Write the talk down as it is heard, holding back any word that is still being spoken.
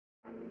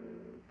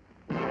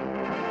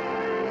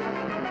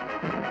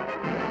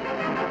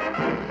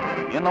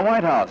In the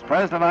White House,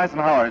 President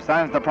Eisenhower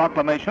signs the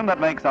proclamation that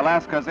makes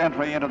Alaska's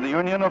entry into the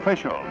Union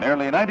official,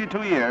 nearly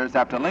 92 years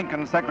after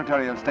Lincoln's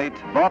Secretary of State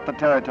bought the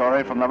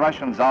territory from the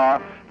Russian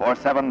Tsar for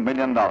 $7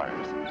 million.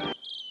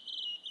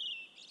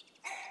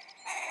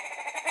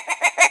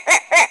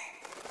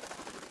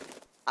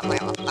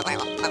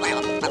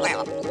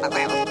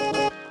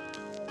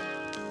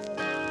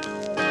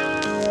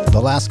 The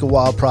Alaska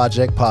Wild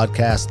Project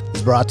podcast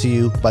is brought to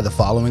you by the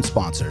following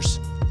sponsors.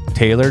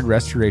 Tailored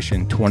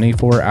Restoration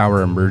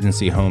 24-hour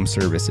emergency home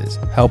services,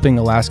 helping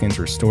Alaskans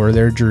restore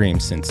their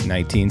dreams since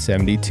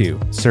 1972.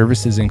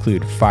 Services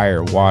include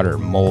fire, water,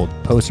 mold,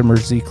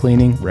 post-emergency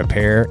cleaning,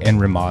 repair,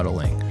 and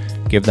remodeling.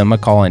 Give them a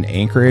call in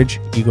Anchorage,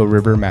 Eagle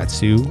River,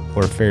 Matsu,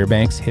 or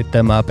Fairbanks. Hit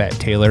them up at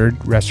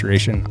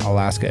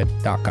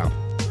tailoredrestorationalaska.com.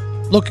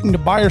 Looking to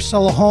buy or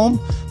sell a home?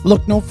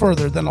 Look no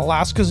further than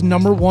Alaska's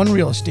 #1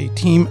 real estate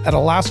team at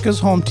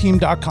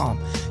alaskashometeam.com.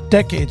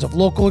 Decades of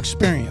local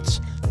experience,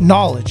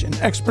 knowledge, and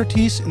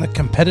expertise in the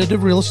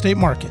competitive real estate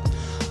market.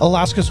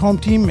 Alaska's Home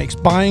Team makes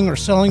buying or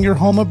selling your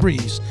home a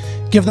breeze.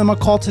 Give them a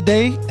call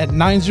today at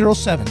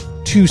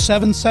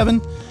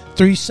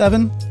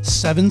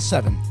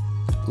 907-277-3777.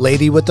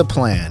 Lady with the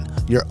Plan,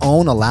 your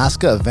own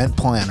Alaska event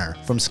planner.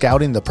 From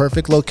scouting the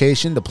perfect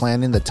location to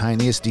planning the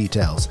tiniest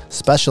details,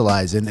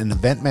 specializing in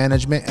event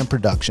management and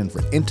production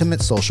for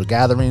intimate social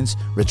gatherings,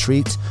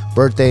 retreats,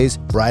 birthdays,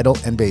 bridal,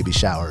 and baby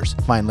showers.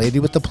 Find Lady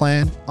with the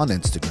Plan on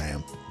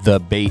Instagram. The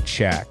Bait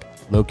Shack,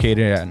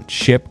 located on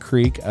Ship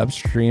Creek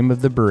upstream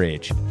of the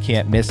bridge.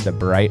 Can't miss the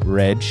bright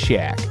red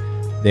shack.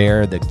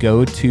 They're the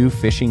go-to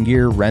fishing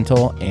gear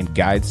rental and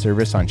guide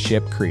service on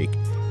Ship Creek.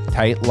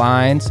 Tight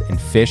lines and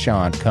fish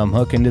on. Come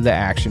hook into the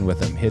action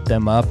with them. Hit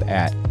them up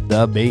at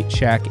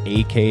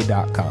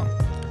thebaitshackak.com.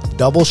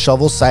 Double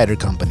Shovel Cider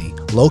Company,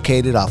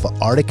 located off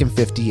of Arctic and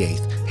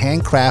 58th.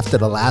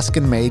 Handcrafted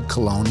Alaskan-made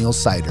colonial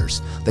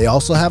ciders. They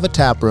also have a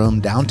tap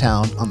room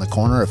downtown on the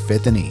corner of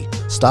 5th and E.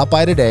 Stop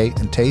by today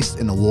and taste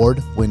an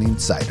award-winning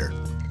cider.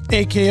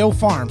 AKO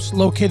Farms,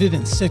 located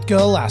in Sitka,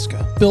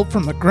 Alaska. Built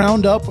from the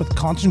ground up with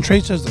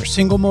concentrates as their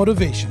single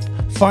motivation.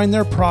 Find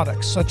their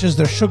products, such as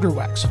their sugar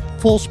wax,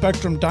 full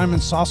spectrum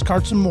diamond sauce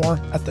carts, and more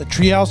at the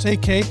Treehouse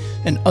AK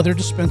and other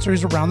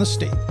dispensaries around the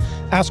state.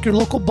 Ask your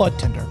local bud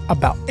tender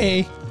about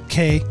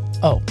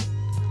AKO.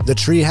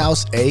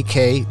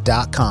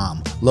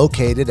 TheTreehouseAK.com,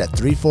 located at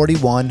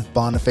 341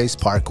 Boniface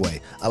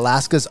Parkway,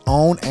 Alaska's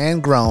own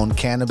and grown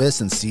cannabis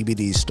and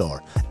CBD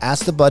store.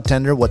 Ask the bud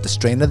tender what the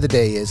strain of the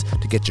day is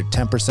to get your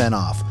 10%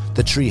 off.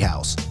 The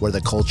Treehouse, where the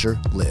culture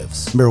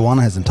lives.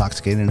 Marijuana has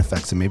intoxicating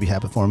effects and may be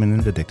habit-forming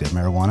and addictive.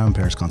 Marijuana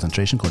impairs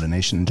concentration,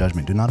 coordination, and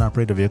judgment. Do not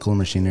operate a vehicle or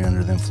machinery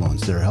under the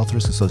influence. There are health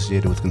risks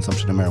associated with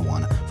consumption of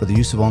marijuana. For the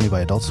use of only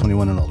by adults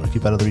 21 and older.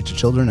 Keep out of the reach of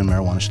children, and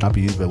marijuana should not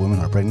be used by women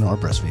who are pregnant or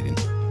breastfeeding.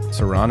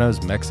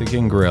 Serrano's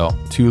Mexican Grill,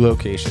 2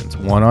 locations,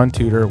 one on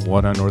Tudor,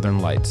 one on Northern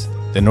Lights.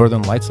 The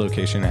Northern Lights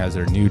location has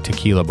their new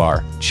tequila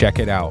bar. Check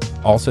it out.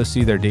 Also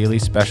see their daily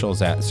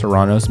specials at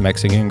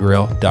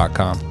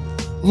serranosmexicangrill.com.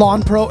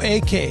 Lawn Pro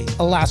AK,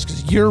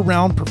 Alaska's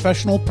year-round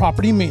professional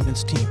property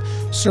maintenance team.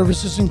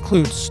 Services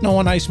include snow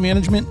and ice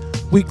management,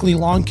 weekly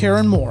lawn care,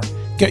 and more.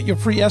 Get your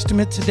free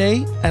estimate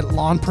today at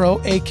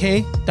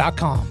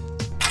lawnproak.com.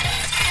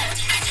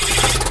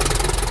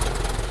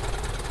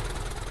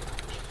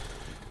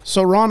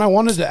 So, Ron, I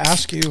wanted to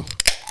ask you,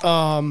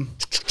 how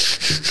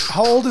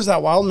old is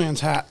that Wild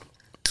Man's hat?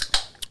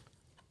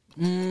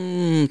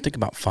 I think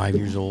about 5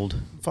 years old.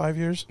 5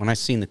 years? When I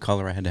seen the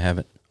color, I had to have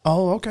it.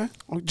 Oh, okay.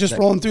 Just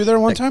rolling through there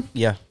one time?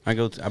 Yeah, I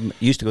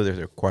used to go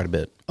there quite a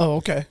bit. Oh,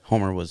 okay.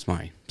 Homer was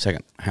my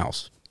second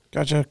house.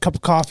 Got you a cup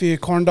of coffee, a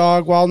corn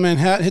dog, Wild Man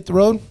hat, hit the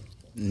road?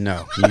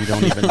 No, you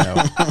don't even know.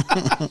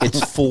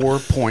 It's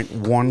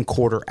 4.1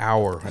 quarter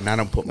hour, and I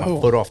don't put my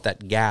foot off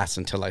that gas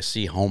until I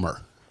see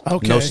Homer.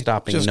 Okay. No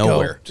stopping, just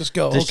nowhere. Go. Just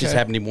go. This okay. just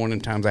happened in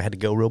morning times. I had to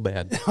go real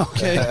bad.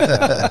 Okay.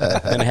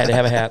 And I had to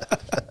have a hat.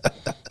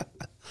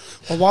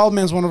 Well, Wild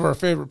Man's one of our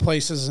favorite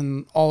places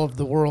in all of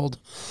the world,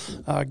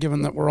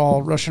 given that we're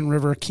all Russian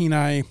River,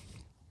 Kenai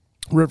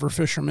River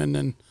fishermen,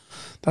 and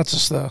that's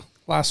just the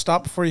last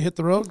stop before you hit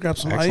the road. Grab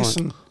some ice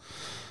and.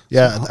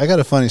 Yeah, I got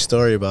a funny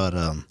story about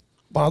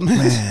Wild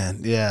Man's. Man,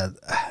 yeah.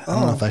 I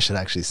don't know if I should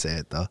actually say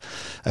it though.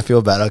 I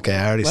feel bad. Okay,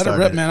 I already Let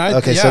started. it rip,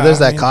 man. So there's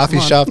that coffee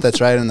shop that's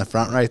right in the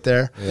front right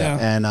there. Yeah.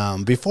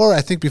 And before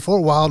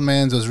Wild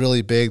Man's was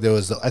really big, there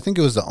was I think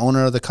it was the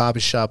owner of the coffee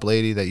shop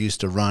lady that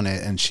used to run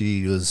it, and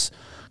she was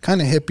kind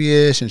of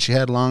hippie-ish, and she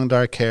had long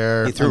dark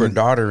hair. He threw her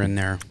daughter in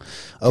there.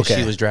 Okay.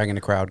 She was dragging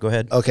the crowd. Go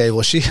ahead. Okay,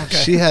 well she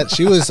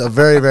was a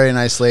very, very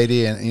nice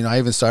lady, and I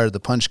even started the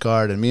punch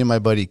card, and me and my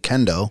buddy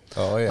Kendo,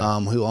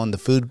 who owned the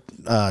food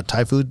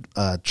Thai food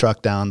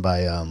truck down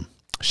by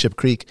Ship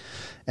Creek,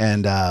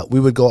 and we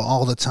would go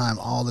all the time,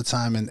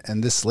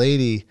 and this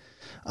lady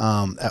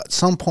at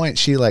some point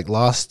she like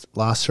lost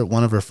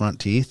one of her front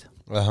teeth,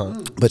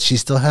 but she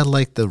still had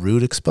like the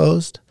root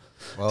exposed.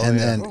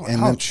 Then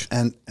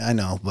I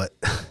know, but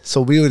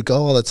so we would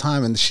go all the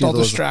time, and she was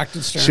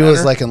distracted. She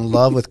was like in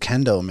love with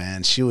Kendo,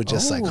 man. She would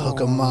just like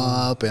hook him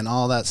up and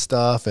all that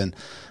stuff, and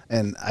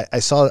and I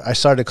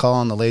started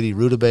calling the lady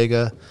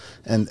Rutabaga,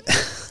 and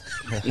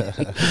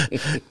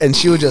and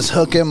she would just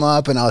hook him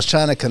up, and I was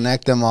trying to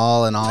connect them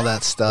all and all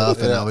that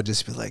stuff, and I would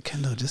just be like,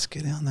 Kendall, just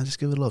get on there, just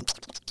give it a little.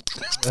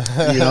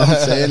 You know what I'm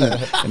saying?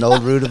 An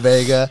old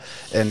Rutabaga,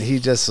 and he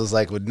just was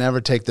like, would never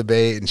take the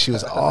bait, and she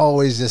was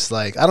always just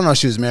like, I don't know if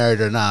she was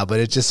married or not, but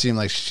it just seemed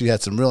like she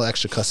had some real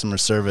extra customer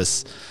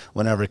service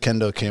whenever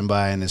Kendo came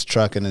by in his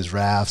truck and his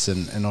rafts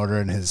and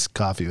ordering his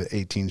coffee with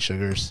 18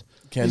 sugars.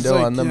 Kendo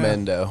like, on the yeah.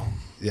 Mendo.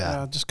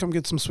 Yeah. Just come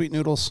get some sweet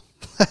noodles.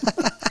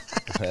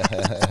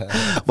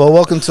 Well,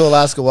 welcome to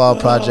Alaska Wild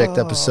Project,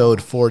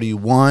 episode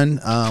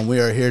 41. We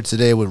are here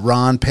today with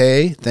Ron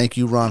Pay. Thank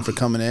you, Ron, for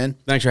coming in.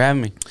 Thanks for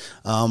having me.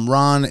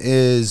 Ron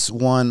is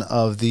one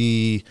of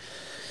the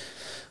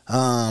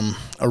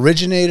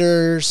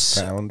originators,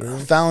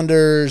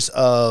 founders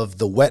of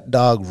the Wet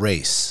Dog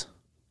Race.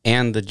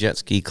 And the Jet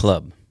Ski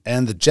Club.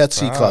 And the Jet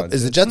Ski Club.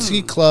 Is the Jet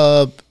Ski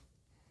Club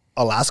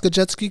Alaska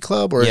Jet Ski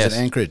Club, or Yes. is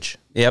it Anchorage?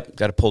 Yep,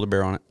 got a polar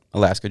bear on it.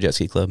 Alaska Jet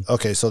Ski Club.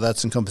 Okay, so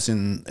that's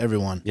encompassing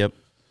everyone. Yep.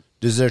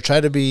 Does there try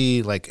to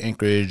be like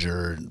Anchorage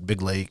or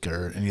Big Lake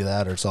or any of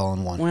that, or it's all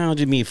in one? Well,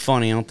 to be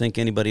funny, I don't think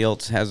anybody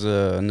else has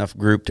enough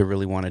group to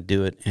really want to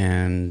do it,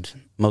 and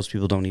most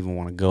people don't even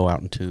want to go out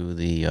into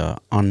the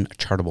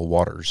unchartable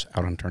waters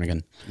out on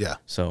Turnagain. Yeah.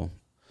 So,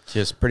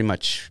 just pretty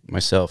much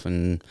myself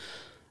and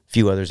a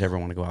few others ever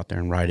want to go out there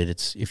and ride it.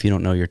 It's if you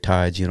don't know your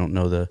tides, you don't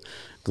know the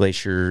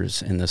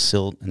glaciers and the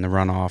silt and the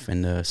runoff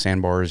and the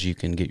sandbars, you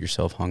can get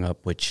yourself hung up,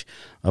 which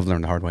I've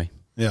learned the hard way.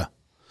 Yeah.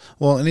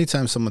 Well,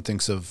 anytime someone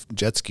thinks of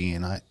jet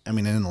skiing, I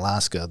mean, in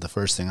Alaska, the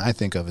first thing I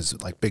think of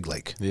is like Big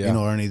Lake, Yeah. you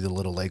know, or any of the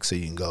little lakes that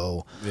you can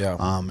go. Yeah.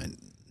 And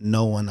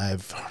no one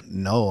I've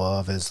know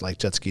of has like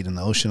jet skied in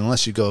the ocean,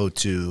 unless you go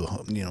to,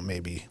 you know,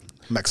 maybe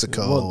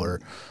Mexico or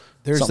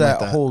There's something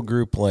that, like that whole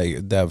group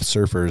like that of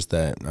surfers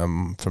that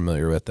I'm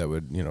familiar with that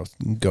would, you know,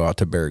 go out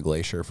to Bear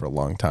Glacier for a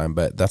long time,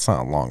 but that's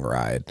not a long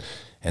ride.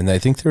 And I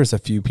think there's a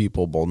few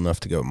people bold enough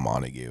to go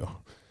Montague.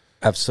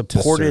 I've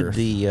supported surf.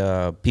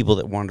 the people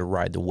that wanted to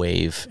ride the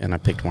wave, and I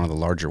picked one of the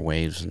larger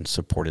waves and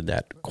supported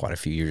that quite a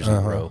few years in a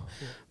row.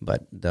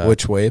 But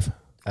Which wave?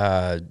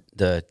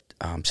 The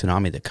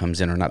tsunami that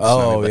comes in, or not the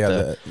Oh, tsunami, but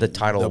yeah, the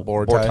tidal the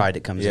board board tide tide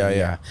that comes Yeah, in.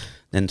 yeah.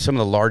 Then some of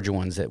the larger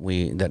ones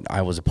that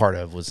I was a part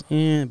of was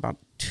about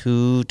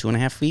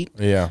 2.5 feet.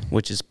 Yeah.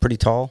 Which is pretty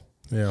tall.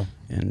 Yeah.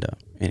 And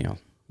anyhow,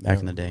 back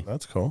in the day,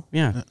 That's cool.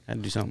 yeah, had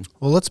to do something.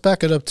 Well, let's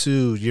back it up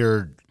to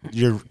your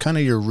kind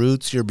of your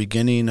roots, your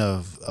beginning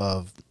of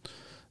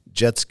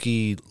jet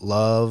ski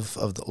love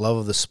of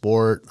the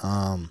sport.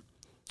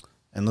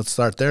 And let's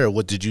start there.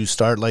 What did you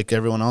start like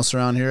everyone else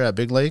around here at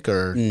Big Lake,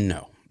 or?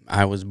 No,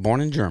 I was born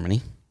in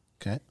Germany.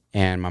 Okay.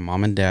 And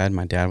my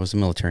dad was a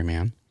military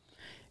man.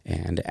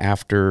 And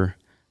after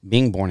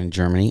being born in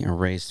Germany and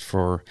raised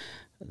for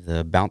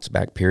the bounce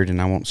back period,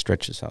 and I won't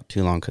stretch this out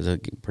too long because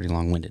it'll get pretty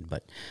long winded,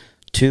 but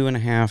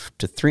 2.5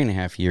 to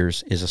 3.5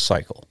 years is a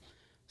cycle.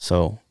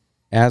 So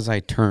as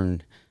I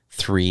turned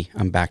 3,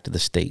 I'm back to the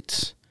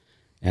States.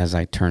 As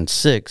I turned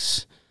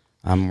 6,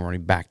 I'm already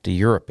back to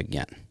Europe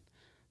again.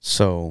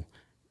 So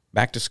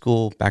back to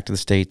school, back to the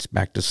States,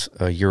 back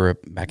to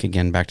Europe, back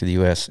again, back to the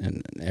U.S.,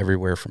 and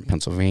everywhere from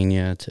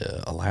Pennsylvania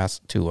to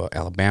Alaska to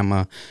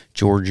Alabama,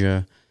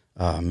 Georgia,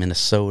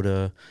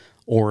 Minnesota,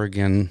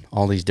 Oregon,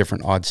 all these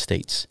different odd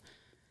states.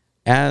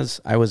 As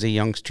I was a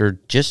youngster,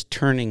 just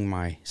turning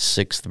my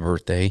 6th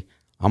birthday,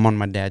 I'm on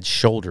my dad's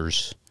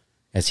shoulders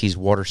as he's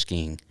water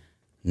skiing.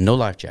 No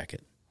life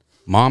jacket.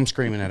 Mom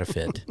screaming at a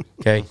fit,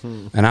 okay?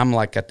 And I'm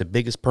like got the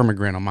biggest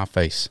permagrin on my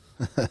face.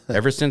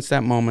 Ever since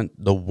that moment,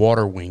 the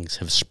water wings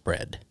have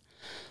spread.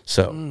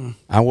 So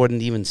I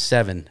wasn't even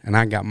 7, and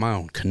I got my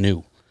own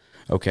canoe,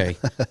 okay?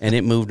 And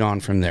it moved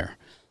on from there.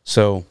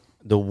 So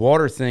the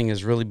water thing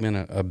has really been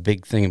a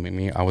big thing in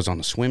me. I was on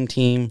the swim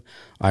team.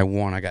 I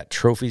got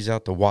trophies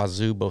out the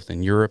wazoo, both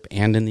in Europe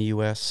and in the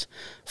U.S.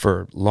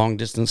 for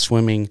long-distance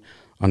swimming,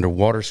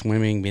 underwater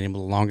swimming, being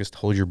able to longest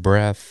hold your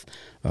breath.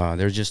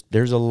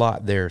 There's a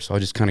lot there, so I'll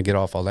just kind of get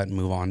off all that and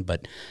move on.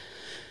 But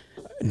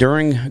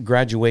during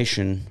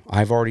graduation,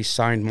 I've already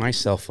signed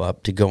myself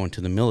up to go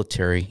into the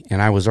military,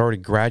 and I was already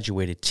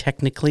graduated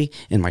technically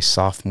in my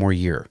sophomore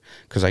year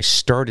because I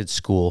started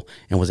school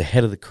and was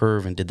ahead of the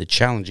curve and did the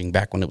challenging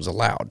back when it was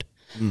allowed.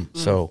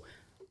 So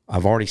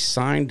I've already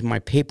signed my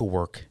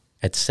paperwork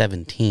at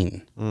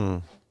 17.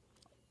 Let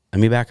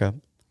me back up.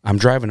 I'm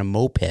driving a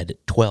moped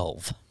at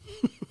 12,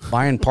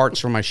 buying parts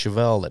for my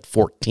Chevelle at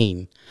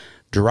 14,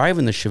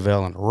 driving the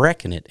Chevelle and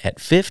wrecking it at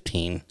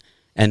 15,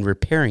 and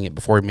repairing it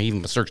before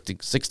even my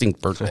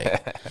 16th birthday.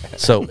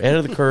 So ahead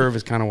of the curve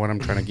is kind of what I'm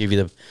trying to give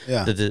you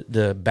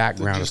the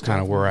background is kind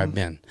of where I've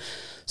been.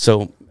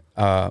 So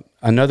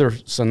another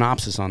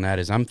synopsis on that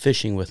is I'm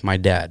fishing with my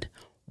dad,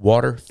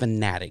 water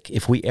fanatic.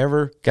 If we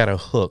ever got a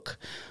hook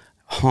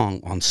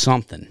hung on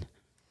something,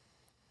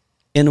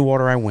 in the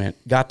water I went,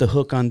 got the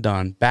hook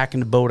undone, back in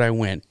the boat I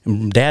went,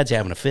 and Dad's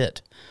having a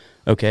fit.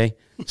 Okay,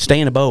 stay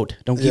in a boat.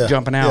 Don't keep Yeah,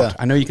 jumping out. yeah.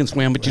 I know you can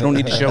swim, but you don't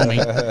need to show me.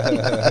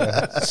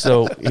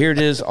 So here it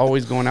is,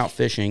 always going out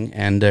fishing,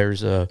 and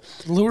there's a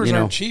Lures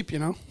aren't cheap, you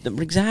know.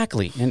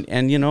 Exactly,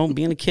 and you know,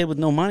 being a kid with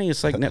no money,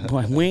 it's like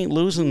we ain't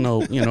losing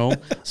no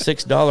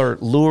 $6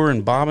 lure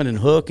and bobbin and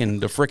hook,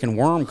 and the freaking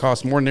worm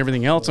costs more than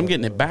everything else. I'm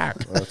getting it back.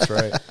 That's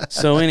right.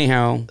 So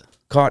anyhow,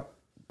 caught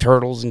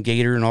turtles and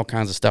gator and all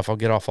kinds of stuff. I'll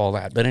get off all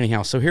that. But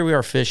anyhow, so here we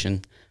are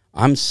fishing.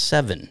 I'm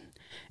 7,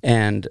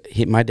 and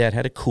my dad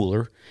had a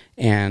cooler.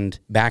 And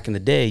back in the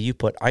day, you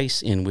put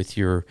ice in with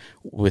your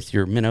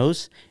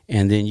minnows,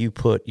 and then you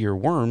put your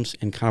worms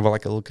in kind of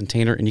like a little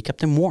container, and you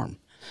kept them warm.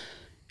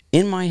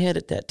 In my head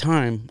at that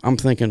time, I'm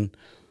thinking,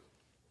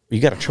 you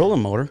got a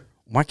trolling motor.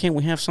 Why can't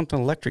we have something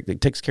electric that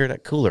takes care of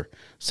that cooler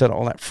instead of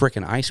all that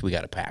frickin' ice we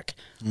got to pack?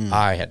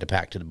 I had to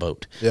pack to the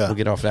boat. Yeah. We'll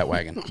get off that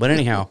wagon. But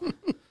anyhow,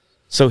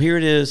 so here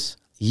it is.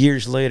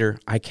 Years later,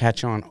 I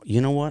catch on. You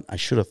know what? I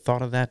should have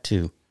thought of that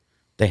too.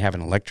 They have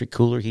an electric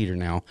cooler heater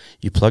now.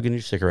 You plug in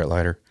your cigarette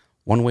lighter.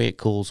 One way it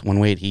cools, one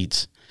way it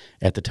heats.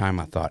 At the time,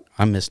 I thought,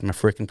 I missed my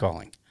freaking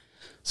calling.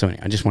 So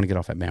anyway, I just want to get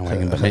off that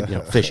bandwagon, but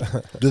fishing.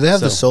 Do they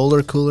have the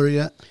solar cooler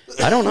yet?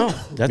 I don't know.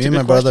 That's Me a and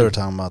my good brother question. were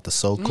talking about the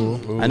Soul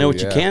Cool. I know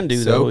what you can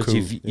do, though, is cool.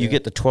 you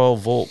get the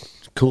 12-volt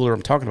cooler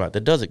I'm talking about.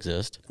 That does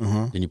exist.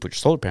 Then you put your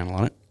solar panel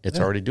on it. It's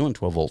already doing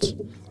 12 volts.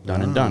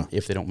 Done and done,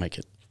 if they don't make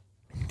it.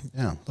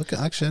 Yeah, look.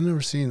 Actually, I've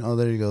never seen. Oh,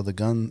 there you go. The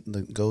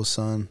Go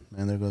Sun,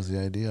 and there goes the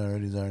idea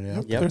already. It's already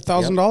out. Yep, They're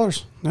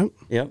 $1,000. Nope.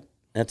 Yep,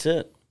 that's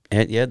it.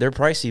 And yeah, they're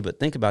pricey, but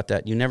think about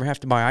that. You never have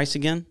to buy ice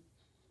again.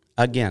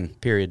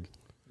 Period.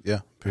 Yeah.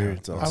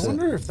 Period. I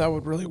wonder if that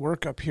would really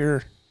work up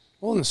here.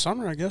 Well, in the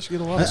summer, I guess you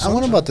get a lot of I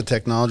wonder sunshine. about the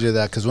technology of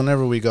that, because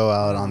whenever we go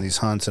out on these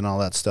hunts and all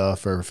that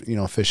stuff, or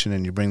fishing,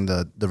 and you bring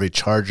the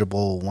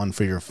rechargeable one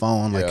for your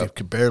phone, like Yeah. it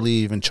could barely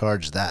even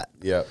charge that.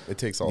 Yeah, it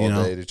takes all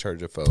know. day to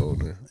charge a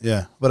phone.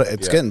 Yeah, but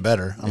it's getting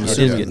better. I'm It is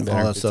assuming getting all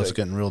better. that stuff's like-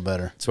 getting real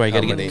better. That's why you got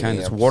to How get the many kind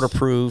that's amps?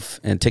 waterproof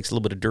and it takes a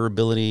little bit of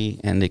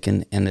durability, and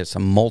it's a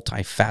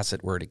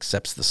multi-facet where it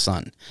accepts the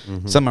sun.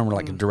 Some of them are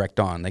like a direct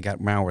on. They got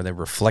now where they're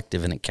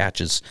reflective and it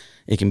catches.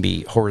 It can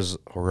be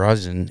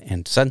horizon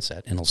and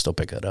sunset, and it'll still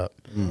pick it up.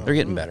 They're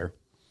getting better.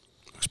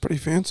 Looks pretty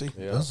fancy.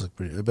 It does look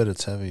pretty. I bet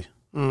it's heavy.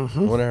 I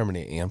wonder how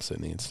many amps it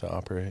needs to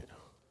operate.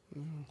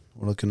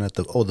 We're looking at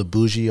the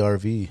bougie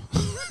RV.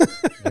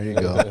 There you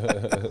go.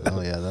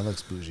 Oh yeah, that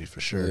looks bougie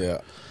for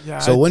sure. Yeah.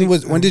 So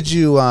when did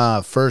you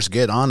first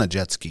get on a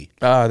jet ski?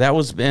 That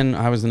was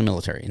I was in the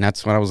military, and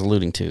that's what I was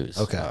alluding to.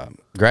 Okay.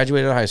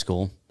 Graduated high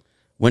school,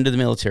 went to the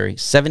military.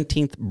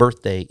 17th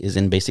birthday is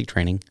in basic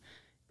training.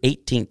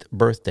 18th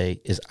birthday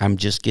is I'm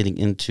just getting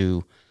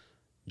into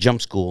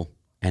jump school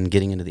and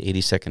getting into the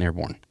 82nd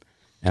Airborne.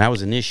 And I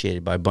was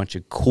initiated by a bunch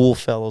of cool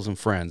fellows and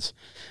friends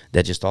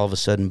that just all of a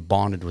sudden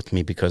bonded with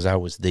me because I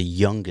was the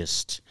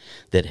youngest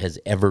that has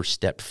ever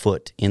stepped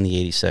foot in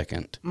the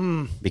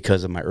 82nd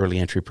because of my early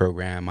entry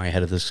program. I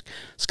had the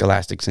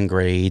scholastics and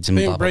grades and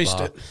They blah, embraced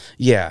blah, blah. it.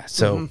 Yeah.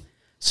 So,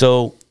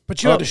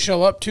 But you had to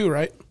show up too,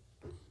 right?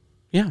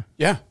 yeah.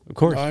 Yeah. Of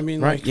course. I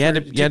mean, right. like, you had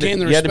to gain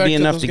the be respect of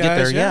enough those to get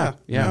there. guys, Yeah.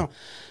 yeah. Yeah.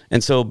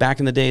 And so back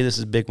in the day, this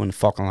is big when the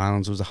Falkland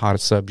Islands was the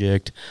hottest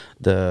subject.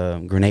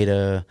 The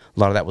Grenada, a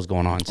lot of that was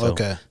going on. So,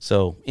 Okay.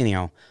 So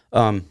anyhow,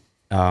 on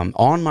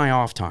my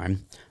off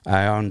time,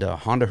 I owned a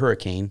Honda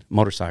Hurricane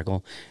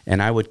motorcycle,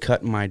 and I would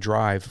cut my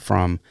drive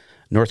from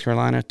North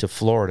Carolina to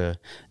Florida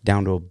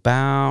down to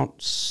about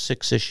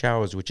 6-ish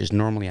hours, which is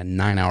normally a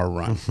 9-hour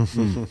run.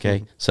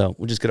 Okay. So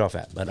we'll just get off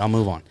that, but I'll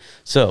move on.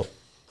 So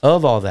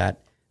of all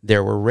that,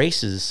 there were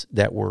races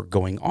that were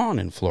going on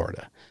in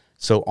Florida.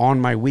 So on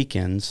my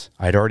weekends,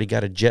 I'd already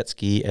got a jet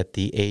ski at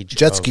the age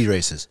Jet of ski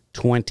races.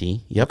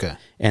 20. Yep. Okay.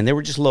 And they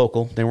were just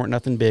local. They weren't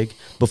nothing big.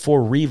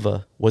 Before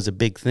Riva was a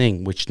big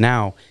thing, which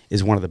now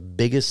is one of the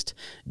biggest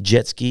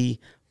jet ski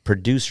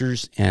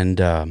producers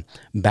and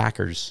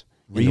backers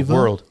in Riva? the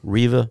world.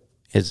 Riva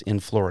is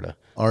in Florida.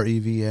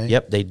 REVA.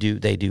 Yep, they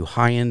do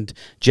high-end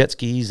jet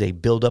skis. They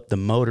build up the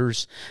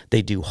motors.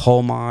 They do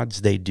hull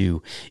mods. They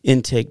do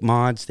intake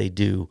mods. They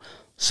do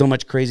so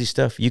much crazy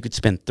stuff. You could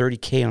spend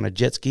 $30K on a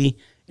jet ski,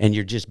 and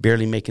you're just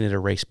barely making it a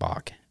race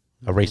bike.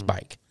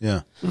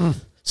 Yeah.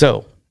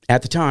 So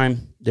at the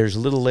time, there's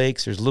little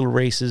lakes, there's little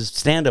races.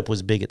 Stand-up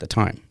was big at the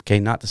time, okay?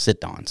 Not the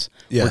sit-downs.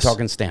 Yes. We're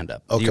talking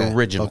stand-up, Okay, the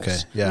originals, okay,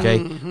 yeah. okay?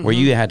 Where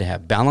you had to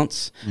have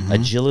balance,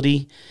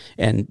 agility,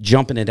 and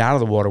jumping it out of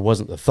the water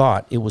wasn't the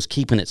thought. It was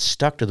keeping it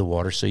stuck to the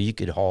water so you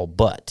could haul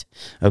butt,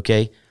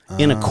 okay?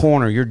 In a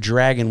corner, you're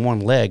dragging one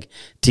leg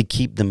to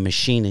keep the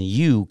machine and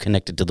you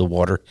connected to the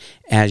water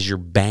as you're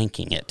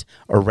banking it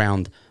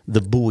around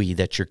the buoy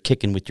that you're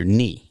kicking with your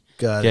knee.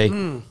 Got it.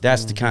 Okay,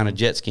 that's the kind of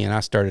jet skiing I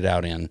started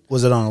out in.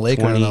 Was it on a lake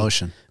or in 20 the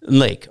ocean?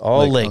 Lake,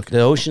 all Lake, lake. okay.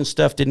 The ocean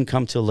stuff didn't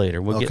come till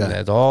later. We'll get to Okay.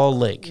 that. All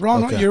lake.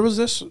 Ron, what Okay. year was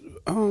this?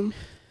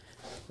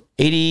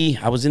 80.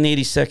 I was in the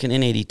 82nd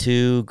in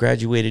 82.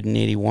 Graduated in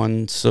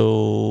 81.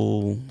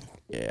 So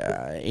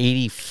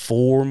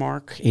 84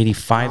 mark,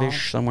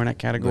 85-ish, somewhere in that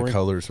category. The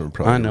colors were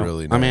probably I know.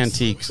 really nice. I'm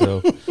antique,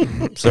 so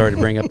sorry to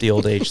bring up the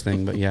old age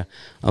thing, but yeah,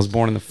 I was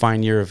born in the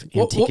fine year of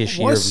antique-ish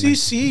year. What of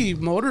CC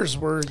motors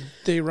were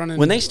they running?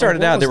 when they started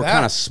what out, they was were that?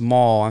 kind of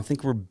small. I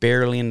think we're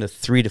barely into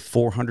 300 to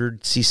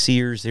 400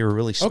 cc'ers. They were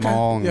really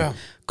small and yeah.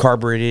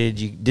 carbureted.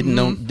 You didn't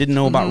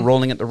know about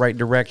rolling it the right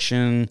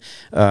direction.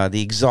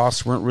 The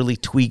exhausts weren't really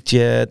tweaked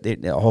yet.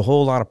 A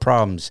whole lot of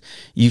problems.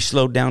 You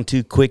slowed down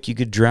too quick, you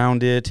could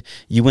drown it.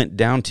 You went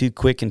down too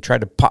quick and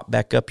tried to pop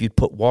back up. You'd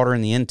put water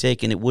in the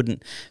intake and it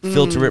wouldn't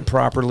filter it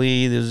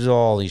properly. There's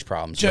all these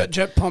problems.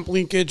 Jet pump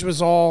linkage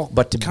was all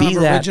But to kind be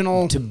of that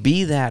original. to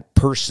be that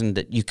person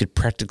that you could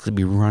practically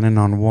be running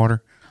on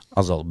water, I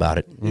was all about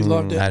it. You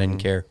loved it. I didn't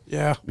care.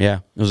 Yeah. Yeah,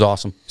 it was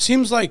awesome.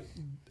 Seems like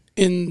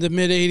in the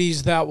mid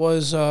 80s that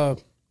was a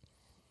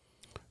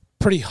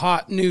pretty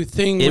hot new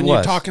thing It when was.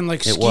 you're talking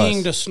like It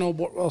skiing was. to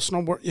snowboard. Well,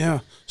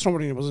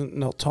 snowboarding wasn't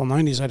until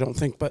 90s, I don't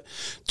think, but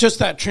just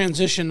that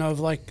transition of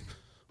like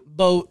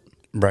boat,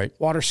 Right.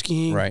 water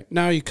skiing. Right.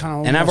 Now you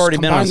kind of And I've already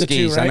been on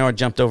skis. Right? I know I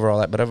jumped over all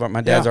that, but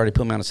my dad's Yeah. already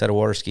put me on a set of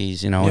water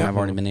skis, and Yeah. I've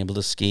already been able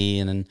to ski,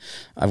 and then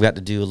I've got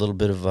to do a little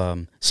bit of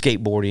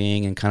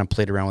skateboarding and kind of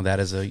played around with that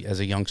as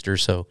a youngster.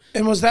 So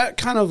And was that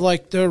kind of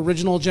like the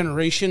original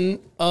generation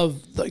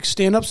of like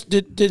stand-ups?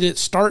 Did it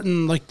start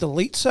in like the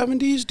late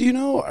 70s? Do you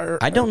know? Or,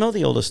 I don't know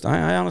the oldest.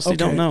 I honestly Okay.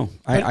 don't know.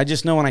 I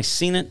just know when I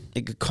seen it,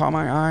 it caught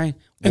my eye.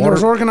 and there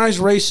was organized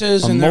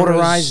races a and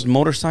motorized there was,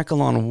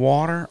 motorcycle on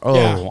water. Oh,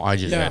 Yeah. I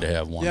just Yeah. had to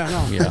have one. Yeah,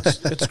 no, Yeah.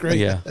 it's great.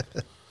 Yeah.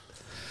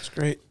 It's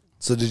great.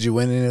 So did you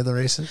win any of the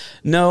races?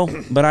 No,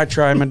 but I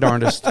tried my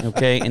darndest.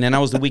 Okay, and then I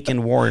was the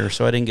weekend warrior,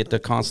 so I didn't get to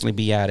constantly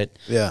be at it.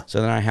 Yeah. So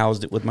then I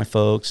housed it with my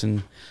folks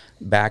and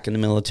back in the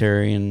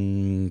military,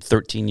 and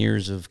 13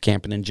 years of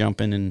camping and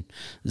jumping and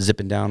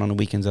zipping down on the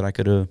weekends that I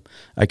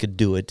could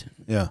do it.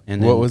 Yeah.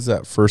 And What then was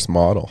that first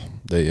model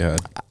that you had?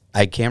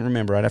 I can't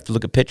remember. I'd have to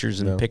look at pictures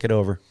and pick it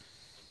over.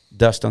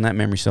 Dust on that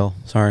memory cell.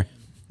 Sorry.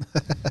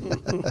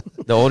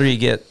 The older you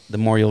get, the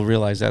more you'll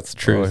realize that's the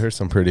Oh, truth. here's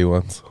some pretty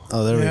ones.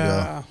 Oh, there we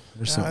Yeah. go.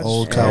 There's some Yeah,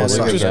 old I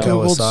Kawasaki. just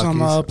Googled some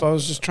Kawasaki's. up. I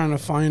was just trying to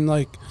find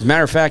like As a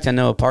matter of fact, I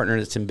know a partner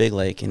that's in Big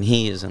Lake, and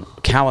he is a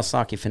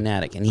Kawasaki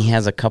fanatic, and he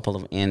has a couple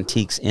of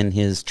antiques in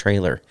his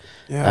trailer.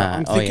 yeah.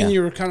 I'm oh, thinking yeah.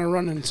 you were kind of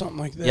running something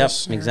like Yep,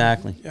 this. or-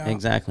 exactly, yeah.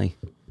 exactly.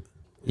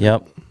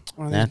 Yep.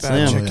 One of these That's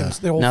bad them. chickens.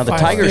 The old Now the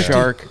tiger 550.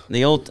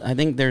 shark, I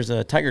think there's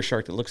a tiger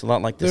shark that looks a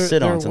lot like the There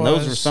sit-ons, and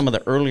those were was. some of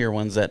the earlier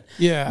ones that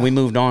Yeah. we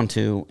moved on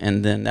to,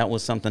 and then that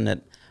was something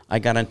that I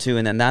got into,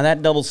 and then now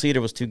that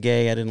double-seater was too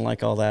gay. I didn't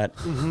like all that,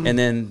 Mm-hmm. and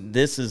then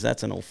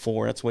that's an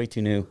 04. That's way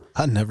too new.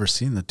 I've never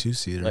seen the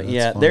two-seater. But That's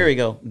yeah, funny. there you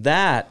go.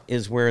 That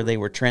is where they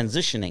were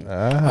transitioning.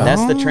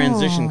 That's the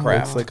transition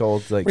craft. It's like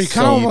old like Where you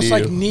kind of almost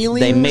like kneeling.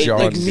 They made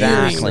Jogging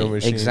exactly,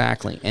 machine.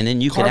 exactly, and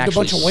then you could Carved a actually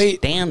bunch of weight.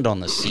 stand on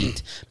the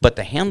seat, but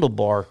the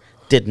handlebar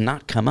did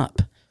not come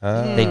up.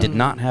 They did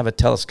not have a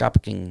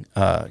telescoping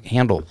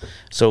handle,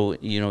 so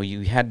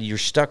you're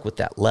stuck with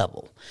that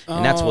level,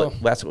 and that's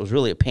what was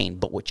really a pain.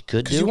 But what you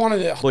could do, you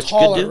wanted it what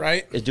taller, you could do,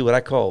 right? is do what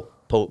I call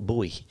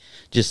buoy.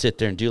 Just sit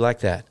there and do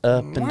like that,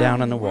 up and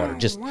down in the water.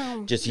 Just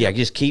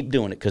keep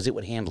doing it because it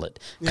would handle it.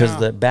 Because Yeah.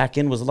 the back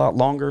end was a lot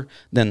longer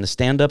than the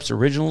stand-ups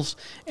originals,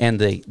 and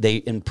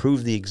they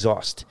improved the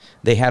exhaust.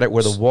 They had it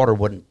where the water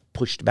wasn't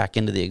pushed back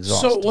into the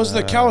exhaust. So was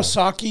the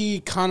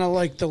Kawasaki kind of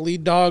like the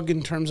lead dog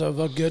in terms of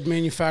a good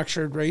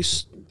manufactured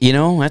race?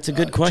 That's a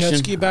good jet question.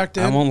 ski back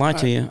then? I won't lie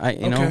to you.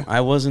 Okay.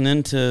 I wasn't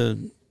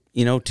into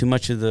too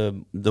much of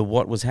the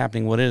what was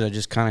happening. What is? I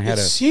just kind of had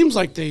It a. seems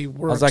like they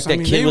were. I was like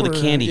that kid with the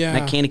candy. Yeah.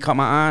 That candy caught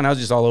my eye, and I was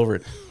just all over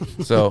it.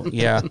 So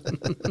yeah,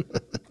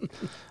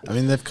 I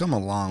mean, they've come a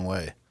long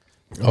way.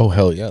 Oh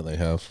hell yeah, they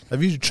have.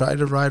 Have you tried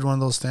to ride one of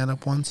those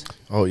stand-up ones?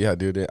 Oh yeah,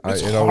 dude. It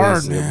hard,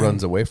 always man.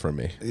 runs away from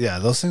me. Yeah,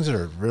 those things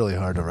are really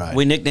hard to ride.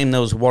 we nicknamed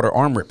those water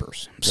arm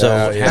rippers. So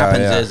what Yeah, happens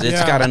yeah. is it's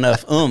Yeah. got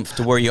enough oomph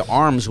to where your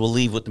arms will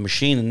leave with the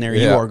machine, and there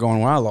you Yeah. are going,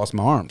 "Well, I lost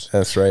my arms."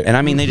 That's right. And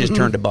I mean, they just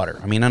turned to butter.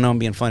 I mean, I know I'm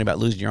being funny about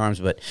losing your arms,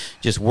 but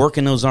just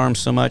working those arms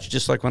so much,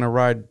 just like when I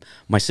ride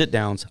my sit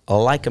downs, I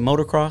like a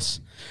motocross.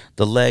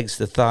 The legs,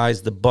 the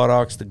thighs, the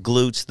buttocks, the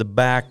glutes, the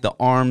back, the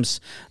arms,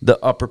 the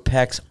upper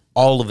pecs,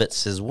 all of it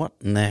says, "What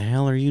in the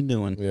hell are you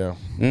doing?" Yeah.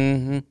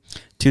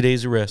 2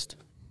 days of rest.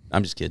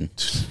 I'm just kidding.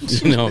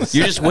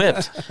 You're just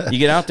whipped. You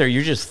get out there,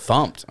 you're just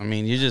thumped. I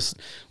mean,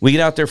 we get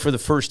out there for the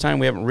first time.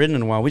 We haven't ridden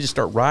in a while. We just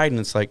start riding.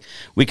 It's like,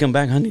 we come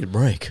back, I need a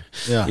break.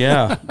 Yeah.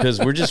 Yeah, because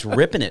we're just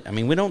ripping it. I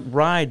mean, we don't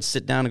ride,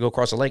 sit down and go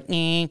across a lake.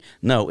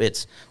 No,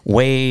 it's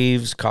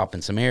waves,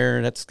 copping some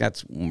air. That's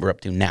what we're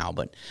up to now.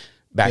 But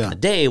back in the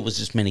day, it was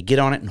just mainly get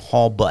on it and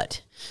haul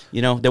butt.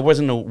 There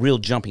wasn't no real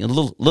jumping.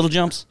 Little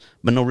jumps,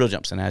 but no real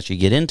jumps. And as you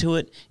get into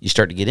it, you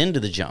start to get into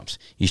the jumps.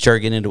 You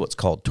start getting into what's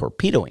called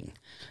torpedoing.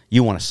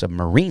 You want to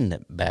submarine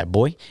that bad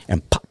boy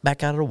and pop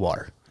back out of the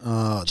water.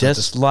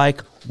 Just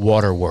like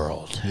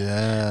Waterworld.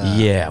 Yeah.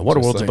 Yeah,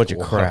 Waterworld's like a bunch of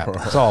crap.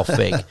 Waterworld. It's all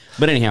fake.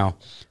 But anyhow,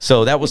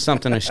 so that was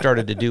something I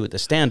started to do with the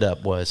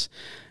stand-up was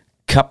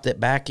cup that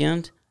back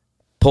end,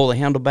 pull the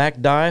handle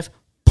back, dive,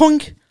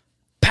 punk,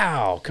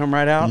 pow, come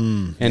right out.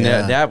 And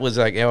yeah. that was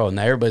like, oh,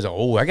 now everybody's like,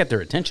 oh, I got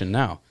their attention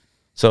now.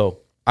 So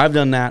I've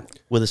done that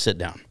with a sit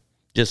down,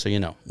 just so you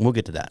know. We'll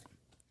get to that.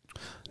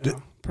 Yeah,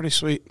 pretty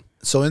sweet.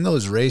 So in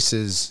those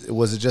races,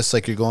 was it just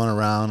like you're going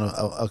around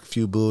a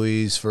few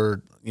buoys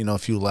for, a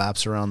few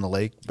laps around the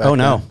lake? Oh,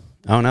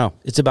 no.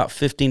 It's about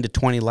 15 to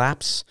 20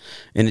 laps,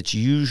 and it's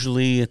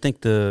usually, I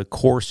think the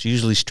course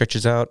usually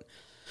stretches out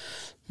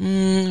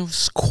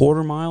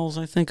quarter miles,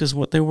 I think is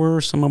what they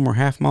were. Some of them were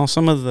half miles.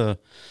 Some of the,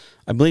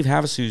 I believe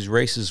Havasu's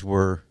races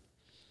were,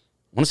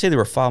 I want to say they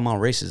were 5-mile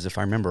races if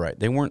I remember right.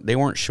 They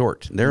weren't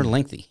short. They're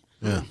lengthy.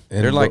 Yeah.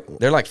 They're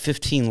like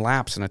 15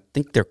 laps, and I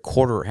think they're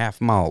quarter or half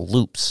mile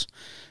loops.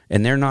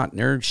 And they're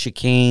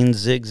chicanes,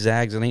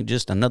 zigzags. It ain't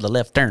just another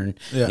left turn.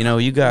 Yeah.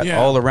 You got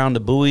all around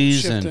the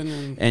buoys,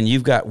 Shifting and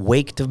you've got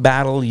wake to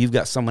battle. You've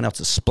got someone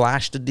else's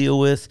splash to deal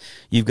with.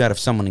 You've got if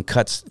someone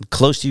cuts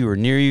close to you or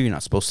near you, you're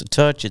not supposed to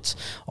touch. It's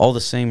all the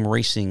same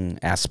racing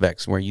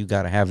aspects where you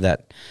got to have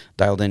that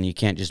dialed in. You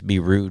can't just be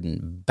rude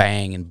and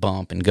bang and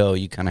bump and go.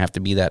 You kind of have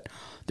to be that.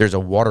 There's a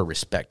water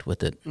respect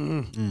with it.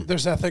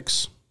 There's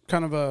ethics,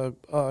 kind of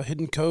a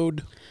hidden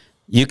code.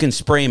 You can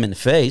spray him in the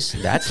face.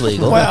 That's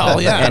legal.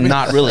 Well, yeah. And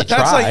not really try.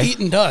 That's like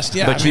eating dust,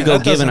 yeah. But I you mean, go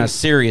that giving a doesn't-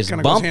 serious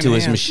kinda bump goes to hand in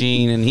his hand.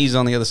 machine, and he's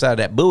on the other side of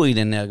that buoy,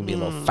 then that could be a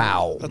little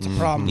foul. That's a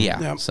problem. Yeah,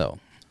 Yep. so.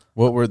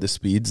 What were the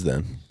speeds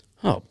then?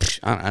 Oh,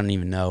 I don't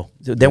even know.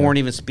 They weren't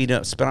even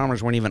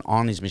speedometers weren't even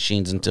on these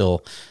machines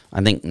until,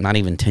 I think, not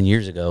even 10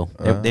 years ago.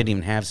 They didn't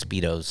even have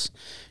speedos.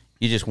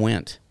 You just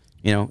went.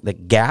 The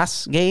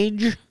gas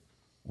gauge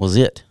was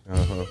it.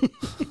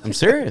 I'm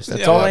serious.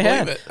 That's Yeah, all I they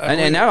had. believe it. I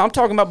And now I'm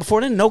talking about before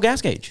then, no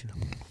gas gauge.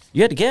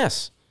 You had to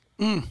guess.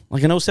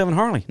 Like an 07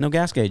 Harley, no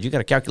gas gauge. You got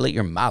to calculate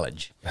your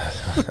mileage.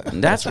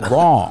 And that's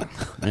wrong.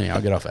 Anyway,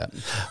 I'll get off that.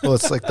 Well,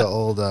 it's like the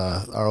old,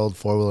 our old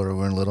 4-wheeler when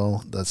we were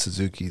little, the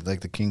Suzuki,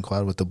 like the King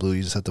Quad with the blue.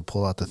 You just have to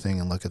pull out the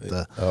thing and look at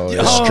the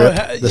strip,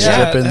 strip in it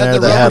had there the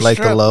that had rubber like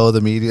the strip. low,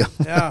 the medium.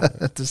 Yeah.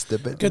 Just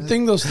dip it. Good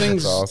thing those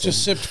things awesome.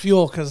 just sipped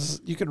fuel,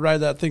 because you could ride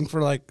that thing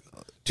for like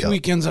 2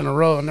 weekends in a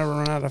row and never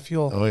run out of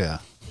fuel. Oh yeah,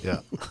 yeah.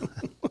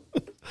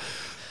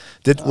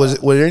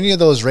 Were there any of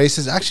those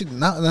races? Actually,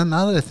 now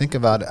that I think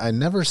about it, I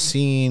never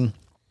seen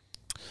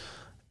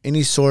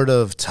any sort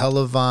of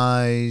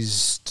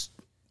televised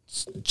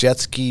jet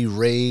ski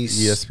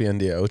race. ESPN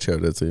de Ocho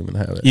doesn't even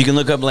have it. You can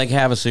look up Lake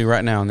Havasu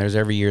right now, and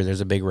every year there's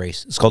a big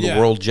race. It's called the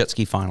World Jet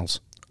Ski Finals.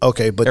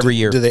 Okay, but Every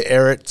year. do they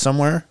air it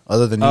somewhere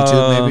other than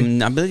YouTube?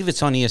 Maybe I believe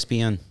it's on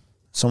ESPN.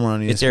 somewhere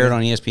on ESPN. It's aired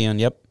on ESPN.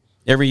 Yep,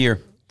 every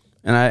year.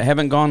 And I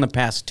haven't gone the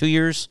past 2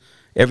 years.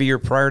 Every year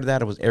prior to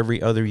that, it was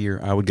every other year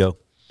I would go.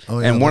 Oh,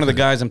 yeah, and one of the okay.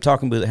 guys I'm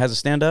talking about that has a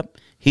stand up,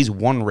 he's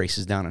won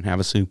races down in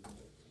Havasu.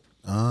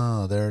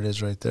 Oh, there it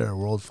is, right there.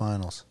 World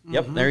Finals.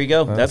 Yep, there you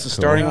go. That's the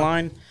starting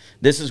line.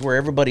 This is where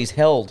everybody's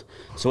held.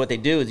 So what they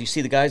do is, you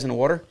see the guys in the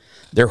water,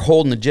 they're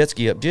holding the jet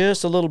ski up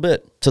just a little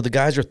bit, so the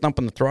guys are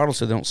thumping the throttle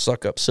so they don't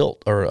suck up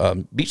silt or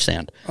beach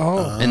sand.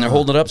 Oh. And they're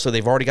holding it up so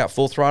they've already got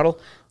full throttle.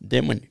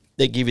 Then when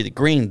they give you the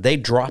green, they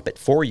drop it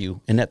for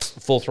you, and that's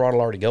full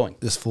throttle already going.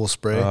 This full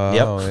spray. Yep.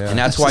 yeah. And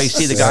that's why you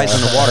see the guys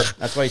in the water.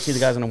 That's why you see the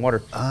guys in the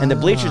water. And the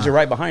bleachers are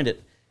right behind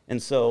it.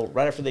 And so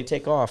right after they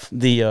take off,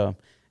 the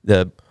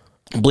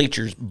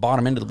bleachers,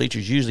 bottom end of the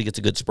bleachers usually gets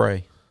a good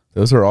spray.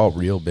 Those are all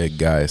real big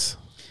guys.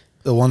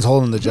 The ones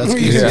holding the jet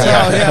skis. Oh,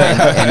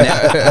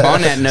 yeah.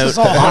 On that note,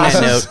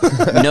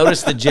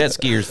 notice the jet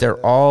skiers.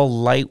 They're all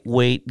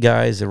lightweight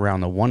guys around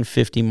the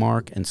 150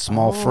 mark and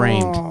small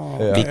framed,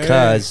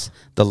 because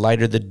the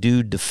lighter the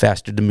dude, the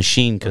faster the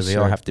machine, because they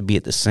all have to be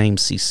at the same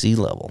CC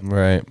level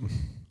Right.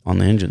 on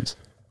the engines.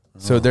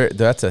 So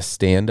that's a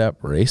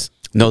stand-up race?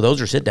 No,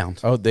 those are sit downs.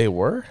 Oh, they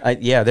were?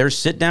 Yeah, there's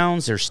sit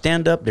downs, there's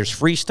stand up, there's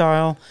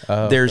freestyle,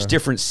 there's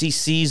different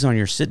CCs on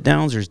your sit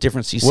downs, there's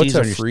different CCs What's a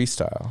on your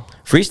freestyle?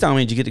 freestyle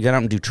means you get to get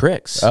out and do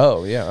tricks.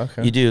 Oh, yeah,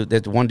 okay. You do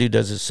that. One dude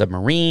does a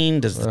submarine,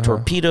 does the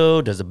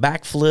torpedo, does a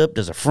backflip,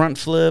 does a front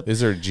flip. Is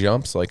there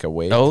jumps like a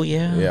wave? Oh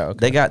yeah, Yeah,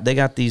 okay. They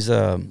got these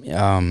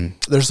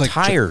There's like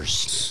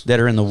tires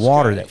that are in the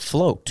water that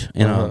float. I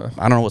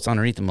don't know what's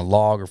underneath them, a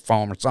log or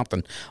foam or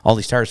something. All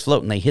these tires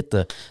float, and they hit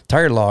the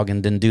tire log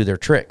and then do their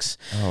tricks.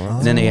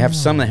 And then they have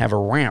some that have a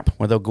ramp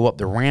where they'll go up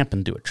the ramp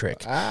and do a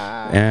trick.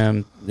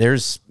 And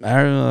there's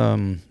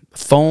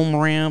foam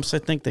ramps. I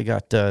think they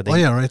got. Oh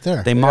yeah, right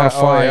there. They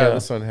modify.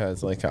 This one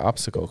has like an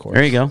obstacle course.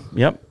 There you go.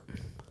 Yep.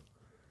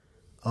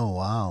 Oh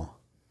wow.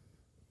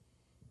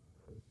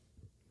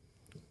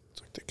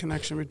 It's like the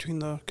connection between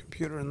the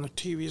computer and the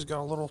TV's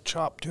got a little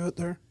chop to it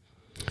there.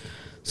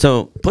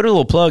 So put a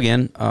little plug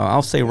in.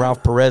 I'll say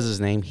Ralph Perez's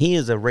name. He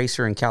is a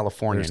racer in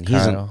California.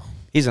 There's And Kyle.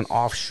 he's an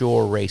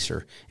offshore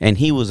racer, and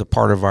he was a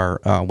part of our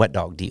wet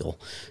dog deal.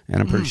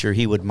 And I'm pretty sure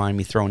he would mind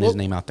me throwing his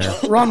name out there.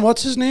 Ron,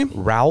 what's his name?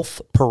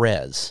 Ralph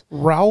Perez.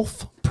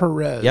 Ralph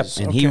Perez. Yep,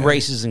 and he Okay.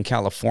 races in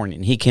California,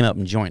 and he came up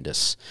and joined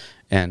us.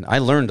 And I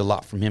learned a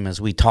lot from him as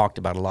we talked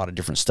about a lot of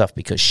different stuff,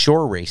 because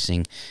shore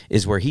racing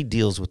is where he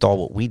deals with all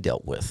what we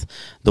dealt with.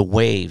 The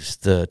waves,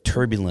 the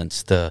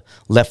turbulence, the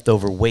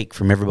leftover wake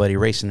from everybody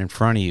racing in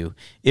front of you.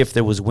 If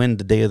there was wind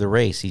the day of the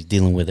race, he's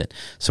dealing with it.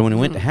 So when we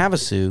went to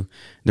Havasu,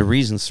 the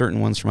reason certain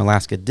ones from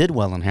Alaska did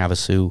well in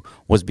Havasu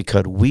was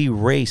because we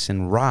race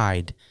and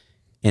ride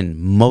in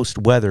most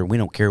weather. We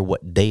don't care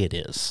what day it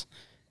is.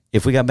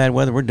 If we got bad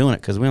weather, we're doing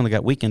it because we only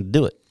got weekend to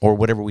do it, or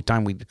whatever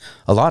time we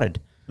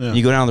allotted. Yeah.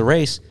 You go down the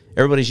race,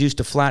 everybody's used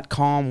to flat,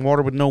 calm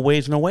water with no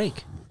waves, no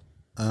wake.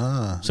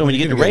 So when you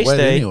get to gonna get race wet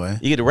day, anyway.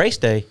 you get to race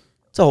day,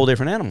 it's a whole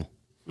different animal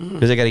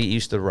because they got to get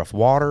used to the rough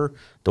water,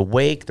 the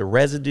wake, the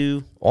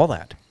residue, all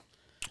that.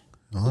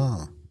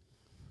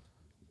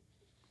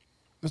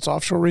 That's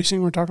offshore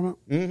racing we're talking about?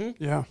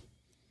 Mm-hmm. Yeah.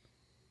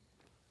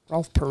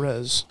 Ralph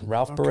Perez.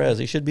 Ralph Perez,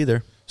 he should be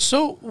there.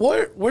 So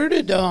where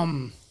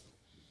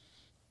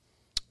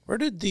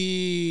did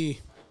the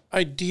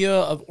idea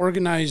of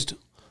organized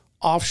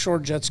offshore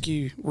jet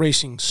ski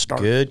racing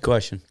start? Good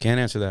question. Can't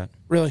answer that.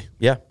 Really?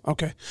 Yeah.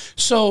 Okay.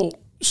 So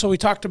we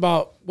talked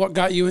about what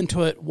got you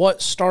into it.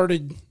 What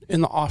started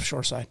in the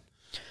offshore side?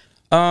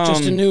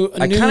 Just a new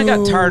I kind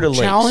of got tired of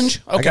lakes.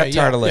 challenge. Okay, I got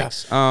tired of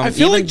lakes. I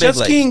feel even like jet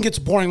big skiing lakes. gets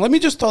boring. Let me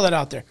just throw that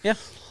out there. Yeah.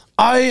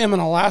 I am an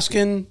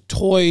Alaskan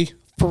toy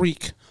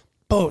freak.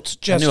 Boats,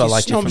 jet knew skis, I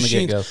liked you snow from the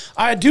machines. get-go.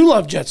 I do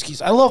love jet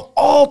skis. I love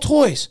all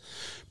toys.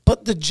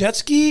 But the jet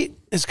ski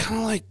is kind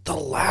of like the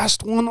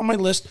last one on my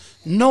list.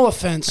 No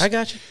offense. I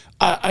got you.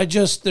 I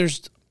just,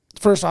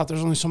 first off,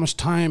 there's only so much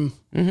time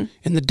in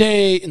the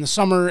day, in the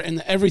summer,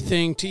 and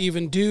everything to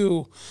even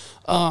do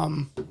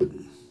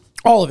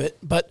all of it.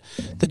 But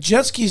the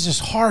jet ski is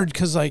just hard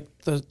because like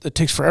it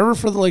takes forever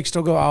for the lakes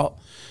to go out.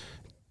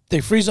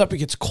 They freeze up. It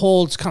gets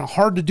cold. It's kind of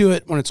hard to do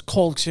it when it's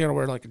cold because you got to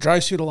wear like a dry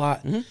suit a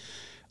lot.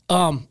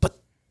 But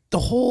the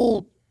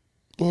whole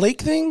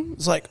lake thing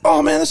is like,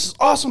 oh man, this is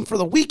awesome for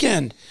the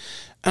weekend.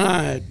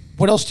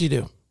 What else do you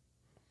do?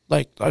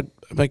 Like I'm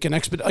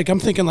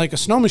thinking like a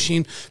snow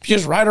machine. If you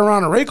just ride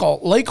around a lake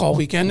all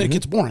weekend, it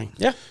gets boring.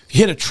 Yeah. If you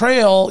hit a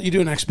trail, you do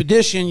an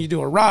expedition, you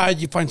do a ride,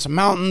 you find some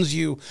mountains,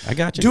 I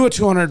got you. do a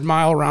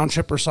 200-mile round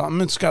trip or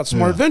something. It's got some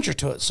more adventure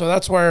to it. So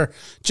that's where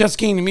jet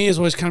skiing to me is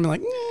always kind of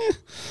like,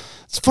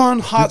 it's fun,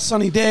 hot,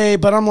 sunny day,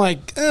 but I'm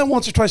like,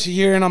 once or twice a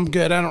year and I'm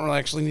good. I don't really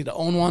actually need to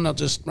own one. I'll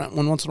just rent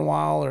one once in a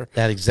while or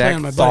That play exact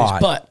on my thought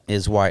buddies. But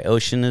is why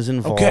Ocean is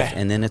involved, Okay.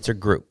 and then it's a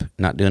group,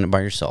 not doing it by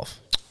yourself.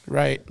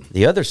 right.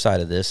 The other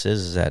side of this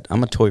is that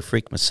I'm a toy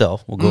freak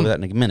myself. We'll go over that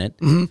in a minute.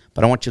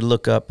 But I want you to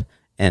look up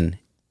an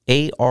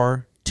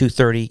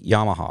AR-230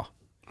 Yamaha. All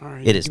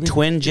right. It is Give me-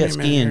 twin give me a jet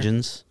minute ski here.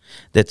 engines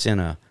that's in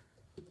a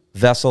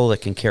vessel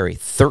that can carry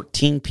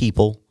 13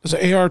 people. Is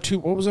it AR2?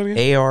 What was that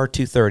again?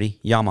 AR-230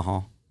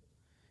 Yamaha.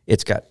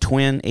 It's got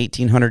twin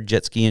 1800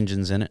 jet ski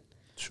engines in it.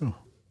 Sure.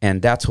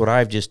 And that's what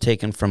I've just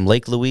taken from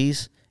Lake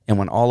Louise and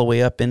went all the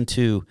way up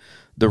into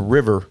the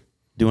river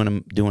doing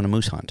a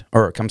moose hunt.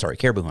 Or, I'm sorry,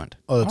 caribou hunt.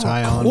 Oh, the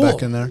tie on cool.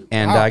 back in there.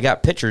 And I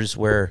got pictures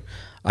where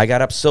I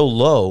got up so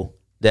low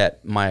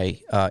that my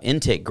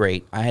intake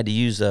grate, I had to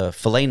use a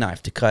fillet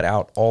knife to cut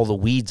out all the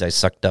weeds I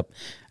sucked up.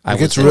 It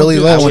gets in- really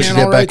do low that once you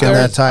channel get back right in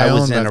there. that tie I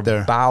was on in back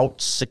there.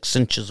 about 6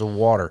 inches of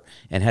water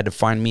and had to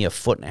find me a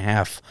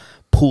 1.5 foot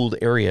pooled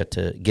area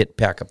to get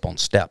back up on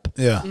step.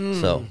 Yeah.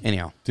 So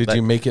anyhow, Did but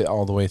you make it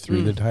all the way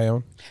through the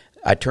Tyone?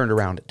 I turned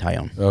around at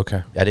Tyone.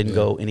 Okay. I didn't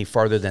go any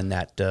farther than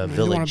that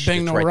village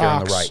bang that's no right there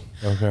on the rocks.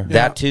 right. Okay.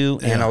 That too,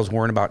 and I was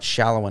worrying about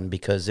Shallowin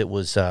because it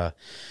was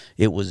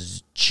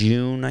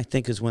June, I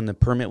think, is when the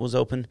permit was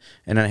open,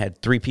 and I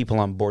had 3 people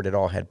on board that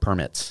all had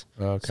permits.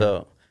 Okay.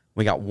 So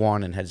we got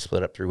one and had to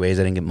split up 3 ways.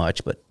 I didn't get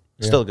much, but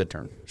still a good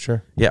turn.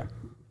 Sure. Yeah.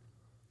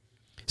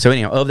 So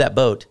anyhow, of that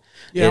boat,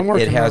 Yeah, I'm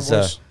working it has on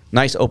it, a boys.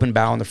 nice open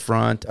bow in the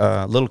front,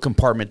 a little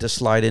compartment to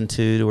slide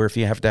into to where if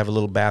you have to have a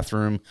little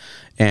bathroom,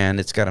 and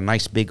it's got a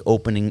nice big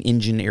opening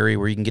engine area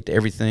where you can get to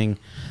everything.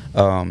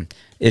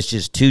 It's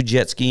just 2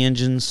 jet ski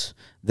engines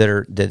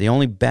that the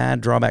only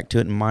bad drawback to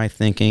it in my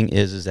thinking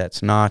is that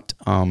it's not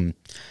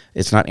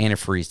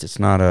antifreezed. It's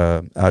not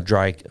a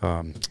dry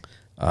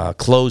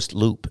closed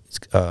loop. It's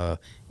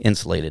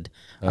insulated.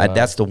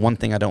 That's the one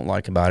thing I don't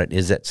like about it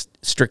is that's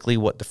strictly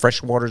what the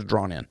fresh water is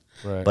drawn in.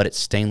 Right. But it's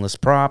stainless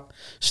prop,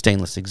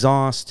 stainless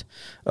exhaust.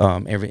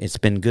 It's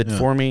been good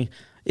for me.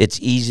 It's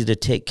easy to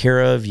take care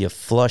of. You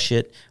flush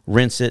it,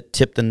 rinse it,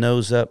 tip the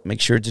nose up,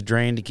 make sure it's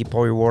drained to keep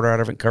all your water out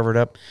of it, covered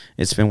up.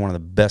 It's been one of the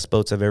best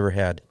boats I've ever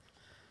had.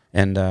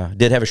 And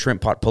did have a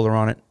shrimp pot puller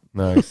on it.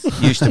 Nice.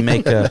 Used to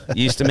make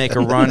a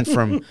run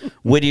from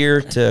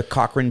Whittier to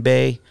Cochrane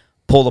Bay,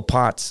 pull the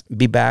pots,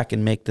 be back,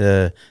 and make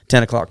the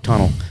 10 o'clock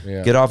tunnel.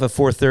 Yeah. Get off at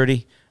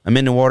 4:30. I'm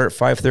in the water at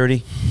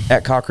 5:30.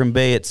 At Cochrane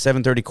Bay at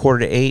 7:30,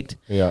 7:45.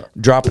 Yeah.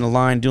 Dropping the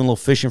line, doing a little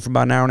fishing for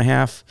about an hour and a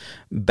half.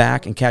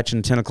 Back and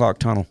catching the 10 o'clock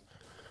tunnel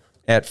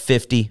at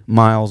 50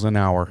 miles an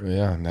hour.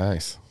 Yeah,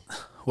 nice.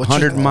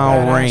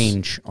 100-mile Badass.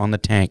 range on the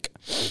tank.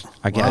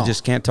 I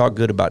just can't talk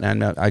good about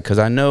that because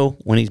I know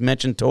when he's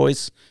mentioned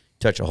toys,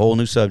 touch a whole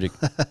new subject.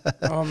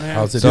 Oh man.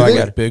 How's it? So So I I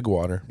got- got big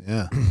water.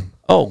 Yeah.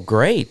 Oh,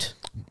 great.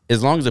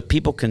 As long as the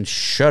people can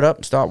shut up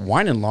and stop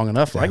whining long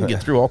enough, I can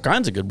get through all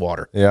kinds of good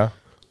water. Yeah.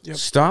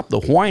 Stop the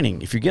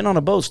whining. If you're getting on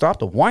a boat, stop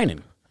the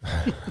whining.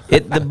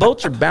 The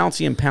boats are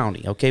bouncy and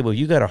poundy. Okay, well,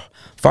 you got a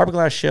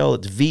fiberglass shell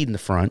that's V'd in the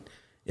front.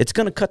 It's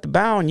going to cut the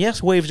bow, and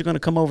yes, waves are going to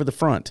come over the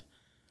front.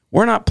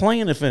 We're not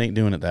playing if it ain't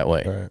doing it that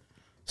way. Right.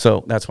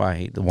 So that's why I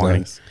hate the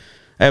whining. Nice.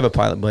 I have a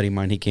pilot buddy of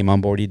mine. He came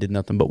on board. He did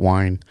nothing but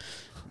whine.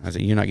 I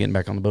said, "You're not getting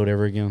back on the boat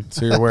ever again."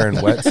 So you're wearing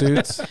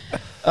wetsuits?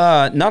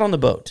 Not on the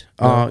boat.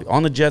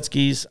 On the jet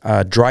skis,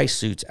 dry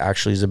suits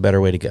actually is a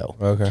better way to go.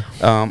 Okay.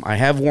 I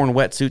have worn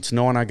wetsuits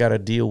knowing I got to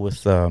deal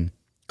with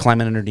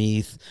climbing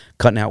underneath,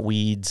 cutting out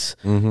weeds.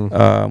 When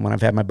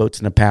I've had my boats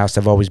in the past,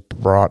 I've always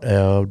brought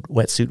a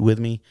wetsuit with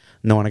me,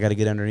 knowing I got to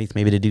get underneath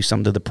maybe to do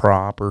something to the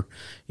prop or,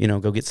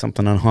 go get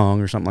something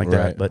unhung or something like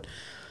that. Right. But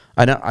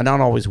I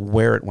don't always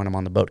wear it when I'm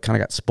on the boat. Kind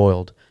of got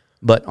spoiled.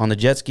 But on the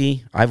jet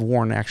ski, I've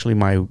worn actually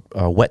my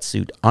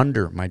wetsuit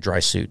under my dry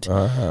suit.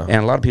 And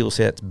a lot of people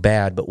say that's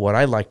bad, but what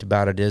I liked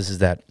about it is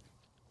that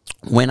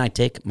when I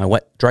take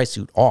my dry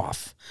suit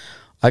off,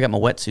 I got my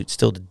wetsuit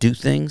still to do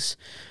things,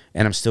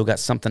 and I'm still got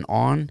something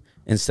on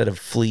instead of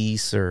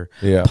fleece or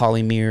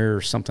polymer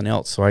or something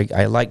else. So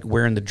I like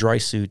wearing the dry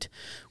suit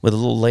with a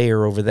little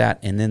layer over that,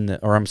 and then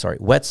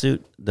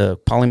wetsuit, the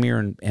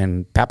polymer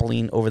and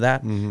papaline over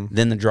that,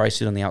 then the dry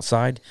suit on the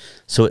outside,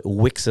 so it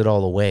wicks it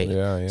all away.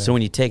 Yeah. So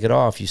when you take it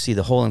off, you see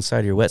the whole inside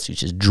of your wetsuit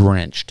just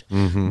drenched,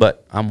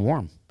 but I'm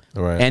warm.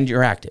 Right. And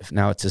you're active.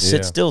 Now, it's a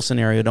sit-still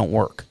scenario, don't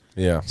work.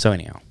 Yeah. So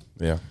anyhow.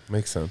 Yeah.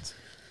 Makes sense.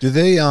 Do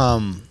they?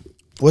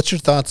 What's your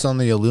thoughts on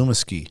the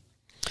Alumaski?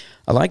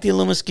 I like the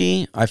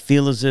Alumaski. I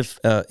feel as if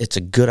it's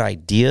a good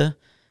idea.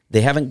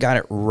 They haven't got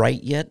it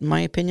right yet, in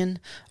my opinion.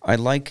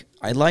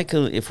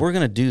 If we're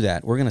going to do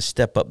that, we're going to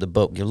step up the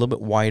boat, get a little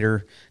bit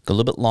wider, go a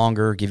little bit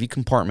longer, give you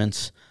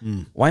compartments.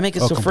 Why make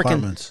it so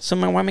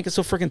freaking? Why make it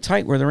so freaking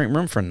tight where there ain't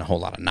room for a whole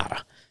lot of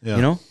nada?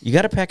 Yeah. You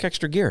got to pack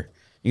extra gear.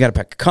 You got to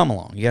pack a come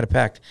along. You got to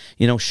pack,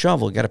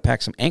 shovel. You got to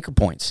pack some anchor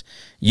points.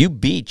 You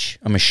beach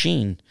a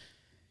machine,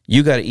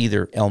 you got to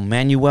either El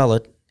Manuel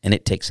it, and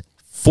it takes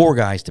 4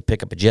 guys to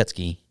pick up a jet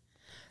ski.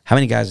 How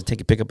many guys would take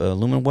to pick up an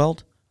aluminum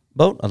weld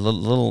boat, a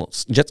little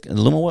jet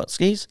aluminum weld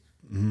skis?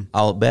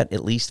 I'll bet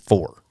at least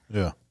 4.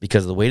 Yeah.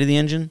 Because of the weight of the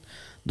engine,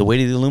 the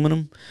weight of the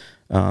aluminum,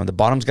 the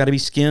bottom's got to be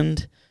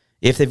skinned.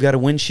 If they've got a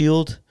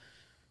windshield,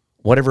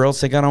 whatever else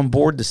they got on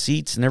board, the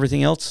seats and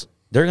everything else,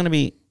 they're going to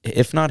be,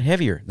 if not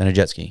heavier than a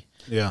jet ski.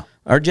 Yeah.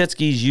 Our jet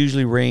skis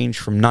usually range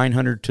from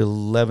 900 to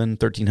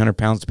 1,300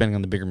 pounds, depending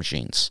on the bigger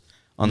machines,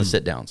 on the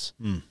sit-downs.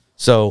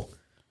 So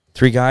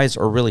 3 guys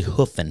are really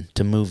hoofing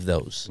to move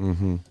those.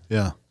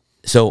 Yeah.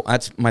 So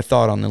that's my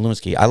thought on the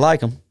Alumaski. I like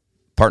them.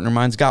 Partner of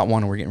mine's got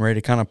one, and we're getting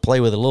ready to kind of play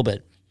with it a little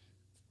bit.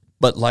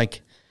 But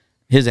like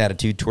his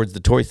attitude towards the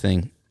toy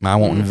thing, I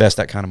won't invest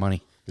that kind of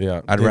money.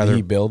 Yeah. I'd Did rather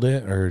he build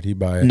it or did he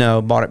buy it?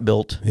 No, bought it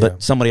built, Yeah.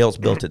 but somebody else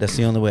built it. That's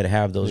the only way to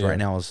have those right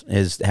now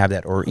is to have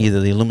that, or either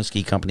the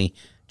Alumaski company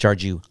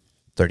charge you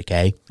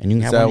 $30K and you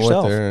can Is have one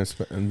that yourself.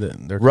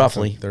 what they're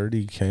Roughly.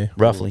 $30K?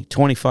 Roughly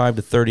 25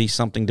 to 30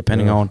 something,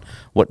 depending on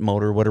what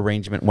motor, what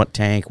arrangement, what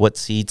tank, what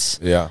seats,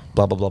 Yeah.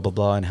 blah blah blah blah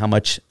blah, and how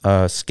much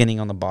skinning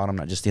on the bottom,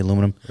 not just the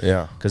aluminum.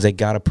 Yeah. Because they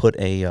got to put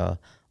a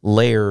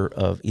layer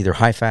of either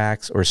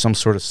Hyfax or some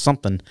sort of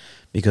something,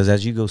 because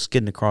as you go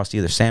skidding across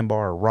either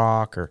sandbar or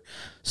rock or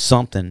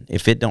something,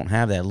 if it don't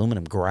have that,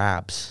 aluminum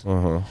grabs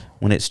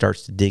when it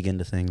starts to dig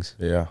into things.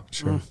 Yeah.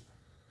 Sure.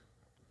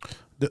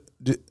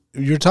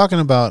 You're talking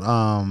about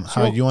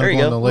how you want there to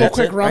you go on go. the Real lake. That's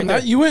quick, it, Ron, right there.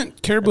 you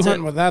went caribou That's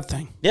hunting it. with that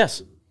thing.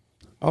 Yes,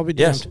 I'll be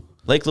yes. damned.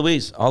 Lake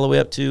Louise, all the way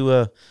up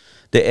to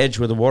the edge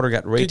where the water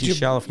got way Did too you-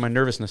 shallow for my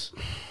nervousness.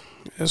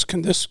 This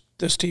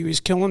TV's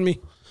killing me.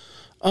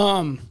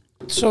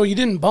 So you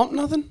didn't bump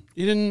nothing?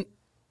 You didn't?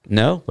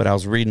 No, but I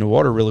was reading the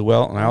water really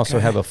well, and I also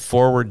Okay. have a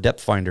forward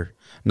depth finder,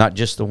 not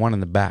just the one in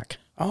the back.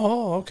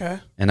 Oh, okay.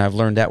 And I've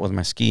learned that with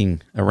my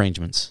skiing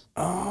arrangements.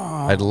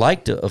 I'd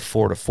like to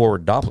afford a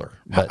forward Doppler,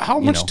 but How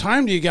you much know,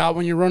 time do you got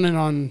when you're running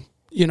on,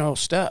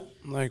 step?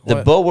 Like the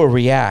what? boat will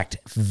react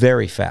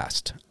very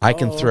fast. I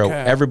can Oh, throw okay.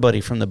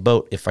 everybody from the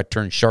boat if I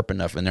turn sharp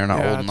enough and they're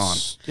not holding on.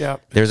 Yeah.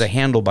 There's a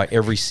handle by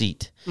every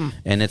seat,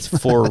 and it's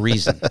for a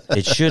reason.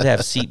 It should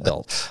have seat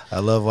belts. I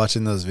love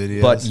watching those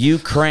videos. But you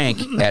crank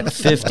at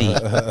 50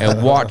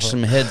 and watch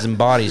some heads and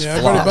bodies Yeah,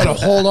 everybody fly. better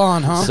hold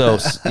on, huh? So,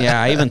 yeah,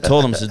 I even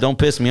told them, don't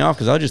piss me off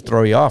because I'll just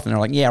throw you off. And they're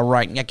like, yeah,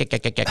 right.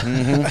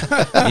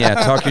 Mm-hmm. Yeah,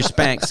 talk your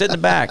spank. Sit in the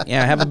back.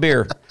 Yeah, have a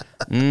beer.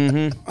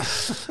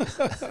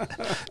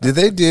 do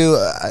they do?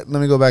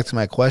 Let me go back to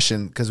my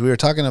question, because we were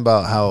talking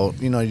about how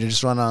you're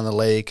just running on the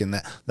lake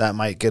and that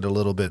might get a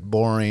little bit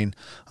boring,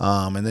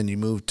 and then you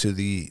move to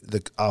the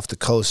off the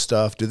coast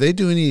stuff. Do they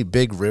do any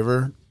big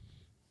river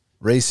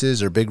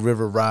races or big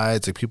river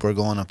rides? Like people are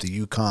going up the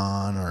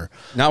Yukon or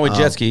Not with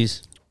jet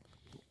skis.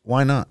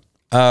 why not?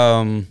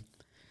 I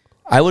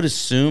would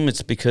assume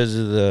it's because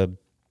of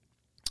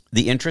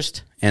the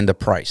interest and the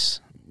price.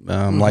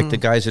 Like the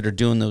guys that are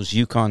doing those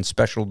Yukon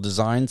special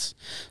designs,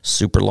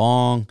 super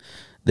long.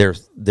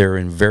 They're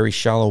in very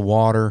shallow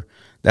water.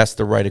 That's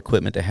the right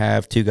equipment to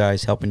have. 2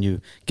 guys helping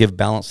you give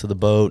balance to the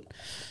boat.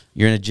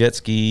 You're in a jet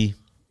ski.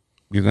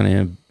 You're going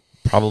to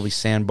probably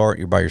sandbar it.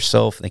 You're by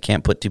yourself. They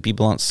can't put 2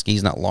 people on.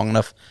 Skis not long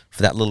enough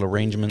for that little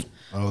arrangement.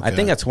 Okay. I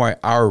think that's why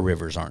our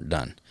rivers aren't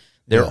done.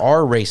 There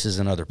are races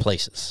in other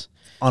places.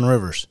 On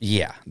rivers.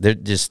 Yeah, they're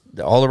just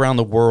all around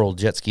the world.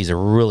 Jet skis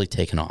are really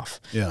taking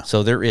off. Yeah.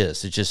 So there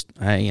is. It's just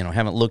I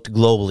haven't looked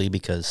globally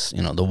because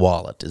the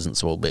wallet isn't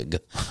so big.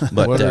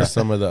 But What are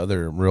some of the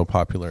other real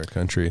popular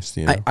countries?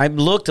 Do you know? I've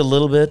looked a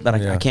little bit, but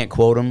I can't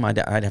quote them. I'd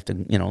have to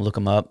look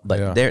them up.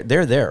 But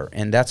they're there,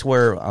 and that's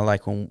where I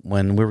like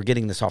when we were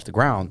getting this off the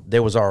ground.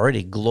 There was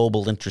already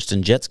global interest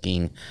in jet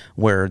skiing,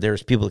 where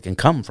there's people that can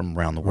come from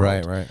around the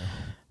world. Right.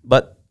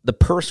 But the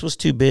purse was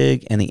too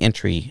big and the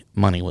entry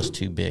money was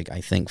too big,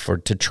 I think,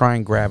 to try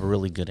and grab a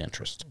really good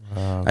interest.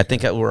 Okay. I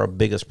think that's where our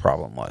biggest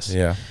problem was.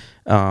 Yeah.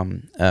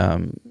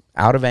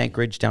 Out of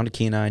Anchorage, down to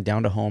Kenai,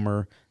 down to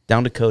Homer,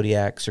 down to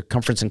Kodiak,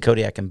 circumference in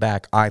Kodiak and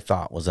back, I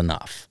thought was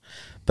enough.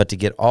 But to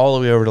get all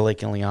the way over to Lake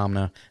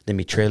Iliamna, then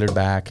be trailered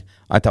back,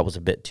 I thought was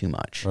a bit too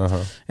much.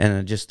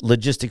 And just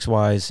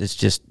logistics-wise, it's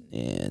just,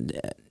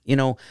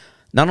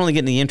 not only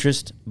getting the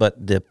interest,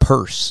 but the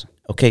purse.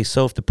 Okay,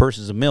 so if the purse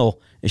is $1 million,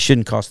 it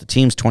shouldn't cost the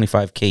teams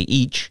 $25K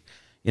each,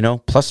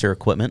 plus their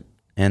equipment.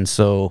 And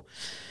so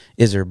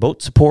is there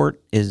boat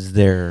support? Is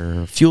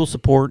there fuel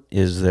support?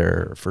 Is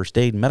there first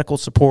aid medical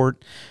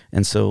support?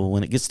 And so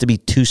when it gets to be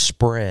too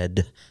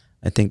spread,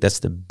 I think that's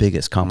the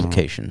biggest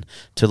complication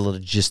to the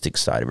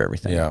logistics side of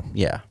everything.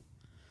 Yeah.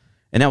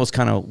 And that was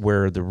kind of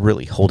where the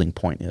really holding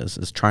point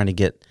is trying to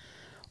get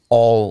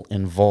all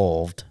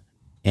involved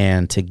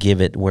and to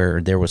give it where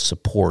there was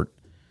support,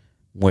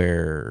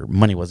 where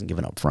money wasn't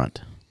given up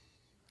front.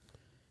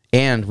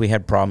 And we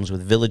had problems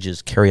with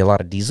villages carry a lot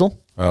of diesel.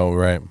 Oh,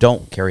 right.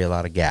 Don't carry a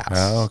lot of gas.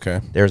 Oh,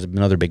 okay. There's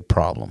another big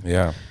problem.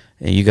 Yeah.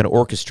 And you got to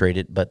orchestrate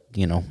it, but,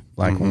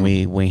 when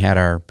we had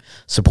our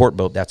support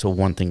boat, that's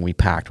one thing we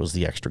packed was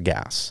the extra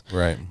gas.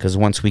 Right. Because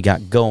once we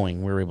got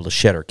going, we were able to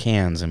shed our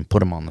cans and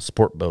put them on the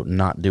support boat and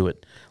not do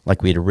it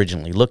like we had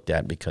originally looked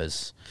at,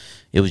 because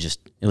it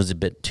was a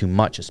bit too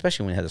much,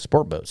 especially when we had the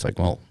support boat. It's like,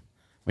 well,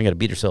 we got to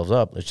beat ourselves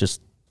up. Let's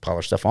just pile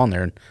our stuff on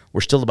there, and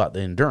we're still about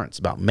the endurance,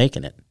 about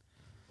making it.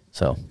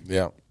 So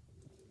yeah,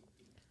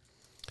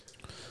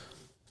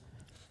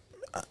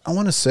 I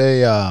want to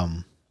say,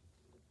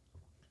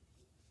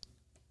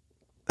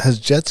 has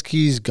jet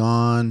skis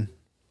gone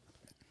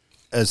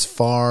as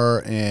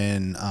far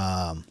in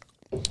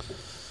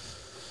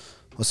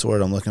what's the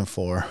word I'm looking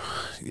for?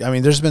 I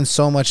mean, there's been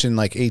so much in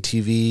like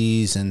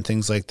ATVs and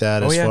things like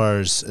that.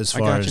 Far as there's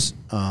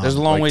a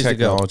long like ways to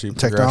go.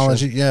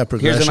 Technology, progression.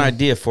 Here's an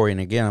idea for you,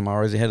 and again, I'm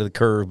always ahead of the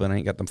curve, but I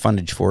ain't got the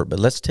fundage for it. But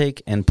let's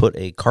take and put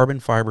a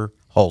carbon fiber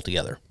hull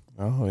together.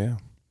 Oh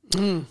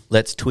yeah.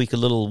 Let's tweak a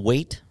little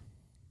weight,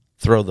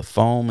 throw the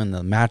foam and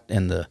the mat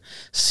and the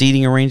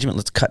seating arrangement.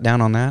 Let's cut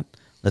down on that.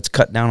 Let's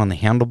cut down on the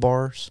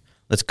handlebars.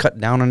 Let's cut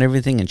down on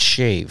everything and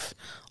shave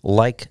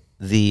like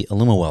the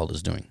Alumaweld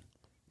is doing,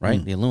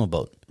 right? The Aluma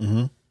boat.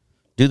 Mm-hmm.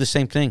 Do the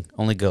same thing,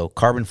 only go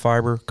carbon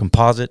fiber,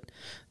 composite,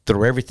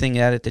 throw everything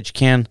at it that you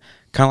can.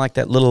 Kind of like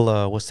that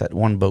little, what's that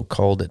one boat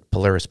called that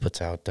Polaris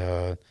puts out?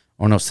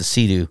 It's the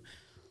Sea-Doo.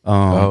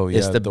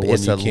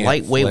 It's a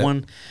lightweight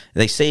one.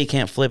 They say you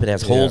can't flip. It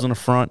has holes in the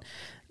front.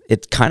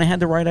 It kind of had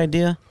the right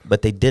idea,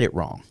 but they did it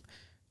wrong.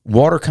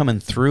 Water coming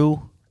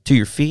through to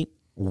your feet,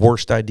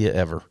 worst idea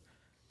ever,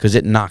 because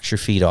it knocks your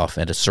feet off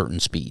at a certain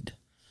speed.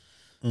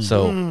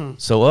 Mm-hmm.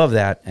 So of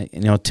that,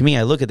 to me,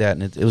 I look at that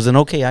and it was an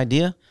okay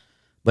idea,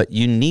 but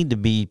you need to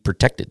be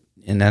protected,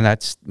 and then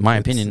that's my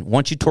opinion.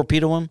 Once you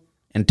torpedo them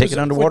and take it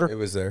underwater, it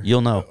was there.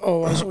 You'll know.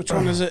 Oh, so which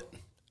one is it?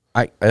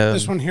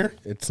 This one here?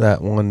 It's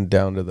that one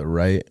down to the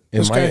right.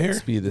 This It guy might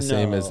here? be the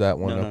same as that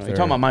one up there. You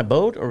talking about my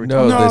boat or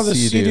No, the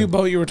Sea-Doo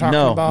boat you were talking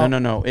about.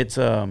 No. It's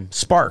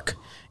Spark.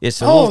 It's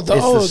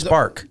the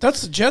Spark.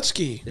 That's the jet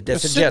ski.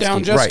 That's the a jet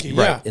sit-down ski.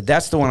 Right. Yeah.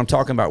 That's the one I'm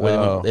talking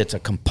about. It's a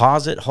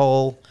composite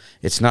hull.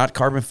 It's not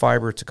carbon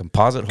fiber. It's a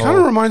composite hull. Kind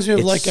of reminds me of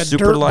like a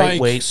super dirt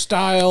lightweight bike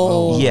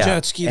style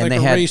jet ski, and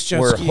like a race jet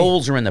where ski.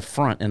 holes are in the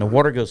front and the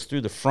water goes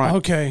through the front.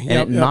 Okay. And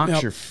Yep, it knocks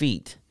yep. your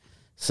feet.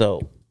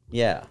 So,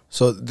 yeah.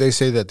 So they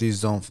say that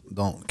these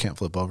can't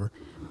flip over.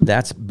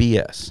 That's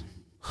BS.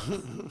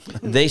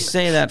 They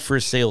say that for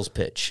a sales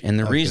pitch, and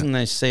the reason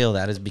they say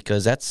that is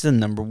because that's the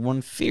number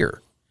one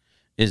fear,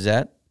 is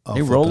that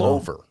they roll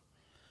over.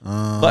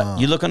 But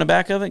you look on the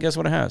back of it, guess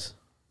what it has?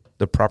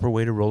 The proper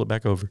way to roll it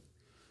back over,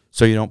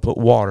 so you don't put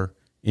water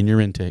in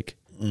your intake.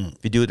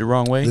 If you do it the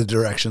wrong way, The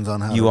directions on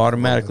how you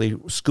automatically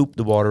scoop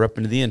the water up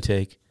into the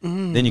intake.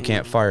 Then you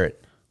can't fire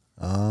it.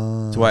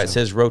 That's why it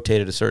says rotate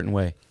it a certain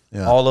way.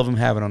 Yeah. All of them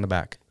have it on the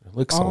back. It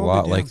looks a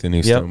lot like the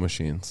new snow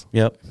machines.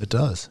 Yep. It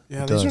does.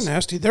 Yeah, It these does. are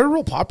nasty. They're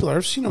real popular.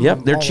 I've seen them.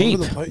 Yep, they're all cheap.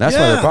 over the place. That's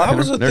why they're that was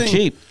popular. the They're thing.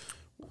 cheap.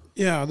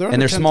 Yeah, they're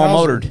And they're under small 10,000.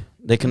 motored.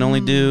 They can only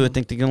do, I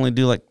think they can only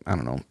do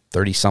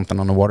 30 something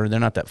on the water. They're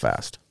not that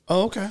fast.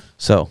 Oh, okay.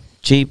 So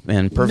cheap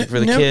and perfect for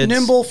the kids.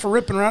 Nimble for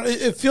ripping around.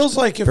 It feels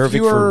like if Perfect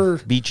you were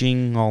for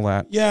beaching, all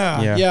that.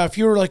 Yeah. If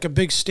you were like a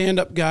big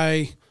stand-up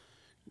guy,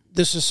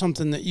 this is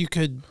something that you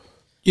could,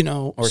 you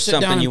know, Or sit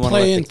down something and you want to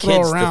play let and the throw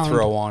kids around. to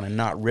throw on and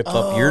not rip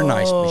up your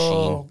nice machine.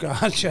 Oh,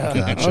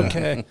 gotcha.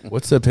 Okay.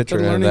 What's the picture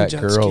The of learning that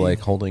jet girl ski. like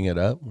holding it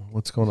up?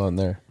 What's going on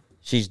there?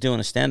 She's doing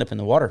a stand-up in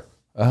the water.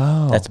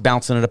 Oh, That's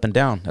bouncing it up and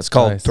down. That's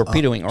called Nice.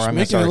 torpedoing. Or I'm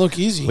making sorry. it look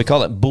easy. We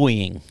call it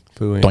buoying.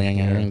 Buoying,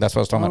 Boing. That's what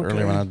I was talking about Okay.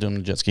 earlier when I was doing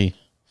the jet ski.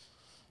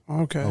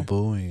 Okay. Oh,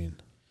 booing.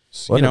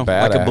 what you know, a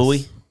badass. like a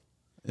buoy.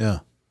 Yeah.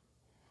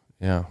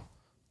 Yeah.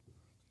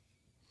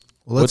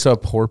 Well, What's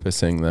up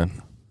porpoising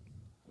then?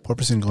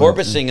 porpoising going?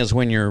 Porpoising is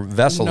when your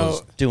vessel No,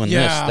 is doing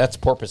yeah. this. That's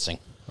porpoising.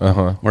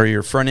 Uh-huh. Where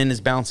your front end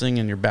is bouncing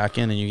and your back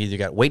end, and you either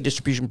got weight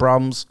distribution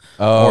problems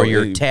Oh, or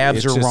your tabs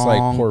it's are just wrong. like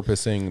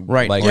porpoising,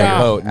 Right, like yeah.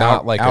 a boat,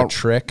 not like a Out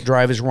trick.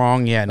 Drive is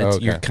wrong, yeah, and it's,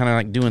 Okay. you're kind of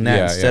like doing that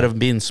Yeah, instead yeah. of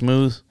being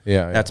smooth.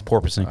 Yeah, That's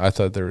porpoising. I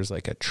thought there was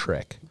like a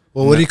trick.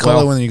 Well, what do you call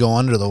Well- it when you go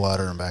under the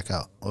water and back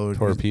out? What would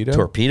Torpedo?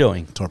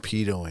 Torpedoing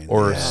torpedoing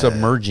or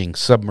submerging,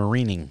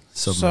 submarining.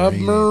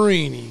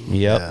 Submarining.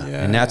 Yep, Yeah.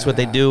 and that's what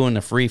they do in the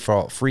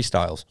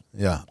freestyles.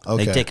 Yeah.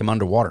 Okay. They take them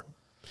underwater,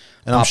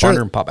 and I'm pop sure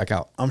under and pop back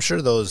out. I'm sure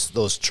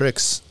those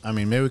tricks. I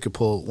mean, maybe we could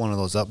pull one of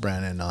those up,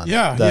 Brandon, on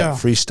Yeah, that yeah.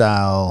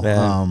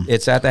 freestyle,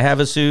 It's at the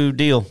Havasu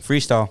deal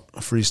freestyle.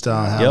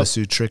 freestyle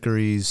Havasu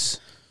trickeries,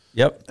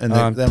 Yep, and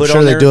Uh, I'm put sure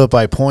on they there- do it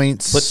by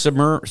points. Put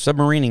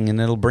submarining and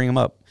it'll bring them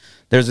up.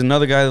 There's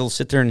another guy that'll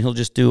sit there and he'll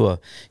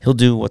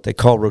do what they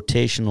call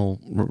rotational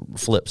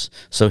flips.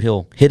 So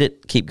he'll hit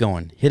it, keep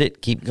going, hit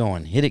it, keep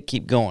going, hit it,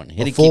 keep going,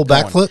 hit it, full keep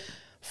going. backflip?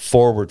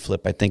 Forward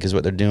flip, I think, is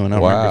what they're doing. I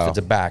don't remember Wow. if it's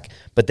a back,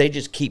 but they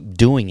just keep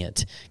doing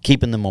it,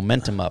 keeping the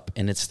momentum up,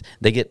 and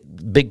they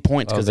get big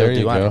points because there they'll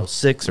you do I don't go. know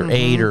 6 or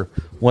 8 or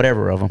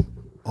whatever of them.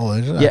 Oh,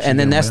 Yeah, and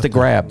then that's the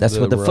grab. That's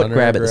The what the foot runner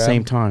grab at the grab?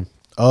 same time.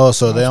 Oh,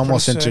 so they That's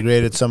almost pretty sick.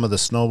 integrated some of the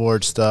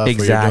snowboard stuff. Where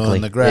you're Exactly.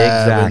 doing the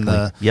grab and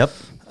the. Yep.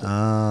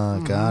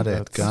 Got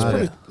it. Got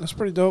it. That's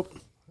pretty dope.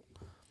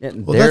 Well,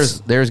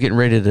 There's getting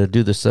ready to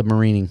do the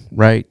submarining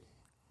right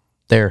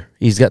there.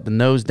 He's got the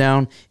nose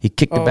down. He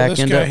kicked the Oh, back this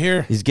end guy up.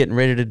 here. He's getting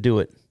ready to do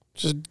it.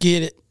 Just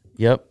get it.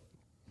 Yep.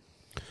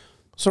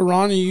 So,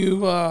 Ron, are you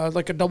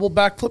like a double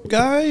backflip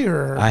guy,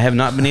 or I have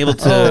not been able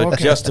to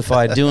okay.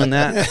 justify doing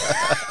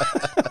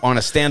that on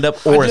a stand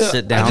up or a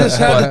sit down. I just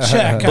had to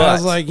check. I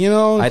was like,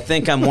 I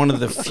think I'm one of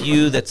the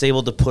few that's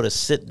able to put a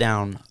sit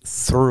down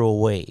through a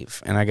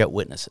wave, and I got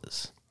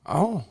witnesses.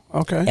 oh,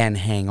 okay, And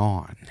hang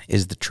on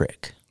is the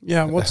trick.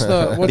 yeah. What's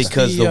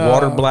Because the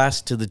water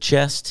blast to the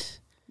chest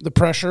the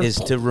pressure is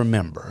to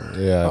remember.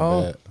 Yeah. I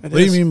Oh, bet. it What do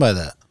you is. mean by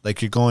that?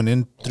 Like you're going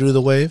in through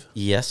the wave?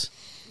 Yes.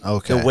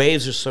 Okay. The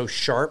waves are so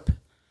sharp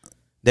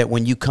that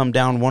when you come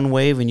down one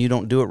wave and you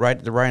don't do it right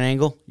at the right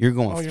angle, you're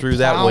going Oh, you're through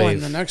that plowing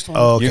wave. The next one.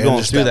 Oh, okay. You're going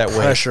just through that wave.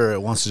 pressure.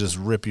 It wants to just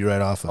rip you right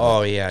off of it.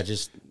 Oh yeah,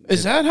 just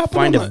Is that happen?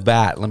 find on a the,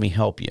 bat. Let me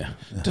help you.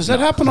 Does that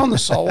happen on the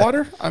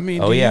saltwater? I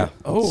mean, Oh do you- yeah.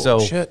 oh so,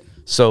 shit.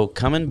 So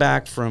coming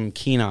back from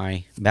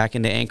Kenai back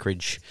into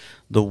Anchorage,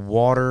 the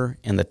water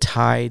and the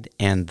tide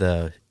and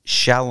the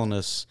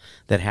shallowness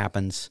that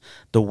happens,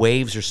 the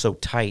waves are so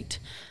tight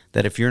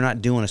that if you're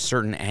not doing a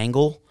certain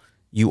angle,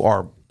 you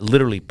are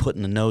literally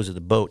putting the nose of the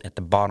boat at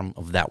the bottom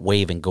of that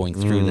wave and going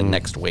through the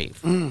next wave.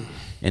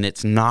 And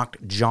it's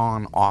knocked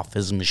John off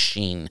his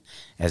machine,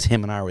 as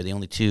him and I were the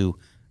only two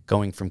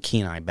going from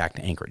Kenai back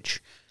to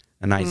Anchorage.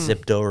 And I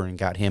zipped over and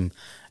got him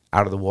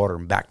out of the water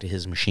and back to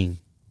his machine.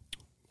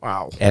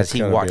 Wow. As That's he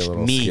gotta be a watched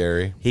little me,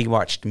 scary. he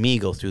watched me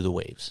go through the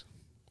waves.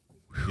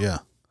 Yeah.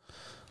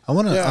 I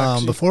want to Yeah,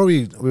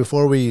 actually-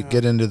 before we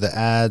get into the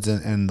ads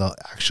and the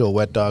actual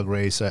wet dog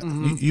race.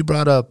 You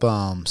brought up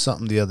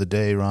something the other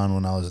day, Ron,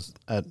 when I was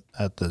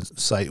at the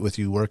site with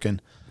you working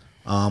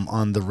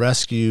on the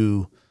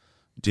rescue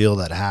deal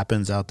that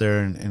happens out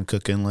there in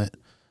Cook Inlet,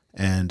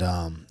 and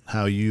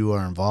how you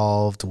are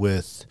involved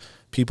with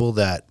people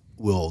that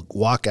will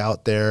walk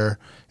out there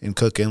in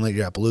Cook Inlet.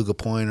 You're at Beluga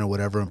Point or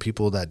whatever, and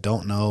people that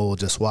don't know will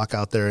just walk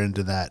out there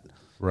into that.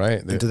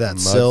 Right. Into that mud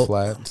silt,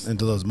 flats.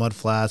 into those mud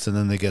flats, and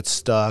then they get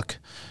stuck.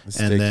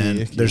 Sticky, And then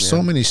icky, there's so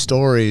man. many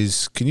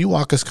stories. Can you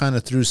walk us kind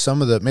of through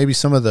some of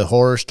the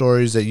horror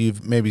stories that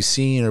you've maybe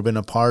seen or been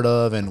a part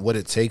of, and what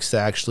it takes to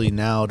actually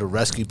now to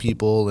rescue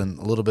people, and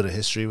a little bit of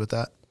history with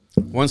that?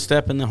 One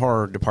step in the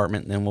horror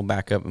department, and then we'll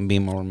back up and be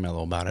more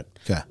mellow about it.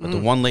 Okay. But the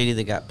one lady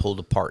that got pulled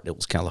apart, it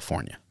was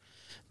California.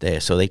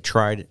 So they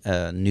tried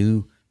a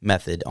new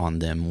method on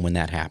them when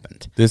that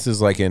happened. This is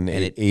like in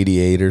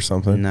 88 or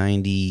something.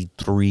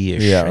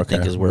 93-ish, Yeah, I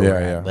think okay. is where Yeah, we're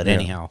at. yeah, But yeah.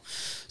 anyhow,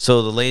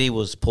 so the lady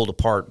was pulled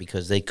apart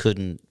because they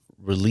couldn't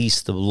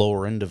release the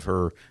lower end of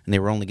her, and they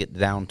were only getting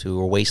down to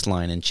her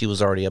waistline, and she was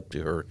already up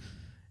to her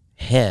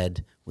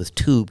head with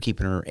tube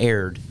keeping her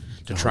aired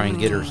to try and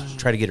get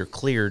her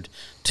cleared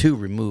to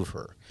remove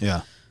her.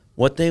 Yeah.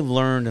 What they've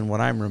learned and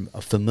what I'm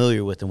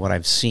familiar with and what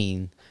I've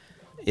seen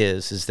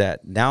is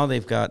that now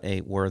they've got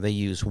where they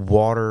use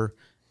water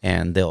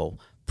and they'll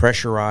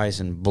pressurize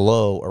and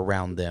blow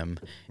around them,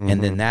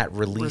 and then that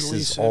releases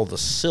Release it. all the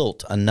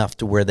silt enough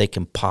to where they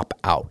can pop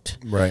out.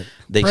 Right.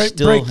 They break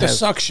still break have the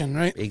suction,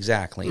 right?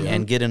 exactly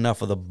and get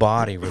enough of the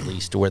body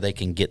released to where they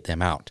can get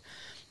them out.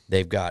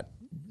 They've got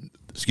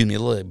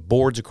little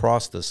boards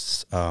across the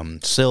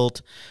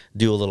silt,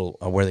 do a little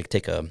where they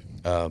take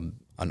an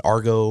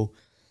Argo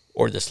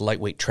or this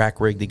lightweight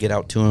track rig to get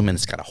out to them, and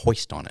it's got a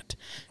hoist on it,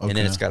 and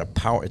then it's got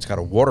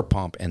a water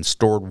pump and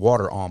stored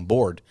water on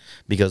board,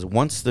 because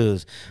once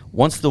the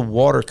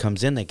water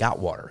comes in, they got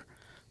water,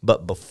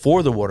 but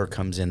before the water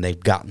comes in, they've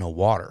got no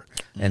water,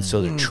 and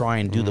so they're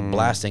trying to do the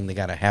blasting. They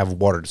got to have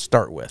water to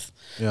start with.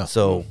 Yeah.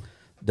 So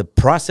the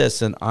process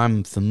that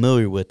I'm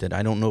familiar with, that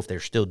I don't know if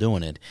they're still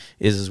doing it,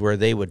 is where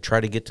they would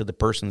try to get to the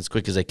person as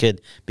quick as they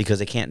could, because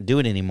they can't do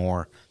it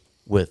anymore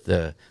with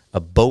a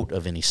boat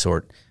of any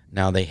sort.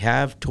 Now, they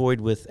have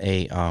toyed with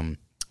a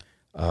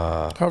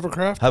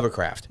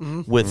hovercraft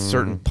with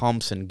certain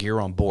pumps and gear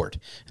on board.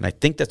 And I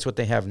think that's what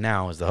they have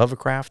now, is the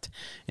hovercraft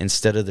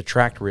instead of the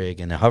tracked rig.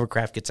 And the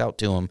hovercraft gets out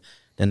to them.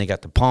 Then they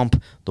got the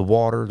pump, the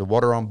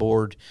water on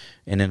board,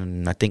 and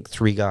then I think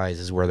 3 guys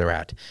is where they're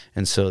at.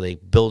 And so they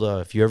build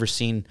if you ever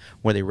seen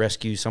where they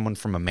rescue someone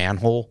from a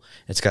manhole,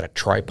 it's got a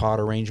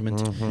tripod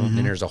arrangement, and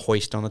there's a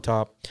hoist on the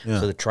top. Yeah.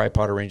 So the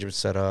tripod arrangement's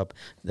set up,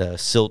 the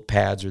silt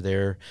pads are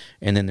there,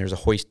 and then there's a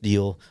hoist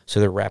deal. So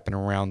they're wrapping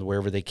around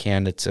wherever they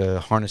can. It's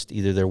harnessed to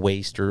either their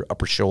waist or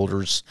upper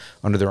shoulders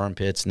under their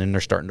armpits, and then they're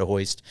starting to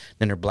hoist.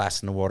 Then they're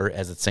blasting the water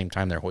at the same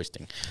time they're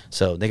hoisting.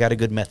 So they got a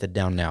good method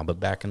down now.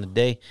 But back in the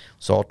day,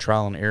 it's all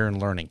trial and error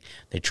and learning.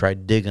 They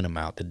tried digging them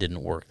out. That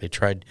didn't work. They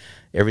tried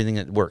everything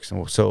that works.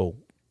 And so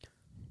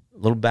a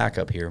little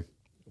backup here.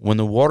 When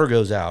the water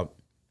goes out,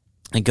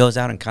 it goes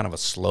out in kind of a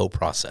slow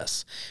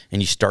process, and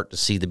you start to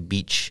see the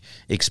beach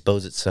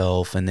expose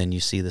itself, and then you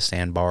see the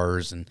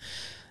sandbars, and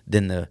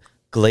then the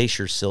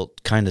glacier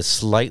silt kind of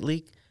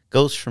slightly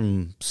goes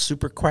from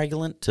super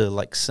coagulant to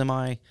like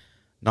semi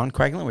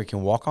non-coagulant where you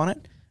can walk on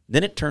it.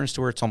 Then it turns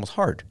to where it's almost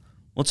hard.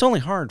 Well, it's only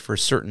hard for a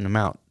certain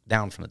amount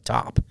down from the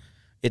top.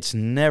 It's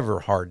never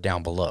hard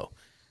down below,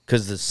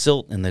 because the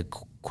silt and the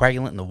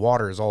coagulant and the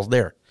water is all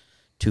there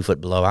 2 foot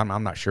below.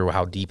 I'm not sure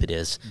how deep it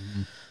is.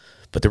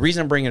 But the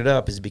reason I'm bringing it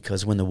up is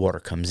because when the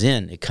water comes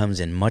in, it comes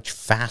in much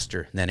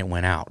faster than it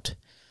went out.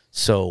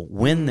 So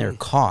when they're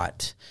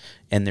caught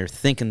and they're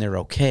thinking they're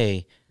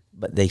okay,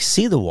 but they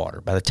see the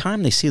water, by the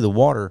time they see the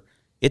water,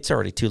 it's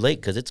already too late,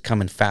 because it's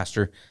coming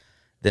faster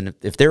than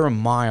if they're a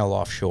mile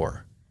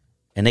offshore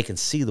and they can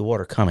see the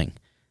water coming.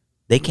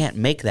 They can't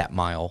make that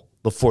mile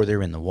before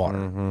they're in the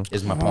water,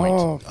 is my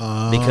point.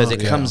 Because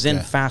it comes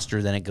in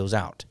faster than it goes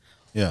out.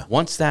 Yeah.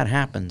 Once that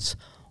happens,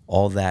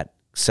 all that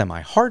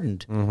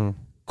semi-hardened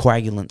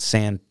coagulant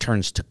sand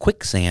turns to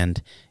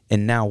quicksand,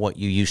 and now what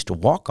you used to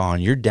walk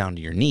on, you're down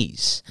to your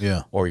knees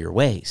or your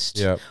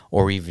waist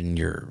or even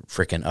your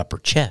freaking upper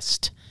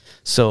chest.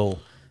 So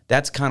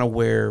that's kind of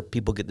where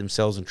people get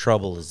themselves in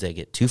trouble, is they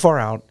get too far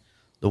out,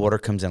 the water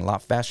comes in a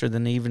lot faster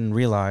than they even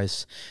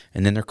realize,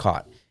 and then they're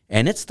caught.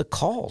 And it's the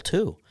call,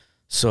 too.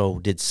 So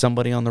did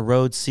somebody on the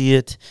road see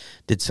it?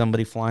 Did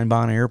somebody flying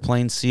by on an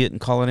airplane see it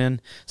and call it in?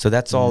 So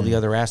that's all the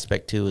other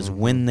aspect, too, is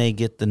when they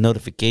get the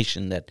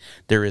notification that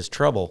there is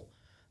trouble,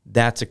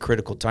 that's a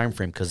critical time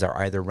frame, because they're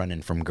either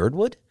running from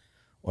Girdwood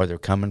or they're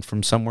coming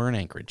from somewhere in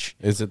Anchorage.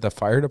 Is it the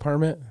fire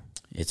department?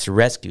 It's a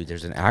rescue.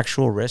 There's an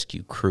actual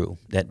rescue crew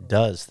that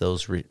does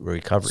those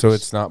recoveries. So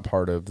it's not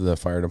part of the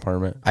fire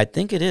department? I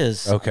think it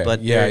is. Okay.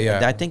 But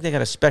I think they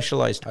got a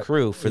specialized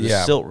crew for the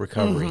silt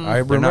recovery. I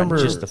They're remember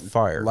not just the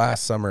fire.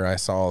 Last summer I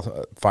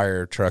saw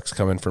fire trucks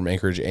coming from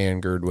Anchorage and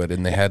Girdwood,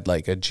 and they had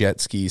like a jet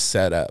ski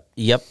setup.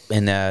 Yep,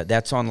 and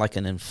that's on like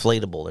an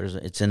inflatable.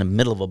 It's in the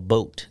middle of a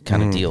boat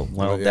kind of deal.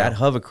 Well, that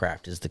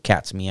hovercraft is the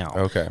cat's meow.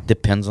 Okay.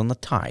 Depends on the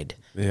tide.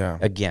 Yeah.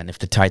 Again, if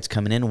the tide's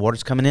coming in,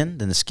 water's coming in,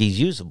 then the ski's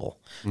usable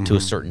to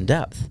a certain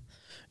depth.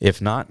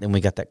 If not, then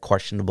we got that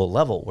questionable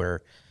level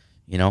where,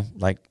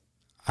 like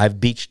I've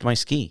beached my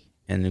ski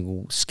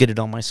and skidded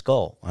on my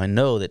skull. I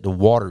know that the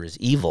water is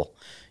evil.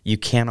 You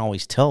can't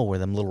always tell where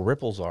them little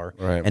ripples are,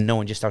 and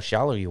knowing just how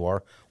shallow you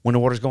are when the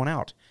water's going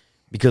out,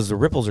 because the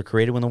ripples are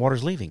created when the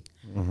water's leaving.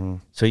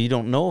 So you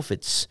don't know if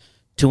it's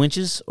 2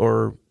 inches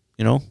or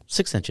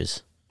 6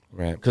 inches,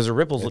 Right. because the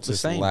ripples look the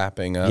Just same.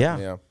 lapping up.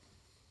 Yeah.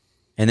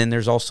 And then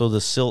there's also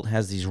the silt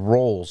has these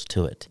rolls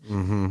to it.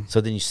 So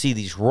then you see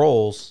these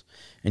rolls,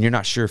 and you're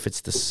not sure if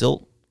it's the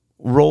silt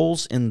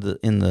rolls in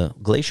the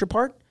glacier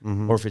part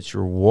or if it's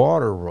your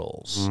water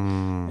rolls.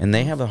 And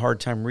they have a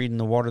hard time reading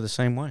the water the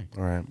same way.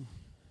 Right.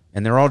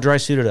 And they're all dry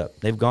suited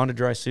up. They've gone to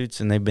dry suits,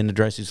 and they've been to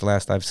dry suits the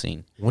last I've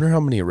seen. I wonder how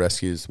many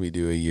rescues we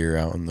do a year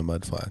out in the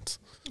mud flats.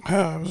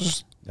 I was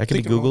just That could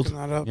be thinking of Googled. looking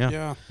that up.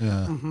 Yeah.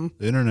 Yeah.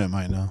 The internet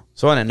might know.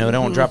 So on that note, I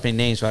won't drop any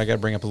names, but I got to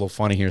bring up a little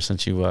funny here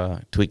since you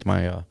tweaked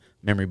my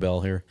memory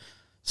bell here.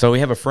 So we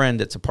have a friend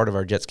that's a part of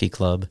our jet ski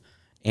club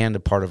and a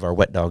part of our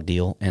wet dog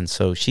deal, and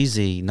so she's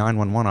a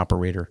 911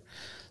 operator.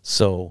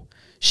 So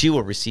she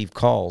will receive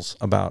calls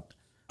about,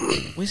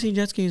 we see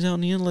jet skis out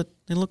in the inlet.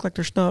 They look like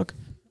they're stuck.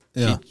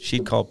 Yeah.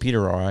 She'd call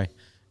Peter or I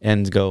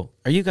and go,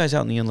 are you guys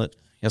out in the inlet?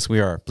 Yes, we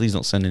are. Please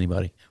don't send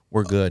anybody.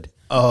 We're good.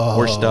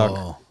 We're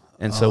stuck.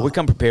 And so we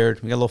come prepared.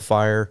 We got a little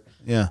fire.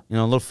 Yeah. A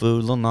little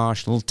food, a little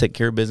nosh, a little take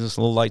care of business,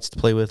 a little lights to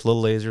play with, a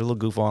little laser, a little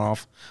goof on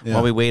off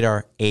while we wait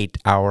our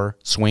 8-hour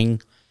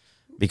swing,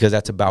 because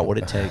that's about what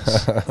it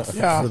takes.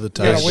 Yeah. For the you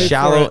tide. gotta wait for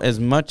Shallow it. as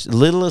much,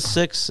 little as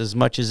 6, as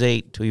much as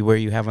 8, to where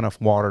you have enough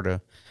water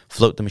to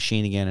float the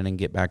machine again and then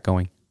get back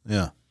going.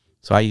 Yeah.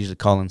 So I usually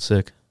call in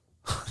sick.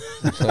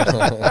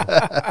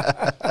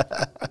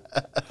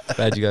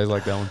 Glad you guys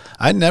like that one.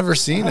 I never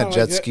seen a like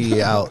jet it.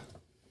 ski out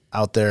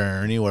there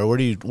or anywhere. Where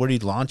do you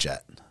launch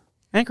at?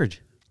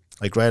 Anchorage.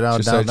 Like right out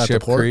Just down at at the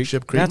Ship port, Creek?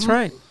 Ship Creek. That's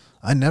right.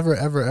 I never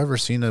ever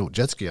seen a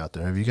jet ski out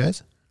there. Have you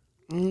guys?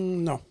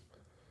 No.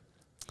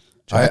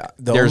 The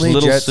There's only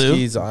Little jet Sioux.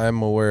 skis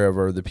I'm aware of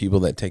are the people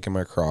that take them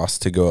across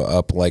to go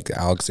up like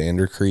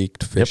Alexander Creek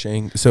to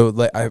fishing. So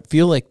like I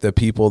feel like the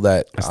people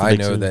that That's the I Big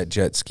know Sioux. that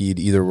jet skied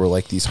either were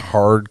like these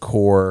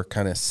hardcore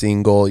kind of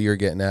single. You're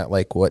getting at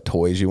like what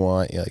toys you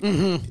want. Like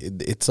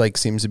it's like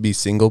seems to be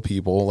single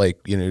people. Like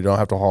you don't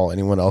have to haul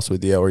anyone else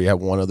with you, or you have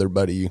one other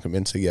buddy you can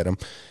convince to get them,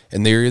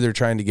 and they're either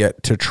trying to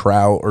get to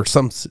trout or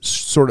some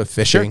sort of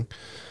fishing.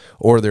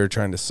 Or they're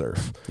trying to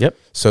surf. Yep.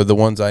 So the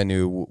ones I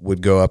knew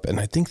would go up,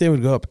 and I think they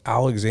would go up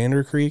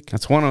Alexander Creek.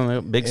 That's one on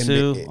the Big And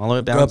Sioux, all the way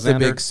up to go up the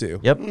Alexander. Big Sioux.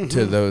 Yep.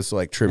 To those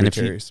like And if, you,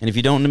 tributaries. and if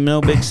you don't know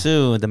Big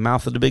Sioux, the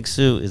mouth of the Big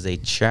Sioux is a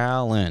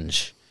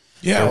challenge.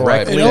 Yeah.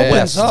 Directly it opens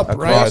west up, across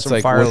right? it's from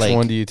like Fire which Lake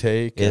one do you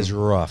take? Is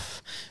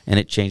rough, and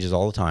it changes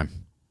all the time.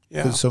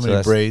 Yeah. There's so many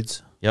that's-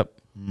 braids. Yep.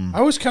 I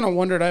always kind of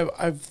wondered.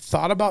 I've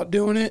thought about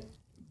doing it,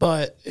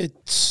 but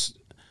it's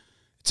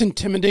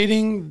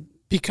intimidating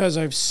because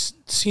I've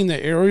seen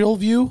the aerial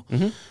view,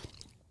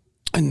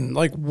 and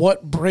like,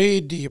 what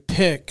braid do you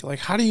pick? Like,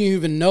 how do you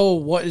even know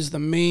what is the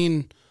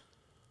main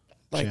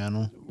like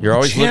Channel. You're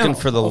always looking channel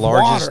for the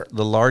of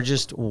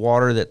largest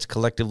water that's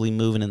collectively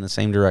moving in the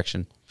same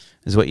direction.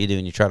 Is what you do,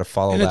 and you try to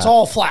follow and that. it's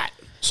all flat,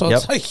 so Yep.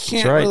 it's like you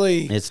can't That's right.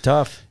 really, It's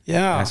tough.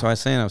 Yeah. That's why I was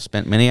saying I've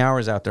spent many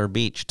hours out there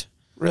beached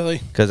really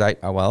because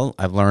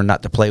I've learned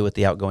not to play with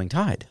the outgoing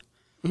tide.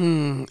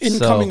 incoming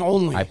So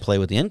only. I play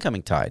with the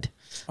incoming tide.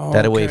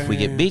 That way, if we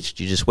get Okay. beached,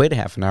 you just wait a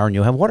half an hour and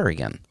you'll have water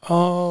again.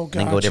 Oh, gotcha.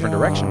 Then go a different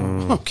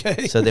direction.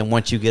 Okay. So then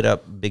once you get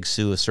up Big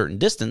Sioux a certain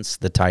distance,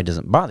 the tide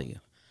doesn't bother you.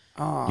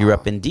 You're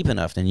up in deep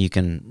enough, then you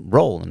can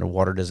roll, and the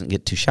water doesn't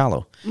get too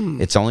shallow.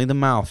 It's only the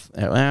mouth.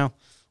 Well, a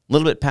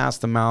little bit past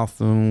the mouth,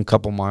 a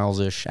couple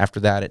miles-ish. After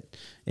that,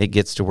 it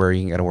gets to where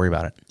you got to worry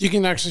about it. You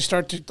can actually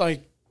start to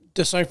like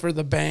decipher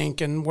the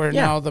bank and where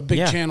now the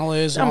big channel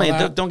is. I And mean, all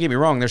that. don't get me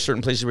wrong. There's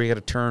certain places where you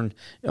got to turn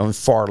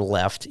far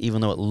left,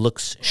 even though it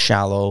looks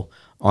shallow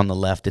on the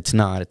left. It's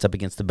not. It's up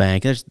against the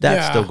bank. That's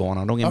Yeah. still going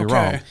on. Don't get me Okay.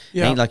 wrong.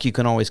 Yeah. Ain't like you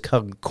can always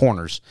cut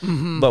corners.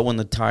 But when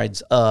the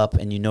tide's up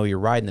and you know you're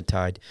riding the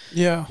tide.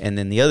 Yeah. And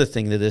then the other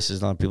thing that this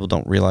is a lot of people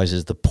don't realize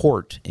is the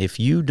port.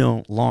 If you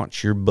don't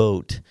launch your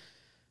boat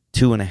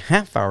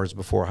 2.5 hours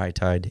before high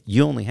tide,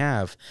 you only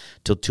have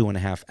till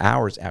 2.5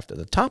 hours after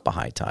the top of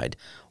high tide,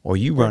 or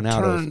you run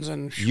out turns of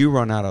and- you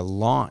run out of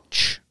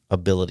launch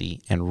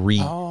ability and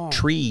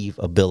retrieve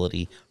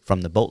ability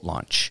from the boat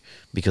launch,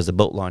 because the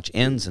boat launch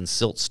ends and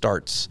silt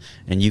starts,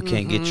 and you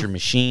can't get your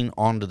machine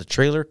onto the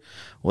trailer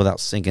without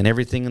sinking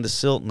everything in the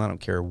silt. And I don't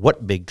care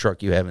what big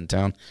truck you have in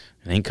town,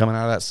 it ain't coming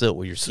out of that silt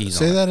with your skis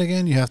Say on. that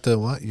again. You have to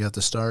what? You have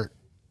to start.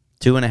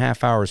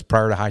 2.5 hours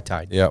prior to high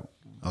tide. Yep.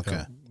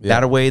 Okay.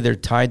 That way, their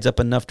tide's up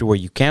enough to where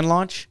you can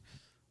launch,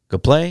 go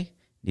play.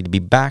 Need to be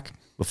back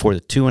before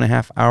the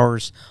 2.5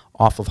 hours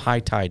off of high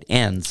tide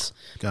ends,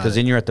 Got because it.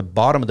 then you're at the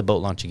bottom of the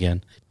boat launch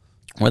again,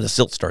 where the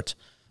silt starts.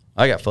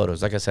 I got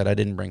photos. Like I said, I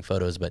didn't bring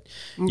photos, but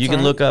you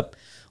can look up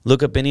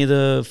any of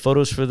the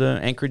photos for the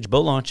Anchorage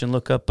boat launch and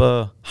look up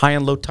high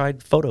and low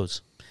tide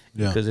photos,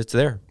 Yeah. because it's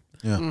there.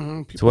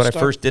 Yeah. It's what I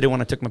first did it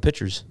when I took my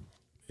pictures.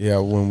 Yeah,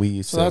 when we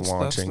used to that's-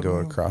 launch that's and the go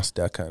move. across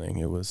duck hunting,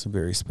 it was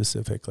very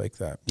specific like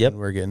that. Yep.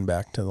 And we're getting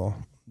back to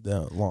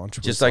the launch.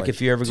 Just was like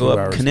if you ever 2 go up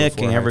hours Knik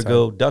before and high ever tide.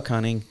 go duck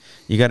hunting,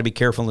 you got to be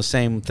careful. The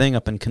same thing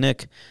up in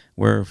Knik,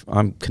 where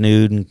I'm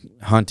canoed and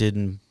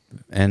hunted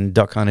and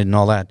duck hunted and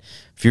all that.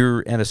 If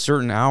you're at a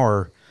certain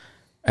hour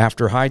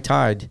after high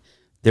tide,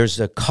 there's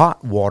a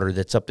caught water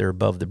that's up there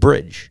above the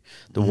bridge.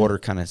 The water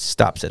kind of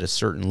stops at a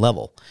certain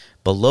level.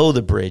 Below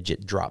the bridge,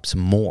 it drops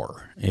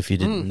more, if you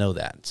didn't know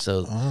that.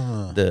 So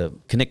the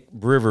Knik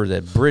River,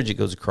 that bridge it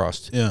goes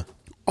across, Yeah.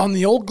 on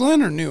the old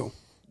Glen or new?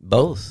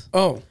 both.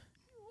 Oh,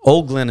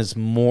 Old Glen is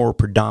more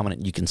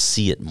predominant. You can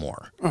see it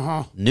more.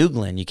 New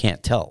Glen, you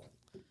can't tell.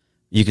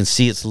 You can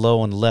see it's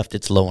low on the left,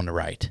 it's low on the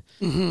right.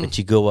 But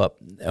you go up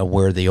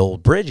where the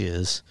old bridge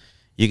is,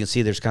 you can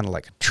see there's kind of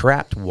like a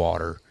trapped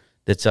water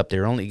that's up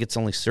there. It gets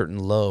only certain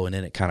low, and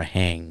then it kind of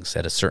hangs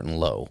at a certain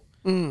low.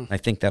 I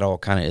think that all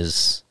kind of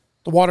is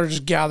the water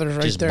just gathers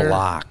right just there.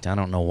 blocked. I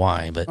don't know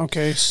why, but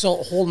Okay,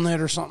 silt holding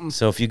it or something.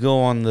 so if you go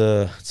on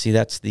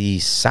that's the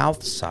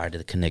south side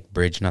of the Knik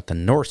Bridge, not the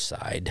north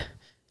side.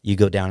 You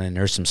go down and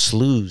there's some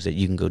sloughs that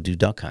you can go do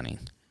duck hunting.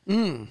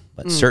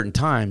 But certain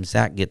times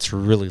that gets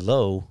really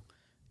low,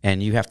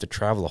 and you have to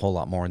travel a whole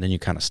lot more, and then you're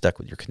kind of stuck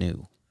with your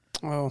canoe.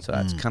 Oh, So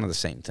that's kind of the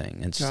same thing.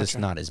 It's just Gotcha.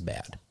 not as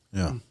bad.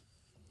 Yeah.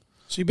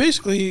 so you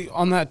basically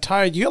on that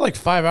tide, you got like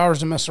 5 hours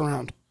to mess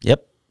around.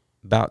 Yep,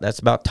 that's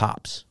about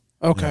tops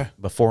Okay.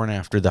 before and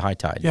after the high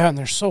tide. Yeah, and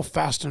they're so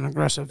fast and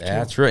aggressive too.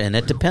 That's right, and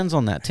it depends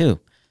on that too.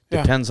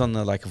 Yeah. Depends on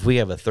the, like, if we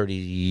have a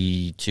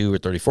 32 or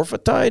 34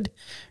 foot tide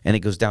and it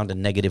goes down to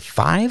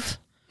 -5,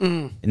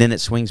 and then it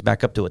swings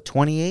back up to a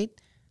 28,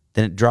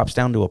 then it drops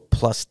down to a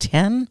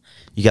 +10,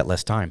 you got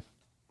less time.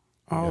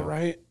 All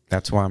right.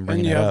 That's why I'm And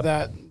bringing you it have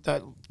up.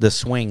 that The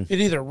swing. it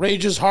either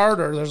rages hard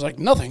or there's like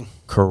nothing.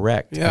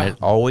 Correct. Yeah. And it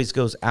always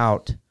goes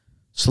out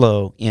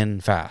slow, in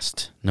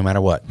fast, no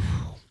matter what.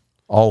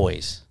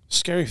 Always.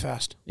 Scary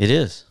fast. It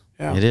is.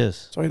 Yeah. It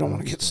is. So you don't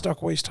want to get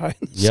stuck waist high.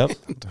 In the Yep.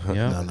 sand.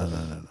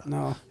 Yep.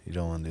 No. You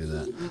don't want to do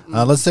that.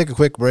 Let's take a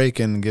quick break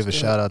and give a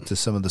shout out to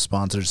some of the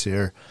sponsors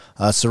here.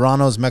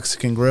 Serrano's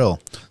Mexican Grill.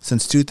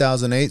 Since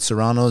 2008,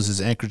 Serrano's is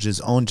Anchorage's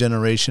own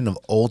generation of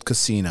old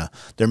casina.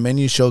 Their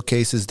menu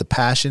showcases the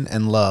passion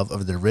and love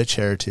of their rich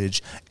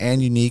heritage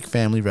and unique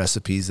family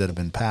recipes that have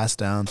been passed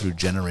down through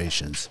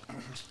generations.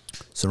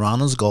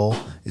 Serrano's goal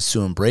is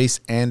to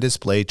embrace and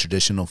display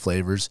traditional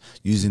flavors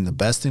using the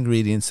best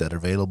ingredients that are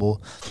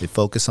available. They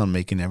focus on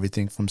making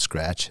everything from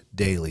scratch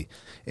daily.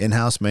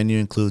 In-house menu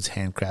includes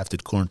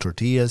handcrafted corn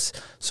tortillas,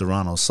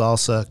 Serrano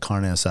salsa,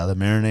 carne asada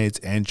marinades,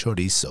 and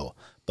chorizo.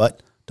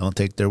 But don't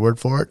take their word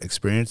for it.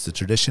 Experience the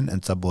tradition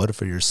and sabor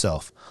for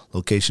yourself.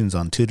 Locations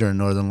on Tudor and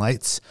Northern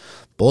Lights.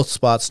 Both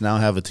spots now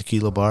have a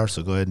tequila bar,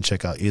 so go ahead and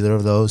check out either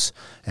of those.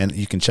 And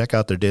you can check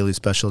out their daily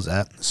specials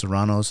at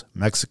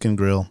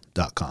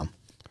serranosmexicangrill.com.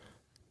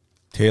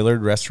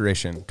 Tailored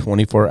Restoration,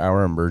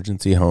 24-hour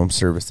emergency home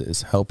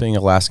services, helping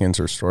Alaskans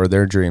restore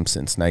their dreams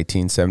since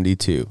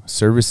 1972.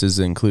 Services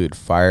include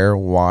fire,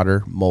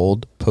 water,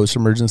 mold,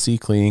 post-emergency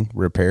cleaning,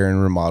 repair,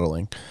 and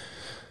remodeling,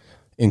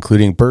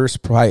 including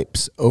burst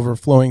pipes,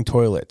 overflowing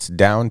toilets,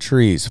 downed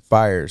trees,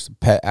 fires,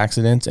 pet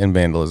accidents, and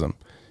vandalism.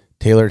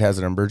 Tailored has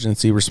an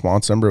emergency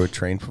response number with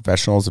trained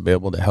professionals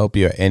available to help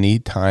you at any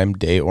time,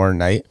 day or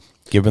night.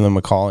 Give them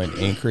a call in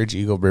Anchorage,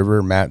 Eagle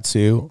River,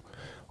 Matsu,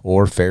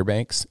 or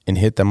Fairbanks, and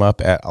hit them up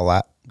at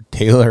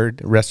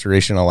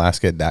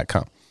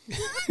tailoredrestorationalaska.com.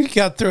 You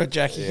got through it,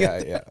 Jackie.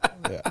 Yeah.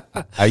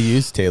 I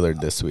used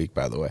Tailored this week,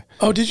 by the way.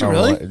 Oh, did you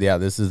really? Yeah,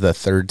 this is the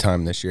third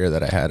time this year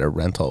that I had a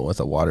rental with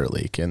a water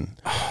leak, and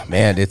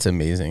man, it's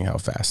amazing how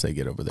fast they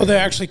get over there. Oh, they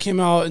actually came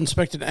out,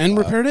 inspected, and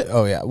repaired it?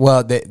 Oh yeah.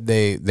 Well,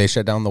 they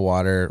shut down the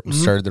water,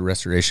 started the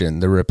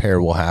restoration. The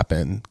repair will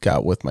happen.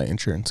 Got with my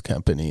insurance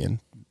company, and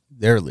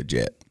they're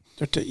legit.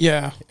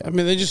 Yeah. I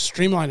mean, they just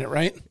streamlined it,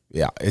 right?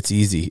 Yeah, it's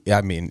easy.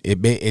 I mean,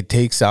 it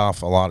takes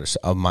off a lot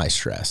of my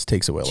stress.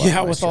 Takes away a lot. Yeah,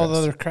 of my with stress. all the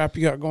other crap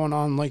you got going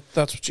on, like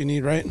that's what you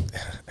need, right?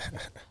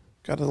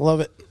 Gotta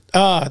love it.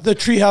 The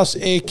Treehouse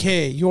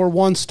AK, your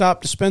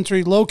one-stop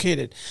dispensary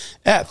located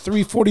at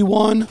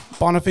 341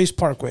 Boniface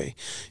Parkway.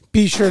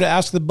 Be sure to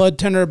ask the bud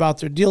tender about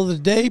their deal of the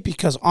day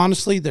because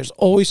honestly, there's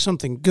always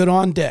something good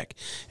on deck.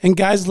 And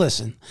guys,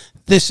 listen,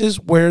 this is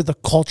where the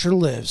culture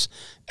lives.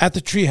 At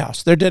the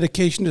Treehouse, their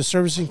dedication to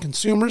servicing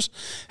consumers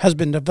has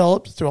been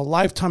developed through a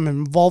lifetime of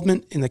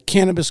involvement in the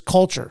cannabis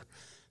culture.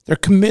 They're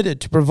committed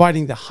to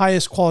providing the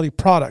highest quality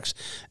products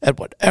at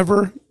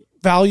whatever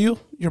value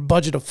your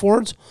budget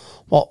affords,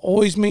 while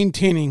always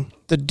maintaining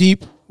the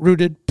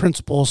deep-rooted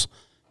principles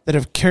that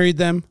have carried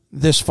them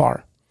this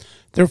far.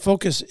 Their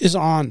focus is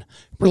on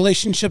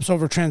relationships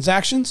over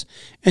transactions,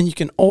 and you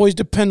can always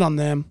depend on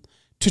them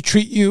to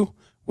treat you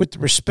with the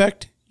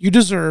respect you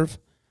deserve.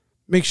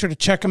 Make sure to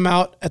check them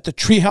out at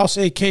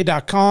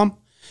thetreehouseak.com.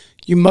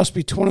 You must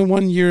be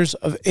 21 years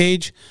of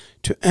age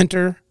to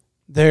enter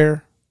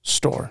their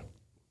store.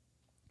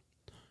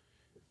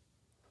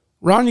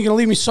 Ron, you going to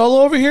leave me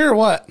solo over here or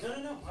what? No.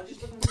 I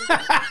just look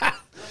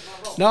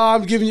No,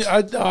 I'm giving you,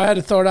 I had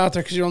to throw it out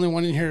there because you're the only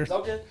one in here.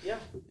 Okay, yeah.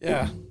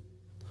 Yeah.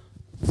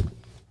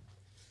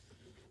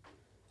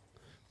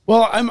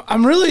 Well,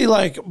 I'm really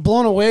like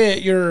blown away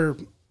at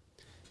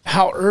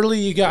how early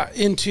you got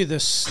into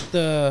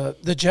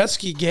the jet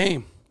ski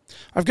game.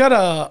 I've got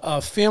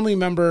a family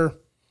member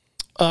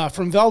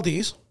from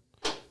Valdez,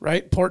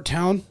 right? Port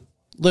Town,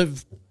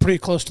 live pretty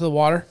close to the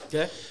water.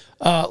 Okay.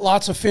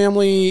 Lots of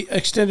family,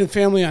 extended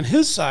family on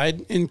his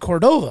side in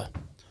Cordova.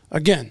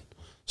 Again,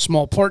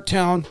 small port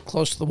town,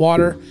 close to the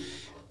water.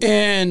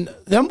 And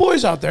them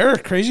boys out there are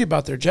crazy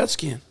about their jet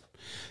skiing.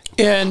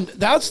 And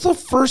that's the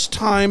first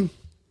time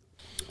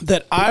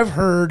that I've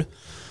heard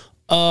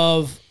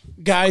of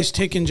guys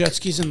taking jet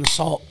skis in the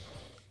salt.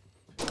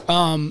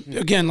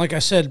 Again, like I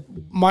said,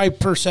 my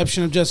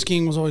perception of jet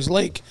skiing was always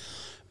lake.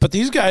 But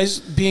these guys,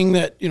 being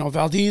that,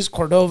 Valdez,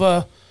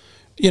 Cordova,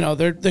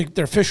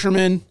 they're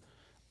fishermen.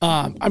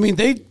 I mean,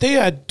 they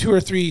had 2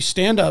 or 3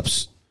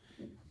 stand-ups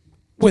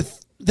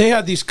they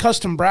had these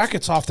custom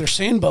brackets off their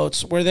sand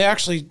boats where they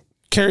actually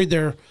carried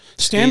their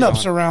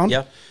stand-ups around.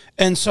 Yeah.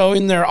 And so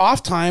in their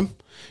off time,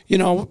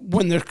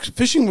 when their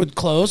fishing would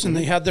close and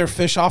they had their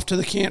fish off to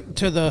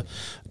the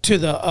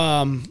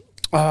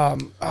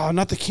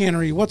not the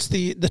cannery, what's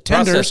the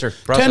tender?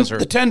 Processor.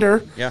 The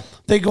tender. Yeah.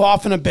 They go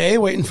off in a bay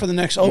waiting for the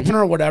next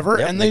opener or whatever,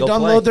 Yep, and they they go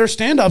unload play. their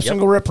stand-ups Yep. and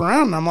go rip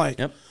around. And I'm like,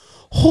 Yep.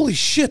 Holy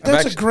shit,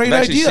 that's a great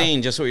I've actually idea.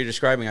 seen just what you're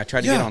describing. I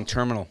tried to get on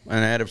Terminal,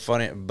 and I had a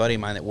funny buddy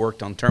of mine that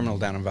worked on Terminal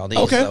down in Valdez.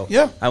 Okay, so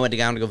yeah. I went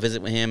down to go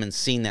visit with him and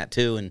seen that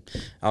too, and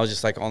I was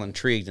just like all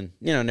intrigued, and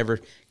never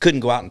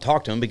couldn't go out and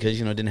talk to him because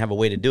didn't have a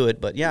way to do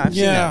it. But yeah, I've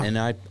seen that, and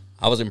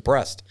I was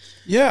impressed.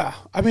 Yeah,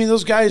 I mean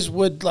those guys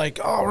would like,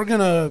 oh, we're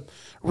gonna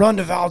run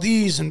to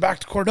Valdez and back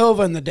to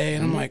Cordova in the day,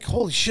 and I'm like,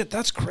 holy shit,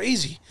 that's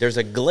crazy. There's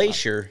a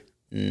glacier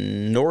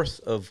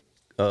north of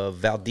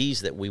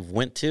Valdez that we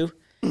went to.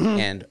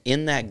 And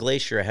in that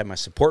glacier, I had my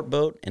support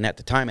boat, and at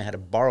the time, I had a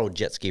borrowed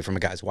jet ski from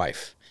a guy's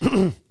wife.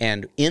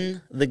 And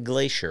in the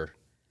glacier,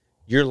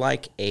 you're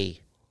like a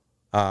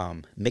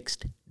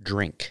mixed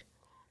drink.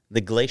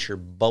 The glacier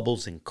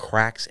bubbles and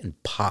cracks and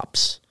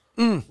pops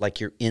like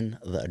you're in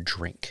the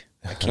drink.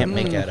 I can't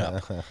make that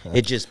up.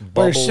 It just bubbles.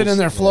 While you're sitting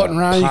there floating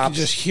around, pops, you can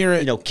just hear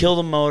it. Kill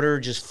the motor,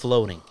 just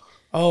floating.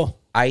 Oh.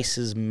 Ice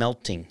is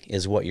melting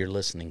is what you're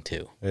listening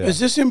to. Yeah. Is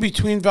this in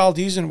between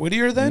Valdez and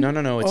Whittier then?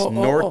 No. It's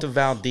north of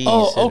Valdez.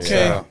 Oh,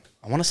 okay.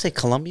 I want to say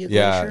Columbia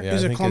Yeah, Glacier. yeah.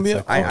 Is I it think Columbia?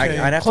 it's like- Okay.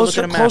 I'd have to look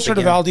closer, at a map closer to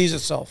again. Valdez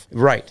itself.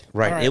 Right.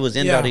 All right, It was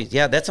in yeah. Valdez.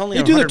 Yeah, that's only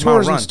They a do the 100-mile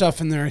tours run. and stuff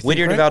in there, I think,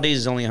 Whittier to right? Valdez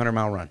is only a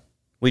 100-mile run.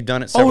 We've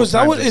done it several Oh, is that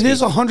times what this it is?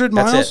 week. 100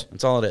 That's miles? it.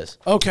 That's all it is.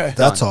 Okay.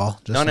 That's all.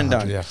 Just Done and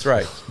 100. done. That's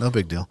right. No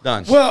big deal.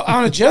 Done. Well,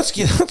 on a jet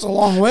ski, that's a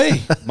long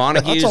way.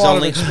 Montague's a lot of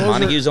only exposure.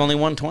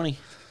 120.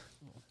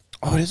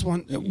 Oh, it is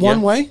one Yeah.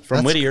 way? From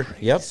That's Whittier.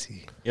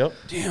 crazy. Yep.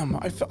 Damn,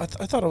 I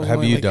thought it was Have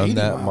only you like done 80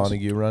 that miles.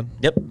 Montague run?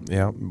 Yep.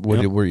 Yeah.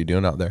 What were you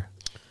doing out there?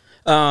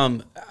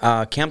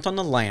 Camped on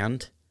the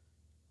land.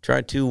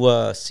 Tried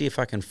to see if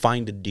I can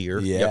find a deer.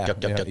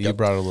 Yep. You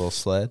brought a little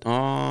sled.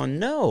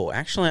 No.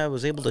 Actually, I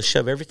was able to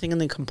shove everything in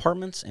the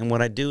compartments, and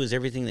what I do is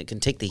everything that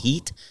can take the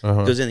heat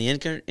goes in the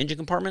engine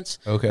compartments.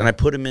 Okay. And I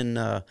put them in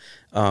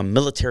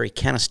military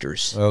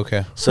canisters.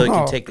 Okay. So it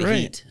can Oh, take the great.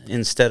 heat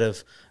instead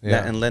of Yeah.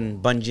 that, and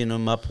then bungeeing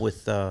them up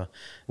with.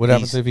 What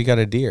happens if you got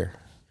a deer?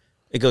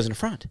 It goes in the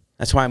front.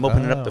 That's why I'm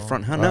opening up the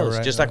front nose,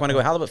 right, just like when I go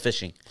halibut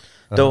fishing.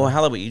 Though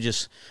halibut, you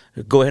just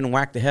go ahead and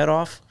whack the head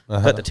off,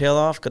 cut the tail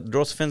off, cut the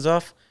dorsal fins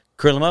off,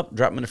 curl them up,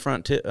 drop them in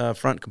the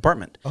front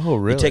compartment. Oh,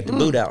 really? You take the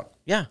boot out.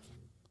 Yeah.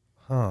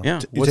 Huh.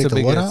 Yeah. You take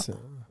the what out?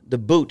 The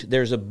boot.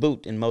 There's a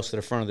boot in most of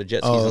the front of the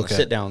jet skis. Oh, On okay. the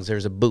sit downs,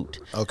 there's a boot.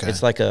 Okay.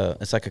 It's like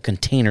a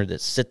container that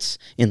sits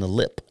in the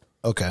lip.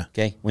 Okay.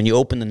 Okay. When you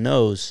open the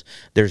nose,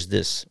 there's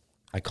this.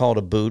 I call it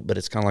a boot, but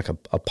it's kind of like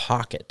a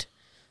pocket.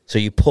 So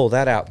you pull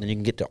that out, and then you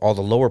can get to all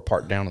the lower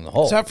part down in the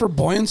hull. Is that for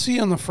buoyancy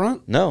on the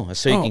front? No,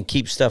 so you Oh. can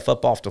keep stuff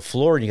up off the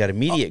floor, and you got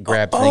immediate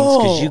grab things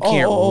because you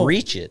can't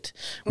reach it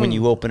when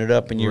you open it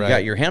up, and you've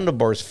got your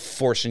handlebars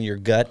forcing your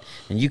gut,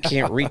 and you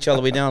can't reach all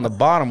the way down the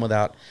bottom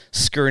without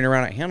scurrying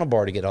around a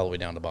handlebar to get all the way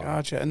down the bottom.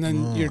 Gotcha. And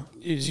then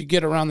as you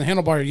get around the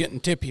handlebar, you're getting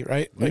tippy,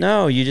 right? Like,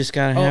 No, you just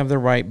got to have the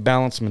right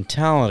balance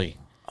mentality.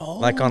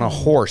 Like on a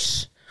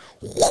horse.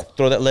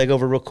 Throw that leg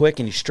over real quick,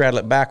 and you straddle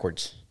it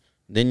backwards.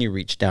 Then you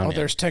reach down. in.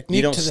 there's technique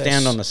You don't to this.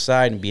 stand on the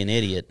side and be an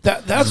idiot.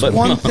 That's But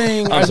one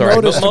thing I'm I've sorry,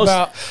 but noticed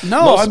about.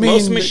 No, I mean,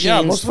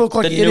 most look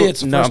like the new-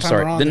 idiots the no, first I'm time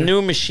sorry. around. The here.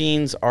 new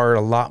machines are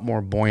a lot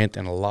more buoyant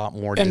and a lot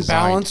more And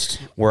designed balanced?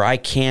 where I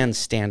can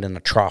stand in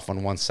a trough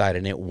on one side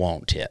and it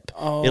won't tip.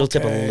 It'll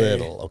tip a Okay.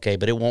 little, okay,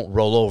 but it won't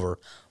roll over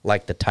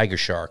like the Tiger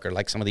Shark or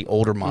like some of the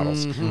older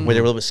models where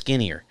they're a little bit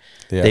skinnier.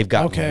 Yeah. They've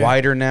gotten Okay.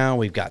 wider now.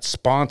 We've got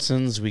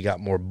sponsons. We got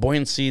more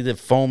buoyancy. The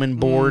foaming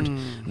board,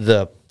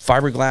 the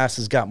fiberglass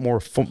has got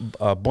more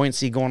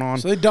buoyancy going on.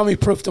 So they dummy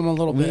proofed them a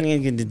little bit.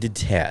 The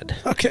tad.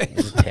 Okay.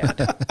 The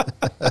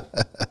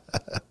tad.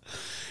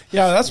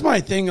 Yeah, that's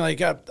my thing.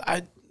 Like,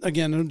 I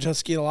again, I don't jet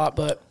ski a lot,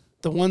 but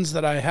the ones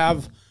that I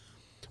have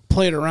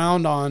played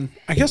around on,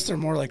 I guess they're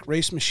more like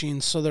race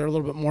machines, so they're a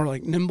little bit more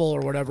like nimble or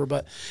whatever.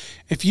 But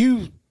if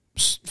you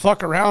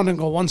fuck around and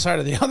go one side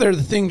or the other,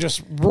 the thing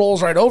just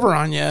rolls right over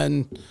on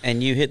you.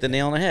 And you hit the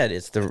nail on the head.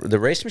 It's the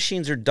race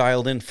machines are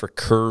dialed in for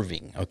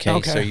curving. Okay.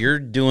 So you're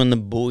doing the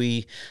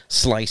buoy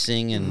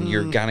slicing and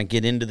you're gonna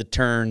get into the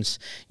turns.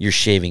 You're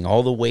shaving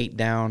all the weight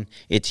down.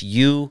 It's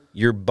you,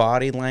 your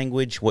body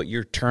language, what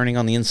you're turning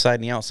on the inside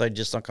and the outside,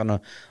 just like on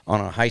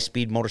a high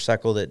speed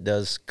motorcycle that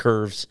does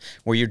curves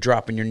where you're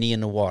dropping your knee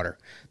in the water.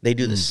 They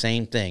do the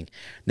same thing.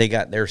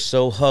 They're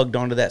so hugged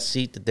onto that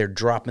seat that they're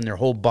dropping their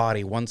whole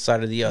body one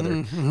side or the other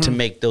to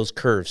make those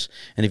curves.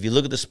 And if you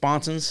look at the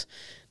sponsons,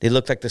 they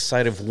look like the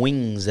side of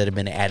wings that have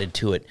been added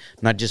to it,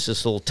 not just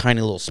this little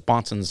tiny little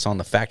sponsons on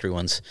the factory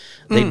ones.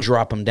 They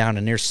drop them down,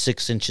 and they're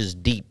 6 inches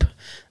deep,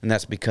 and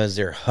that's because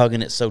they're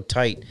hugging it so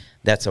tight.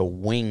 That's a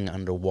wing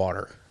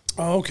underwater.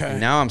 Oh, okay.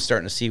 Now I'm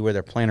starting to see where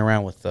they're playing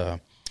around with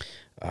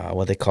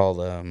what they call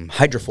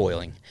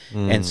hydrofoiling.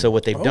 And so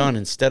what they've done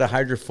instead of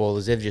hydrofoil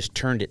is they've just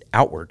turned it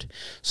outward.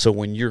 So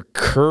when you're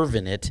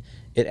curving it,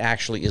 it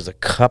actually is a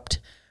cupped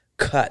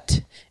cut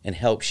and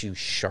helps you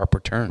sharper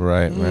turn.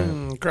 Right,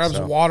 right. Grabs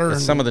So water. that's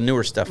And, some of the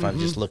newer stuff I'm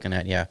just looking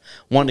at. Yeah,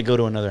 wanted to go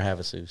to another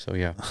Havasu. So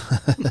yeah,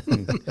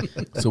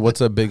 So what's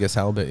the biggest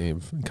halibut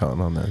you've caught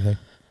on that thing?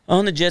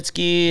 on the jet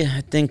ski,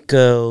 I think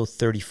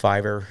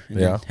 35er. And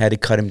then Yeah. had to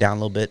cut him down a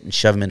little bit and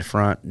shove him in the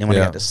front. And then when I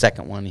Yeah. got the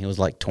second one, he was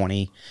like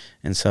 20,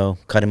 and so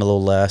cut him a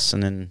little less,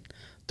 and then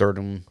third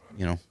one,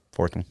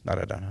 fourth one.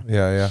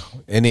 Yeah.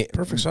 Any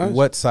Perfect size.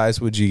 What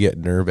size would you get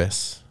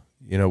nervous?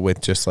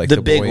 With just like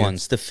The big buoyant-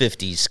 ones, the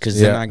 50s, because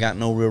then I got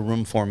no real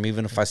room for them.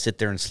 Even if I sit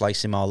there and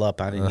slice them all up,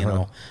 I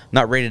didn't,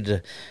 not ready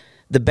to.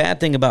 The bad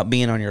thing about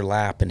being on your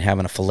lap and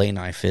having a fillet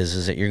knife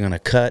is that you're going to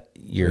cut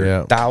your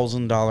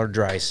 $1,000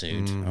 dry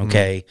suit,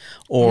 okay?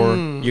 Or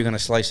you're going to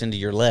slice into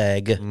your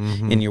leg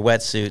in your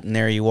wetsuit, and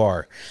there you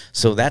are.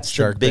 So that's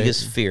Shark the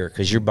biggest fear,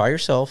 because you're by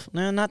yourself.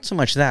 No, not so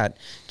much that.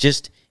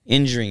 Just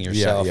injuring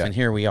yourself, and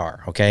here we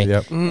are, okay?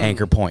 Yep.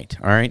 Anchor point,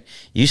 all right?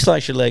 You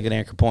slice your leg at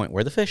anchor point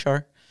where the fish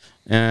are,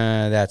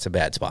 that's a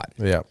bad spot.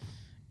 Yeah.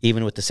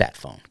 Even with the sat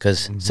phone,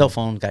 because cell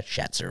phone got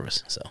chat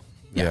service, so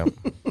Yeah.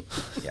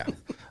 yeah.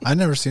 I've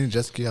never seen a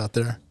jet ski out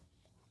there.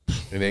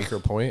 An anchor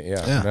point?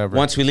 Yeah. Never.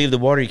 Once we leave the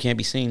water, you can't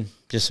be seen,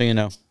 just so you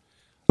know.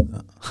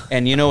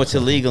 And you know it's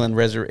illegal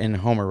in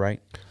Homer, right?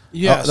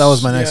 Yes. that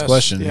was my next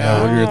question.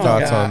 Yeah, what are your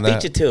thoughts on that?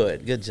 Beat you to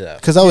it. Good job.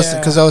 Because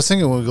I was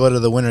thinking when we go to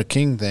the Winter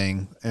King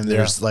thing, and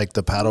there's like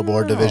the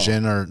paddleboard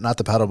division, or not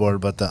the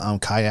paddleboard, but the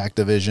kayak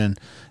division,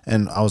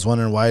 and I was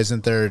wondering why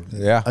isn't there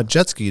a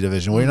jet ski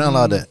division? Well, you're not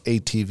allowed to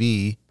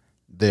ATV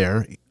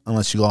there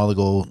unless you all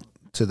go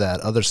to that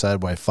other side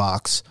by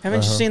Fox.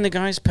 Haven't you seen the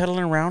guys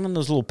pedaling around on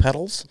those little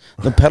pedals,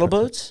 the pedal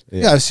boats?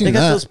 Yeah, I've seen They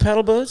got that. those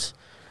pedal boats,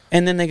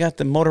 and then they got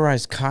the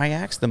motorized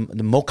kayaks, the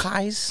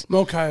Mokais.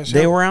 Mokais.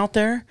 They were out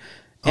there.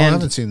 I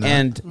haven't seen that.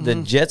 And the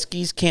jet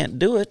skis can't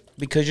do it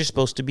because you're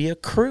supposed to be a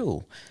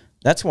crew.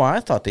 That's why I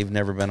thought they've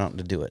never been out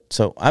to do it.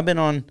 So I've been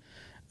on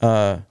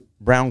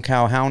Brown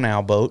Cow How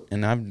Now boat,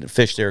 and I've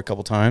fished there a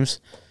couple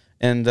times.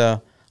 And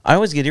I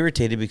always get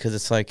irritated because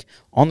it's like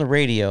on the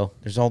radio,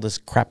 there's all this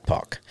crap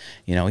talk.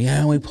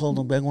 We pulled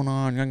a big one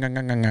on.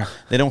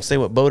 They don't say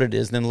what boat it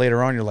is. Then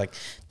later on, you're like,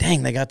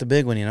 dang, they got the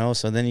big one,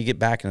 So then you get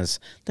back and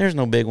there's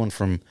no big one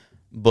from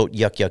boat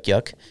yuck, yuck,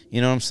 yuck.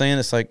 You know what I'm saying?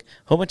 It's like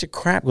a whole bunch of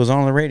crap goes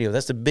on the radio.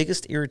 That's the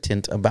biggest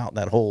irritant about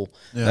that whole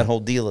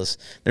deal is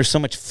there's so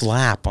much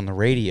flap on the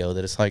radio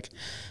that it's like,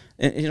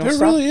 there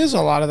really is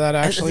a lot of that,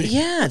 actually.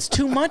 Yeah, it's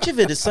too much of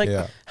it. It's like,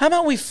 how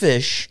about we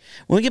fish?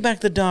 When we get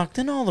back to the dock,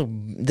 then all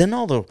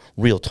the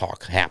real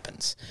talk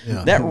happens.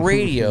 Yeah. That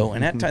radio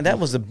and that time, that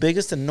was the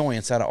biggest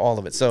annoyance out of all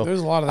of it. So there's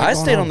a lot of that I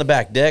stayed on the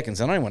back deck and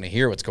said, I don't even want to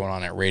hear what's going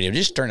on that radio.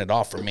 Just turn it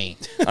off for me.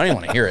 I don't even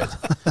want to hear it.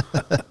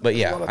 But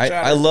yeah,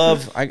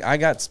 I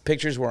got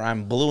pictures where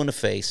I'm blue in the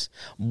face,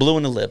 blue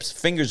in the lips,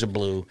 fingers are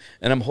blue,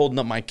 and I'm holding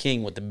up my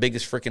king with the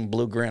biggest freaking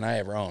blue grin I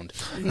ever owned.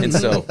 And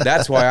so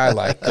that's why I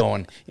like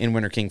going in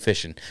Winter King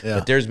fishing. Yeah.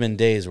 But there's been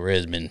days where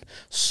it's been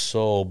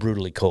so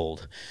brutally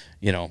cold.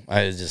 I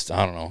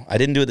don't know. I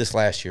didn't do it this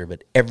last year,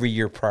 but every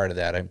year prior to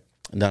that, I've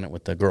done it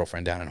with the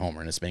girlfriend down in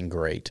Homer, and it's been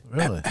great.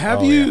 Really?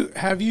 Have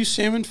you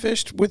salmon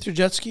fished with your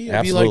jet ski?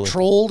 Have Absolutely. you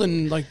trolled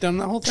and done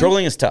that whole thing?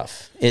 Trolling is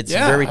tough. It's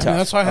very tough.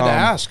 That's why I had to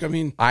ask.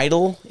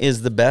 Idle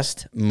is the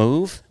best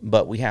move,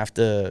 but we have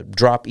to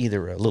drop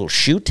either a little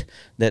chute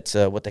that's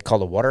what they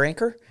call a water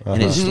anchor,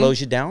 and it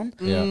slows you down,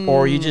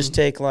 or you just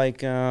take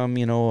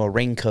a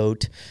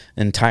raincoat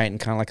and tie it in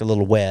kind of like a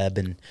little web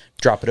and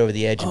drop it over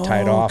the edge and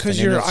tie it off.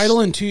 Because you're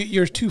idling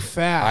you're too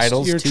fast.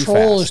 Idle's your too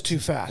troll fast. is too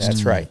fast.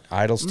 That's right.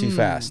 Idle's too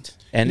fast.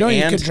 And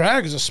you could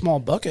drag as a small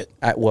bucket.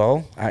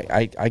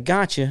 I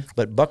got you,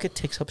 but bucket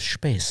takes up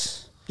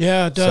space.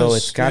 Yeah, it does. So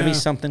it's got to be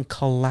something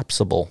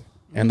collapsible.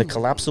 And the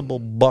collapsible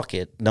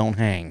bucket don't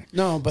hang.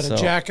 No, but a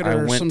jacket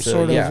or some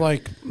sort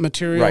of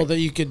material that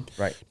you could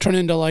turn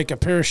into like a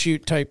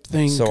parachute type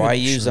thing. So I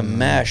use a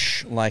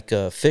mesh like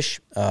a fish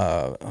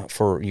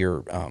for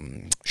your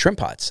shrimp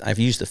pots. I've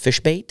used the fish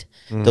bait,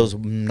 those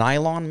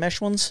nylon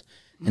mesh ones,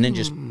 and then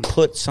just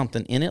put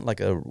something in it like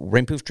a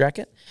rainproof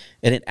jacket,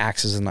 and it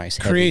acts as a nice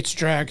creates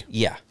drag.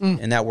 Yeah,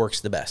 and that works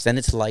the best. And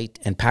it's light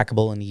and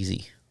packable and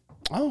easy.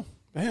 Oh,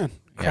 man.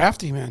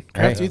 Crafty, man.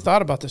 Crafty. You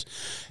thought about this.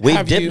 We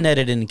dip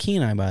netted in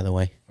Kenai, by the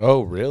way.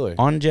 Oh, really?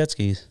 On jet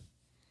skis.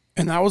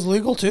 And that was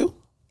legal, too?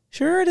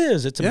 Sure it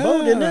is. It's a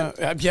boat, isn't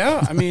it?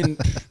 Yeah,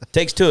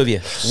 Takes two of you.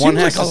 One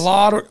has like a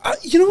lot of...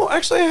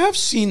 actually, I have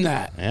seen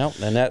that. Well,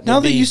 and that now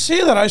that you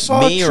say that, I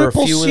saw a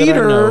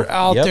triple-seater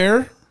out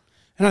there,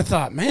 and I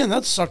thought, man,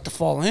 that sucked to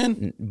fall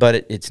in.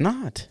 But it's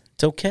not.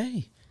 It's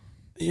okay.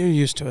 You're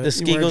used to it. The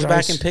ski goes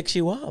back and picks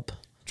you up.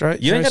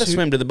 You ain't got to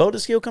swim to the boat. The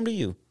ski will come to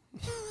you.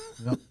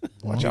 Nope.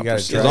 Watch out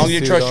as long as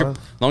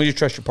you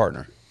trust your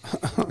partner.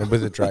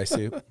 With a dry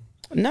suit.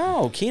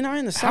 No, Kenai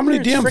in the summer is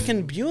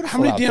freaking beautiful. How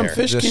many damn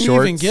fish can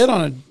you even get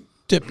on a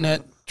dip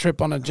net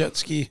trip on a jet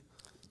ski?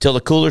 Till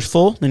the cooler's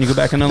full, then you go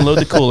back and unload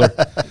the cooler.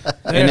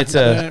 And it's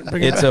a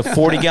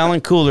 40-gallon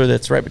cooler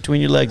that's right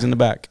between your legs in the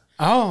back.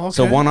 Oh, okay.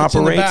 So one it's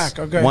operates,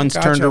 one's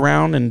turned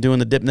around and doing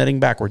the dip netting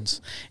backwards.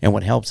 And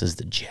what helps is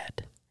the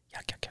jet.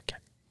 Yuck, yuck, yuck,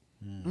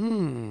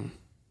 yuck.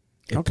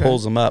 It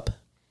pulls them up,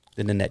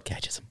 then the net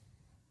catches them.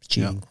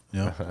 Cheating.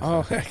 Yeah.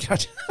 Oh, I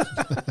gotcha.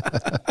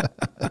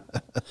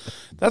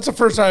 That's the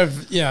first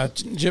I've,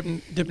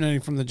 dip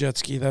netting from the jet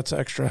ski. That's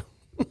extra.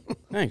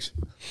 Thanks.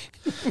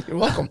 You're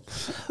welcome.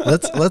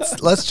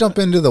 Let's jump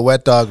into the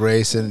wet dog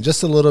race and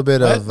just a little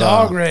bit Wet of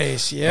dog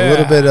race, yeah. a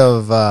little bit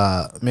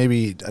of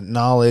maybe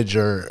knowledge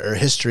or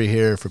history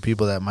here for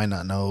people that might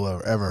not know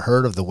or ever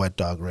heard of the wet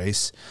dog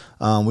race.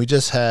 We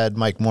just had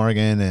Mike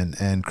Morgan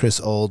and Chris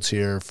Olds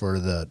here for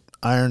the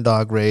Iron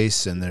Dog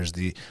race, and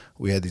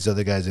we had these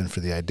other guys in for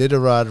the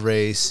Iditarod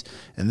race,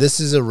 and this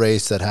is a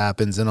race that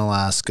happens in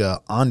Alaska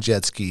on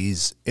jet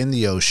skis in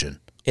the ocean.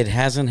 It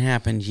hasn't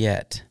happened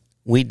yet.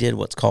 We did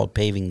what's called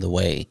paving the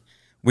way.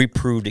 We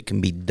proved it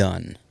can be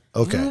done.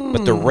 Okay.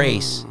 But the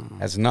race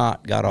has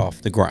not got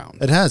off the ground.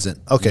 It hasn't.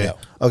 Okay. No.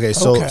 Okay.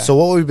 So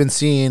what we've been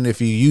seeing,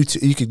 if you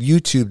could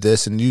YouTube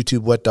this and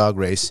YouTube wet dog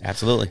race.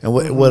 Absolutely. And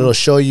what it'll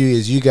show you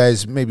is you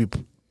guys maybe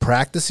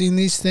practicing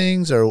these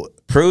things or.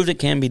 Proved it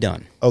can be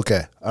done.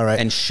 Okay. All right.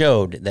 And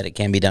showed that it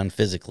can be done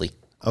physically.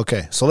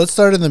 Okay. So let's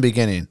start in the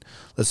beginning.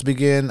 Let's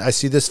begin. I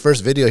see this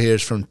first video here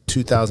is from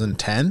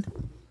 2010.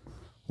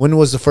 When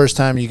was the first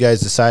time you guys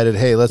decided,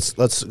 hey,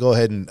 let's go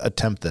ahead and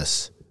attempt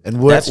this? And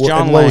That's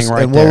John and Lang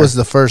right and there. what was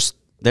the first?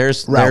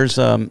 There's route?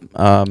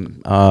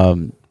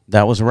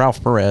 that was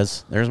Ralph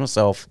Perez. There's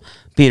myself,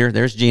 Peter.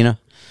 There's Gina,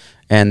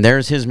 and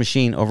there's his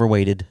machine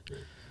overweighted.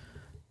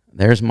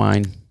 There's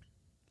mine.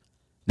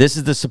 This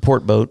is the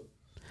support boat.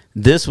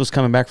 This was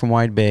coming back from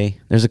Wide Bay.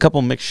 There's a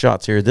couple mixed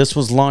shots here. This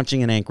was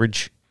launching in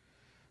Anchorage.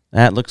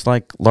 That looks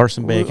like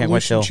Larson Bay. I can't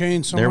quite tell.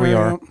 There we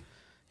are.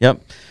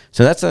 Yep.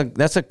 So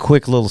that's a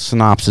quick little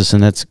synopsis,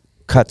 and that's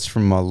cuts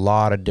from a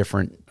lot of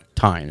different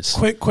times.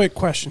 Quick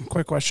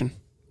question.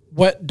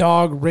 Wet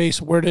dog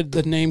race. Where did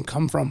the name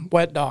come from?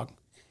 Wet dog.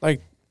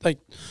 Like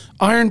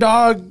Iron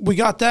Dog. We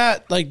got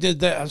that. Like,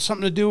 did that have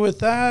something to do with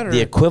that? Or?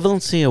 The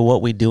equivalency of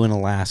what we do in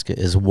Alaska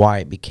is why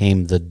it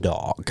became the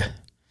dog.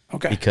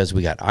 Okay. Because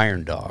we got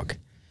Iron Dog.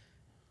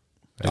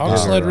 Dog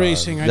sled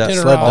racing. I did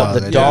it sled all.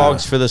 dog. The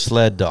dogs for the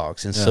sled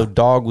dogs. And so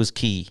dog was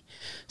key.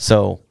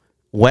 So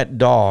wet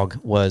dog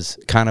was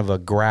kind of a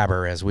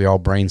grabber as we all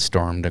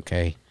brainstormed,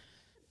 okay?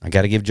 I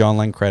got to give John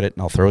Lang credit,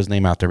 and I'll throw his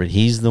name out there, but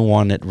he's the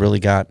one that really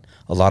got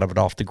a lot of it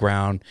off the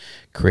ground,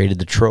 created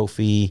the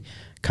trophy,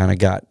 kind of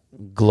got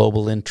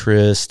global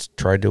interest,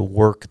 tried to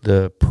work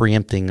the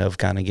preempting of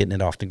kind of getting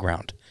it off the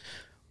ground.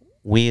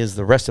 We, as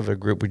the rest of the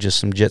group, were just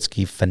some jet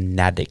ski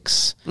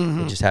fanatics.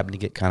 We just happened to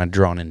get kind of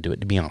drawn into it,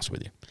 to be honest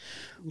with you.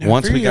 Yeah,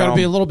 Once we got to on,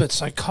 be a little bit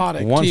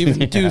psychotic to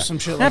even do some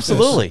shit like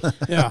absolutely. this.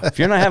 Yeah. If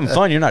you're not having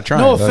fun, you're not trying.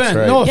 No That's offense.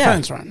 right. No Yeah.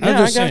 offense, Ron. I'm Yeah,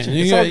 just I got saying.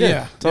 you. It's all good.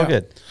 Yeah. It's all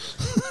good.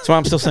 That's why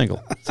I'm still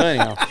single. So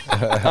anyhow,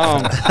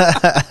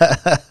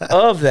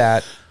 of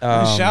that,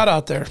 Shout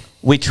out there.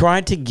 we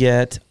tried to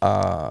get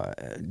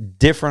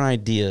different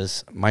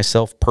ideas.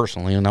 Myself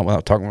personally, and not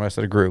without talking about the rest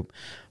of the group,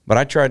 but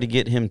I tried to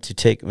get him to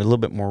take a little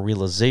bit more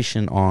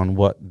realization on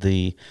what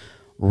the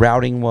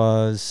routing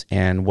was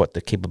and what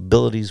the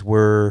capabilities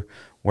were,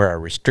 where our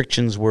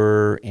restrictions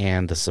were,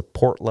 and the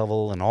support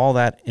level, and all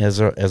that as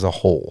a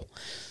whole.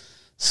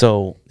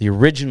 So the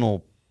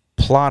original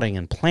plotting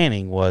and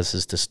planning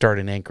is to start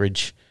in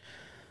Anchorage,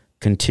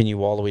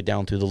 continue all the way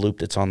down through the loop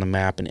that's on the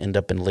map, and end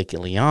up in Lake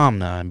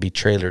Iliamna and be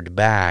trailered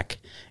back,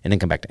 and then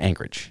come back to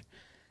Anchorage.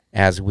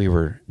 As we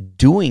were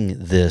doing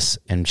this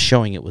and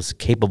showing it was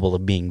capable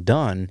of being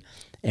done,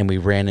 and we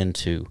ran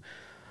into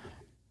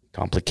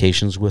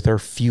complications with our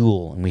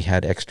fuel, and we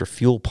had extra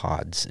fuel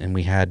pods, and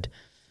we had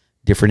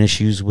different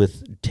issues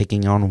with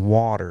taking on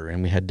water,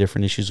 and we had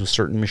different issues with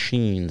certain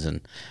machines,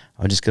 and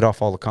I'll just get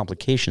off all the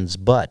complications.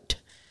 But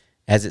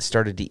as it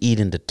started to eat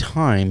into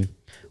time,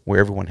 where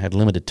everyone had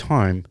limited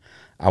time,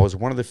 I was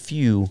one of the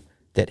few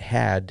that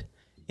had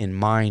in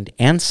mind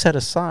and set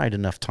aside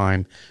enough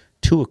time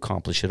to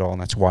accomplish it all,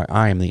 and that's why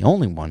I am the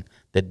only one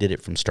that did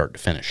it from start to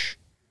finish.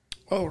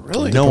 Oh,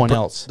 really? No one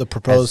else the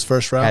proposed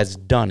first route? has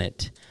done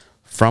it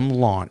from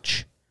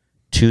launch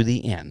to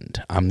the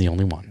end. I'm the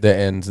only one. The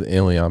end's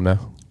Iliamna.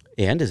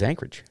 And is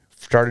Anchorage.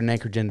 Started in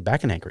Anchorage and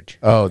back in Anchorage.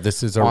 Oh,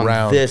 this is On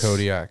around this-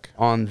 Kodiak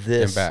On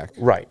this. and back.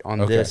 Right.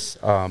 On Okay. this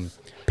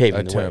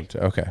paving attempt. the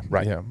way. Okay,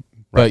 Right. Yeah,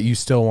 but you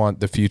still want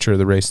the future of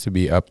the race to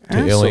be up to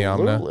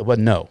Iliamna. Absolutely. Well,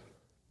 no.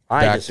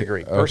 I Back to-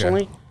 disagree. okay.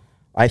 Personally,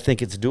 I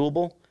think it's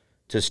doable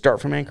to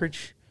start from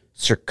Anchorage,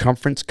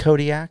 circumference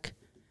Kodiak,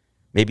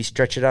 maybe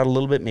stretch it out a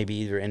little bit, maybe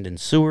either end in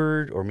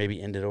Seward or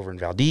maybe end it over in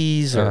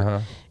Valdez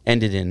or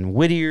end it in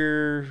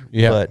Whittier,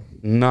 but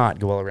not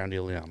go all around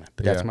Iliamna.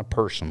 But that's Yeah. my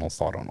personal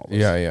thought on all this.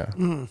 Yeah.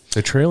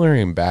 The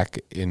trailering back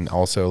in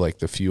also like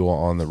the fuel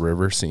on the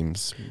river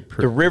seems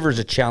The river's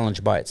a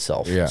challenge by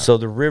itself. Yeah. So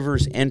the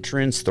river's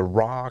entrance, the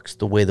rocks,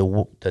 the way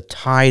the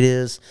tide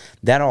is,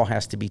 that all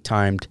has to be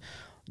timed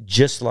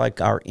just like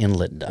our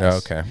inlet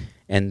does. Okay.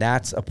 And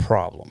that's a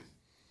problem,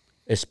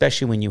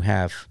 especially when you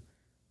have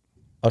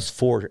us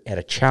four at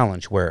a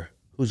challenge where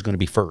who's going to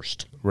be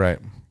first? right.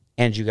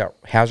 And you got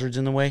hazards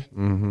in the way?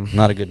 Mm-hmm.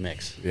 Not a good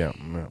mix. Yeah.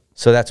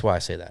 So that's why I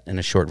say that in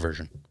a short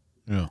version.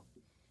 Yeah.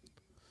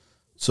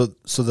 So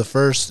the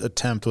first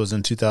attempt was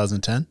in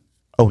 2010?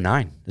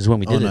 09 is when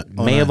we did it.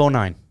 May of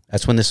 09.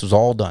 That's when this was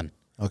all done.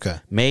 Okay.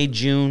 May,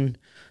 June.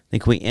 I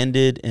think we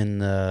ended in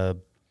the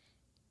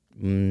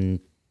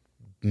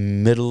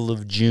middle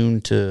of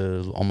June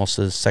to almost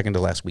the second to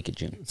last week of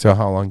June. So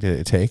how long did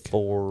it take?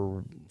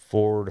 4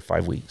 to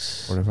 5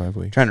 weeks. 4 to 5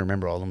 weeks. Trying to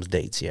remember all those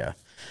dates, yeah.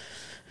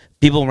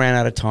 People ran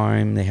out of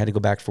time. They had to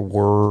go back for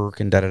work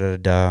and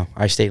da-da-da-da.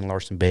 I stayed in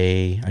Larson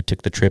Bay. I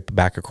took the trip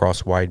back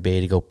across Wide Bay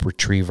to go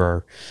retrieve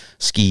our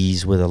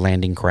skis with a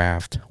landing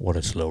craft. What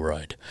a slow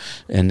ride.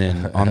 And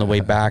then on the way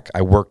back,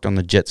 I worked on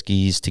the jet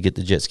skis to get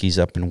the jet skis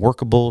up and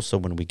workable. So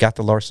when we got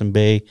to Larson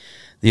Bay,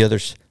 the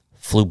others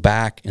flew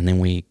back, and then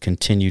we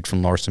continued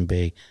from Larson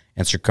Bay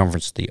and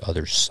circumferenced the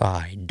other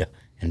side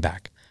and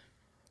back.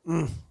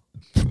 On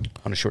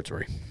a short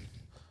story.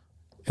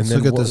 And Let's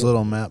look at this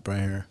little map right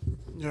here.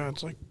 Yeah,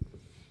 it's like.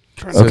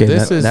 So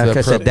this is like the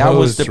I said, that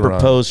was the proposed run.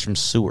 proposed from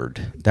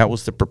Seward. That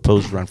was the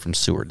proposed run from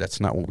Seward. That's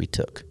not what we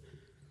took.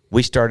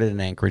 We started in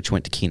Anchorage,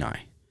 went to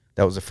Kenai.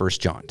 That was the first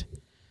jaunt.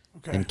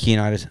 Okay. And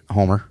Kenai to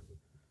Homer.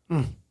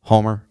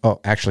 Homer. Oh,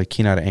 actually,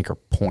 Kenai to Anchor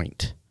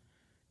Point.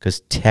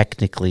 Because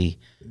technically,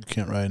 You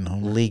can't ride in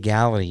home.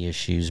 legality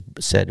issues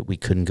said we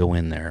couldn't go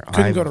in there.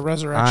 Couldn't go to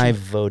Resurrection. I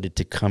voted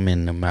to come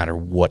in no matter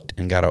what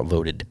and got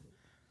outvoted.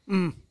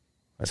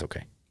 That's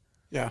okay.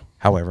 Yeah.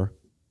 However,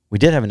 we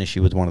did have an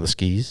issue with one of the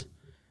skis,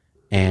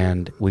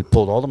 and we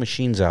pulled all the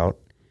machines out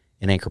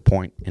in Anchor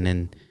Point and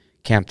then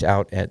camped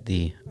out at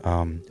the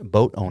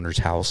boat owner's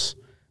house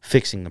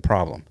fixing the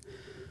problem.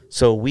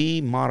 So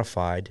we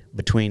modified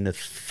between the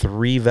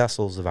 3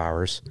 vessels of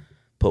ours,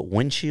 put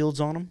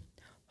windshields on them,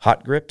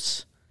 hot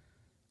grips,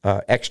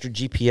 extra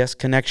GPS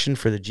connection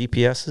for the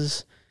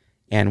GPSs,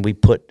 and we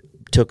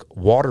took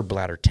water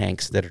bladder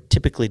tanks that are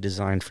typically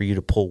designed for you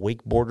to pull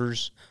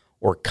wakeboarders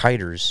or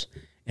kiters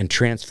and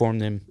transform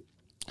them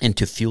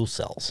into fuel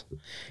cells,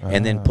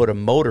 and then put a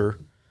motor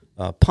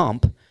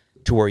pump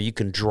to where you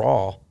can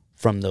draw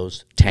from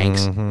those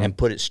tanks and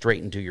put it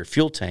straight into your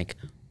fuel tank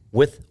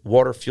with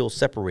water fuel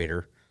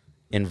separator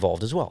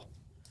involved as well.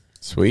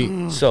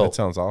 Sweet. So that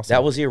sounds awesome.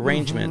 That was the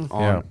arrangement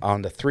Yeah.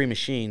 on the 3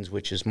 machines,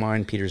 which is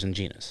mine, Peter's, and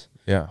Gina's.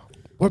 yeah.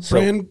 What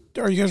brand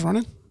are you guys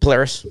running?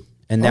 Polaris.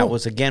 And that Oh.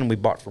 was, again, we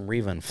bought from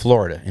Riva in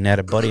Florida, and had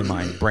a buddy of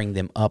mine bring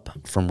them up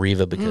from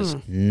Riva because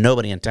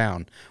nobody in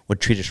town would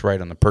treat us right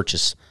on the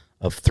purchase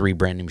of 3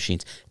 brand new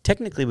machines.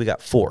 Technically, we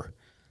got 4.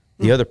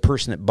 The other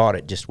person that bought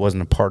it just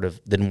wasn't a part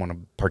of, didn't want to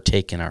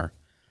partake in our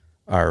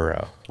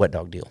wet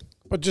dog deal.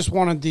 But just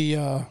wanted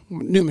the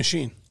new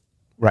machine.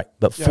 Right.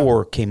 But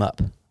 4 came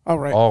up. Oh,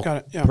 right. All Got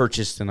it. Yeah.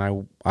 purchased, and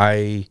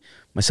I,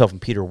 myself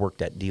and Peter worked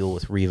that deal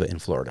with Riva in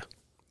Florida.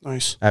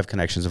 Nice. I have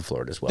connections in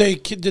Florida as well.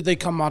 Did they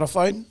come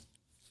modified?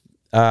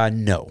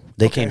 No,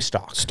 they Okay. came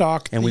stock.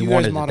 Stock, and that we you guys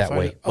wanted it that modified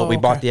way. it. But Oh, we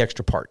bought okay. the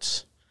extra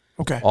parts,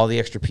 Okay. all the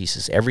extra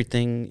pieces,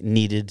 everything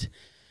needed: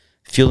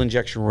 fuel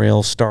injection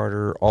rail,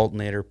 starter,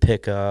 alternator,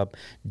 pickup,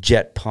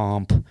 jet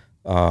pump,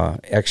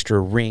 extra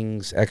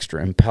rings,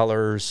 extra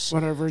impellers,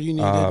 Whatever you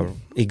needed.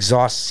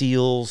 exhaust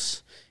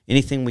seals,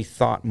 anything we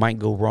thought might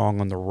go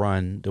wrong on the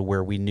run, to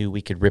where we knew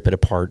we could rip it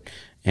apart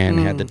and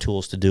had the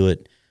tools to do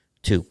it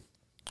too.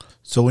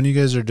 So when you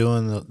guys are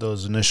doing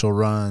those initial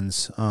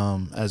runs,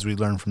 as we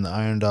learned from the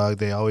Iron Dog,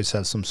 they always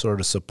have some sort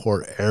of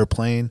support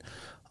airplane.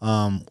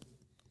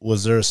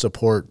 Was there a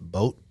support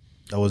boat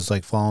that was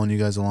like following you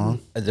guys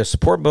along? The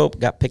support boat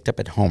got picked up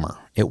at Homer.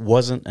 It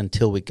wasn't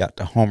until we got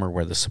to Homer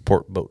where the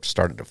support boat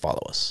started to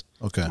follow us.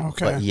 Okay.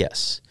 Okay. But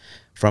yes,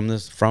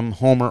 from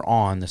Homer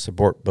on, the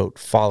support boat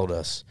followed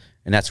us,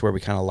 and that's where we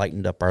kind of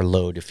lightened up our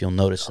load. If you'll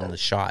notice in the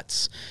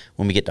shots,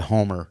 when we get to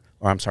Homer,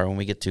 when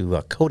we get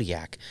to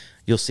Kodiak,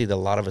 you'll see that a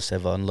lot of us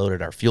have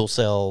unloaded our fuel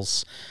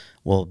cells.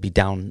 We'll be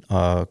down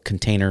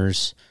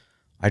containers.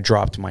 I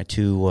dropped my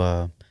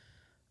 2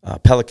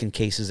 Pelican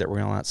cases that were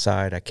on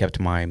outside. I kept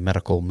my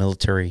medical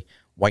military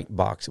white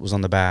box. It was on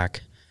the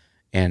back,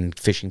 and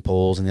fishing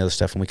poles and the other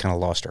stuff, and we kind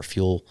of lost our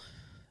fuel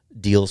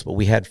deals. But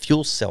we had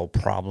fuel cell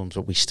problems,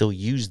 but we still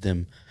used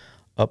them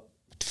up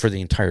for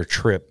the entire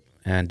trip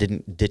and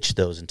didn't ditch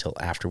those until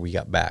after we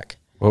got back.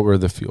 What were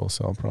the fuel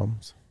cell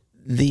problems?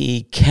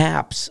 The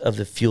caps of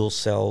the fuel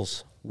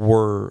cells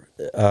were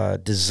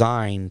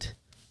designed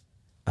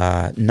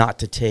not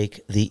to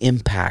take the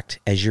impact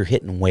as you're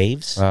hitting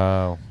waves.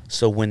 Oh.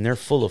 So when they're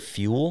full of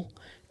fuel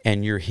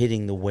and you're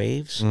hitting the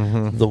waves,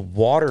 the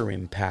water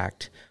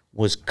impact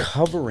was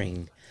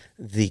covering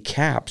the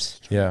caps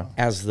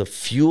as the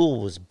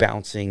fuel was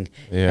bouncing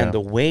and the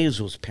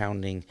waves was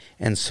pounding.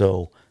 And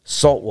so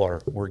salt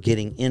water were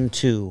getting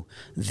into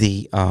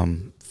the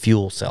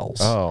fuel cells.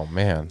 Oh,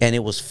 man. And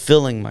it was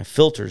filling my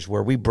filters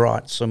where we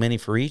brought so many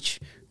for each.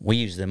 We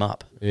used them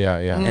up. Yeah,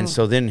 yeah. And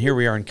so then here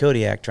we are in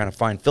Kodiak trying to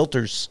find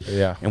filters.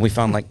 Yeah. And we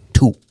found like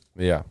 2.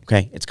 Yeah.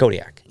 Okay. It's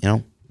Kodiak,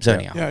 So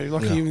anyhow. Yeah, you're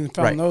lucky you even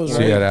found Right. those, So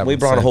right? you gotta have We them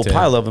brought a whole sent in.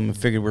 pile of them and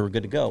figured we were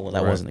good to go. Well,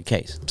 that wasn't the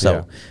case.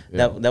 So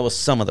that was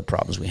some of the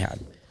problems we had.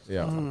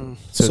 Yeah.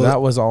 So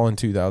that was all in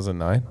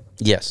 2009?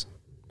 Yes.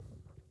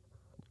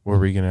 What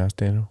were you going to ask,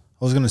 Daniel?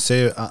 I was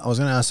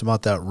gonna ask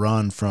about that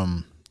run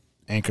from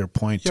Anchor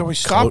Point. Yeah, to we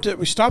stopped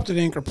at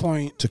Anchor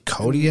Point. to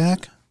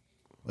Kodiak.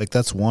 Like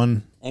that's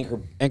one.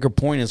 Anchor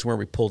Point is where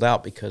we pulled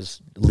out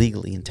because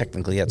legally and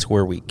technically that's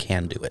where we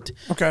can do it.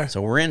 Okay.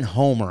 So we're in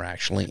Homer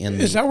actually.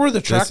 Is that where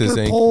the tractor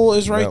is pole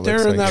is that right looks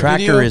there in like- that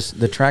tractor video?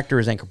 the tractor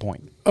is Anchor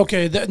Point.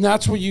 Okay, and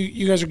that's where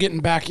you guys are getting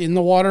back in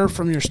the water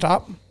from your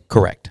stop?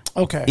 Correct.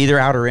 Okay. Either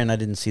out or in. I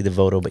didn't see the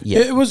photo, but yeah,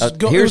 It was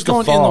it was here's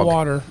going in the fog.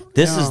 water.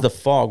 This Yeah. is the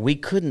fog. We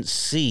couldn't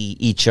see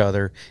each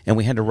other, and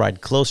we had to ride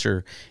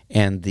closer.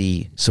 And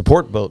the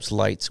support boat's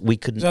lights, we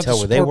couldn't Is that tell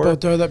the where they support were.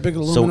 boat there, that big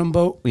aluminum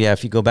boat? Yeah,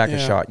 if you go back a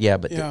Yeah. shot, yeah,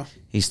 but Yeah.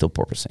 he's still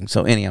porpoising.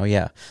 So anyhow,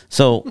 yeah.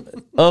 So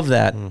of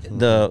that,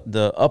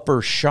 the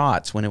upper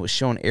shots when it was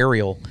shown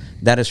aerial,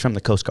 that is from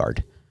the Coast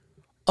Guard.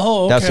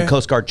 Oh, okay. That's the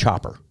Coast Guard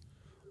chopper.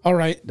 All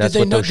right. That's did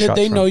what they know? those Did shots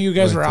they know from. you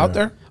guys were out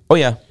there? Oh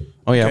yeah,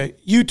 oh yeah. Okay.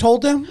 You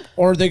told them,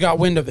 or they got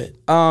wind of it?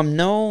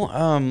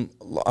 No.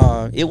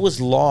 It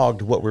was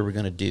logged what we were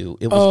going to do.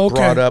 It was Oh, okay.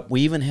 brought up.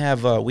 We even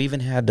had.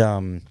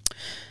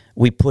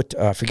 We put.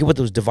 I forget what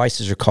those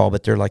devices are called,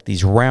 but they're like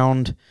these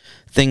round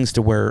things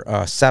to where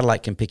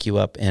satellite can pick you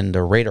up and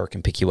a radar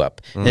can pick you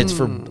up. And it's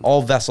for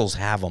all vessels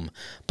have them,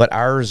 but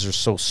ours are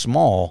so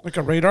small, Like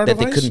a radar that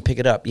device? they couldn't pick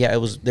it up. Yeah,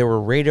 there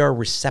were radar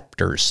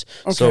receptors.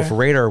 So Okay. if a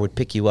radar would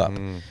pick you up,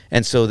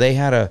 and so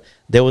there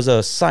was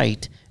a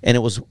site. And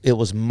it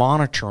was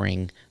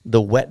monitoring the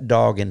wet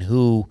dog and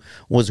who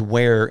was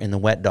where in the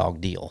wet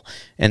dog deal.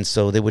 And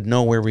so they would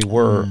know where we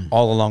were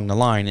all along the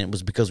line. And it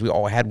was because we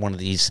all had one of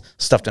these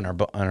stuffed in our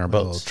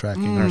boats,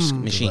 tracking in our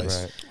machines.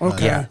 device.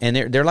 Okay. Yeah, and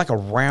they're like a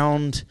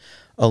round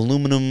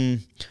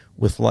aluminum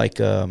with like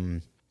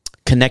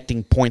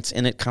connecting points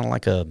in it, kind of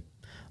like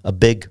a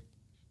big,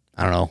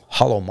 I don't know,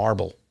 hollow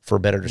marble for a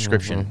better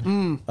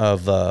description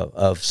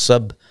of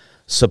sub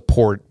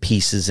support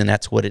pieces, and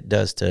that's what it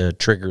does to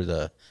trigger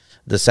the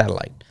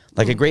satellite,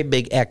 like a great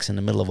big X in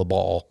the middle of a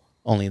ball,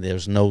 only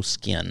there's no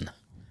skin,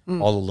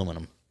 all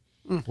aluminum.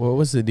 What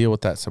was the deal with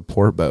that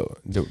support boat?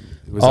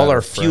 Was All that our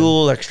a friend?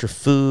 fuel, extra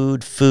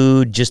food,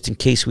 just in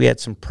case we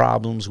had some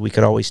problems, we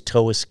could always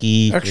tow a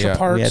ski. Extra Yeah.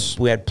 parts.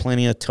 We had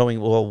plenty of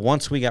towing. Well,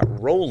 once we got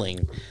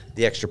rolling,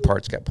 the extra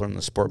parts got put in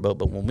the sport boat.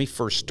 But when we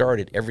first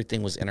started,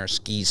 everything was in our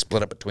skis,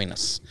 split up between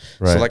us.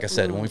 So, Right. like I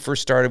said, when we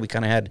first started, we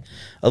kind of had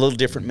a little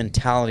different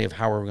mentality of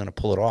how we were going to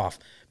pull it off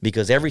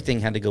because everything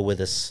had to go with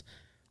us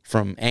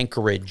from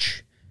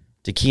Anchorage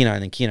to Kenai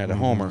and then Kenai to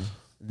Homer.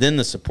 Then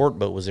the support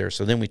boat was there.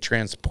 So then we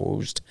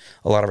transposed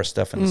a lot of our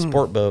stuff in the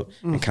support boat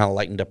and kind of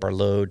lightened up our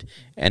load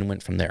and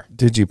went from there.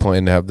 Did you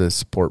plan to have the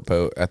support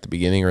boat at the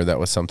beginning, or that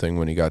was something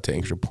when you got to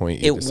Anchor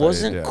Point? You It decided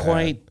wasn't to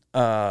quite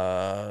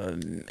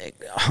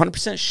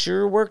 100%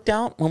 sure worked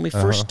out when we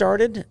first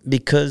started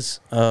because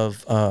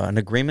of an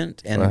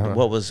agreement and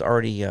what was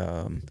already,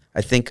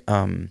 I think,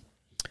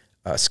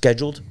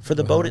 scheduled for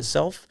the boat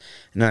itself.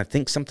 And I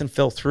think something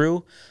fell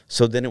through.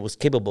 So then it was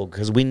capable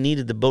because we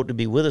needed the boat to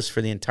be with us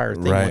for the entire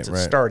thing Right, once it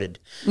right. started.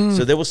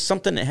 So there was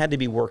something that had to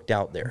be worked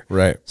out there.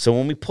 Right. So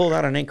when we pulled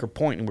out an Anchor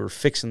Point and we were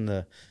fixing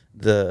the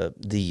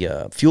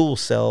fuel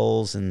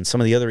cells and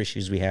some of the other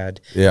issues we had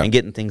Yeah. and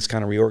getting things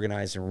kind of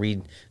reorganized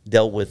and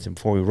dealt with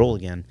before we roll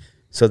again.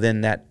 So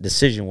then that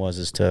decision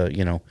was to,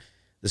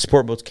 the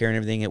support boat's carrying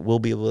everything. It will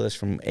be with us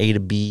from A to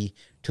B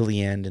till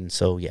the end. And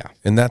so, yeah.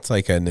 And that's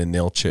like a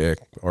Ninilchik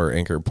or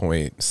Anchor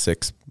Point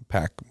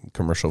 6-pack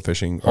commercial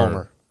fishing.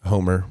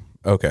 Homer.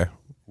 Okay.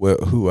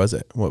 Who was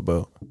it? What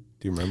boat? Do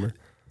you remember?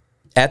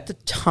 At the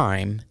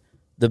time,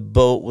 the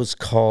boat was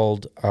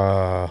called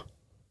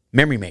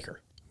Memory Maker.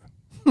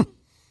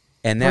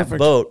 And that Perfect.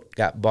 boat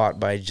got bought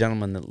by a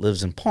gentleman that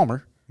lives in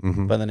Palmer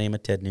by the name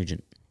of Ted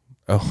Nugent.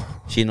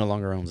 Oh, She no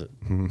longer owns it.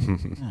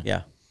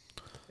 Yeah.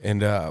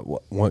 and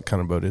what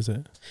kind of boat is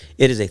it?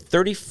 It is a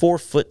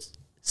 34-foot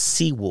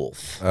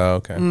Seawolf. Oh,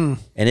 okay. And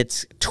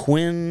it's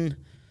twin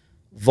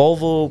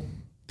Volvo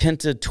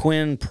Penta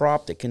twin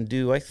prop that can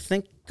do, I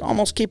think,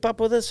 almost keep up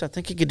with us. I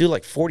think it could do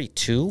like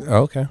 42. Oh,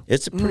 okay.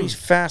 It's a pretty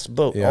fast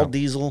boat, Yeah. all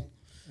diesel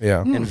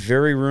Yeah. and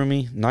very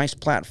roomy. Nice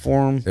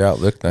platform. Yeah, it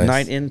looked nice.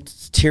 Nice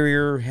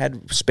interior,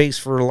 had space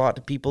for a lot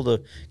of people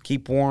to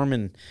keep warm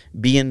and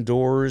be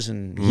indoors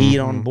and heat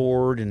on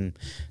board. And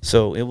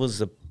so it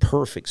was a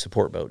perfect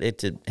support boat.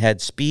 It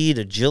had speed,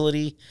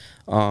 agility,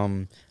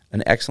 an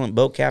excellent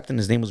boat captain.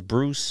 His name was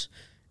Bruce,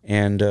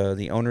 and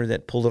the owner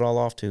that pulled it all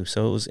off too.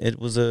 So it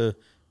was a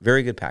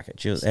very good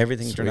package.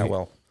 Everything turned out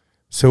well.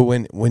 So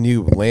when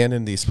you land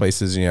in these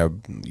places,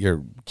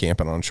 you're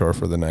camping on shore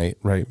for the night,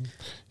 right?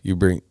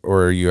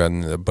 Or are you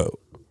on the boat?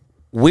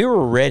 We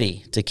were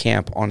ready to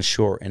camp on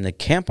shore, and the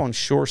camp on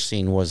shore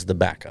scene was the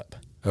backup.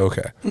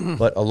 Okay.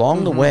 But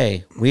along the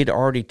way, we'd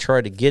already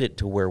tried to get it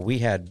to where we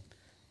had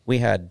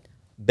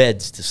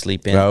beds to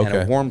sleep in Oh, and a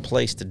okay. warm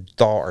place to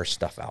thaw our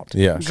stuff out.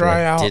 Yeah.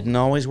 Dry out. Didn't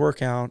always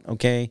work out,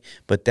 okay?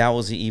 But that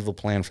was the evil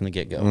plan from the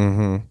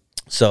get-go.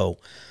 So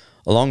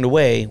along the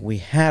way, we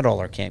had all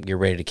our camp gear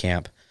ready to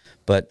camp,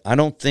 but I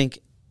don't think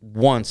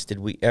once did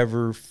we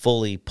ever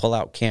fully pull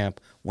out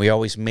camp. We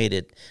always made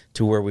it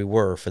to where we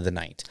were for the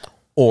night.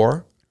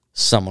 Or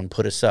someone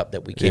put us up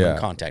that we came in Yeah.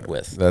 contact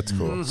with. That's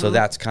cool. So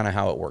that's kind of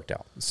how it worked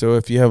out. So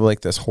if you have like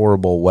this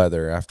horrible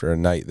weather after a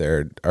night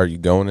there, are you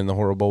going in the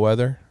horrible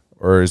weather?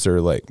 or is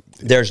there like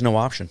There's no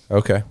option.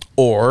 okay?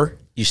 Or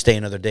you stay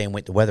another day and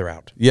wait the weather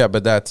out. Yeah,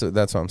 but that's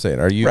what I'm saying.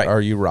 Are you Right. are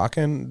you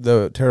rocking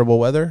the terrible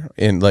weather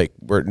and like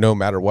we're no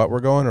matter what we're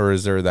going, or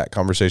is there that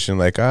conversation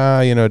like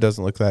it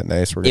doesn't look that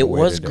nice? We're gonna It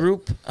wait was a day?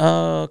 group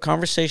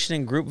conversation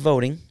and group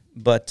voting,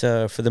 but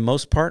for the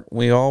most part,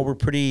 we all were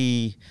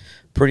pretty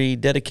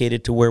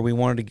dedicated to where we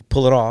wanted to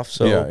pull it off.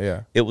 So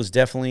Yeah. it was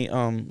definitely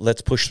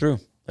let's push through.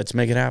 Let's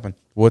make it happen.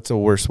 What's the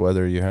worst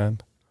weather you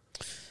had?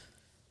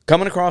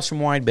 Coming across from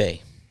Wide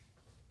Bay,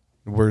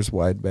 Where's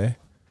Wide Bay?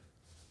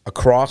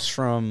 across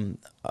from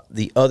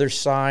the other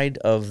side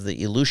of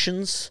the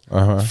Aleutians,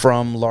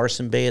 from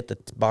Larson Bay at the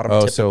bottom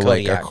Oh, tip so of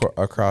like Kodiak.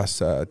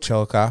 across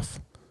Chillicothe.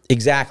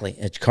 Exactly.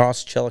 It's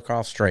across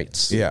Chillicothe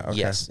Straits. Yeah, okay.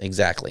 Yes,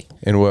 exactly.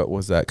 And what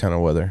was that kind of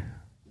weather?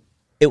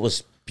 It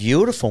was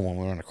beautiful when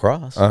we went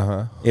across.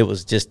 It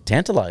was just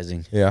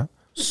tantalizing. Yeah.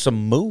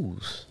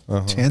 Smooth.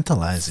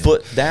 Tantalizing.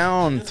 Foot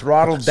down,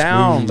 throttle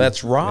down.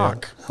 Let's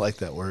rock. I like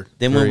that word.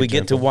 Then when Very we get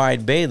to gentle.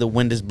 Wide Bay, the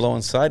wind is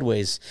blowing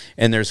sideways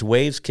and there's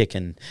waves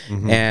kicking,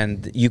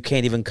 and you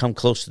can't even come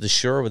close to the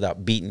shore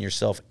without beating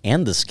yourself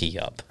and the ski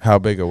up. How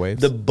big a waves?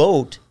 The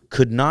boat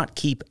could not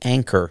keep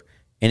anchor,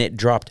 and it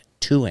dropped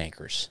 2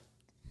 anchors.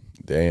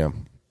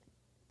 Damn.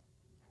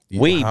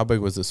 We- How big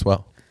was the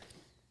swell?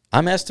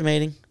 I'm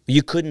estimating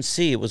you couldn't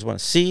see. It was one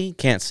see,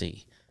 can't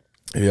see.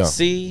 Yeah.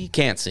 See,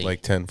 can't see.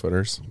 Like 10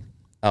 footers.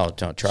 Oh,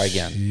 don't try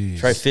again.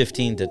 Try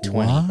 15 to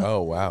 20.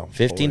 Oh wow.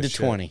 15 Holy to shit.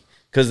 20.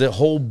 Because the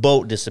whole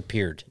boat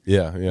disappeared.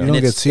 Yeah, yeah. You don't get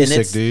it's- and seasick,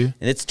 it's- do you?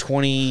 And it's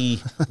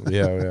 20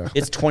 yeah.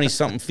 it's 20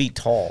 something feet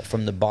tall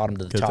from the bottom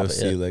to the Get top those of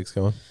sea it. legs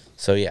going.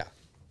 So yeah.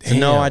 So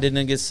no, Damn. I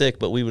didn't get sick,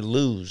 but we would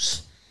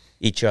lose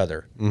each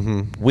other.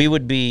 Mm-hmm. We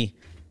would be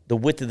the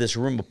width of this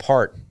room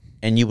apart,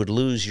 and you would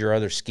lose your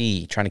other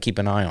ski trying to keep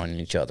an eye on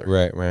each other.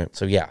 Right.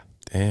 So yeah.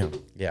 Damn.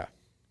 Yeah,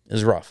 it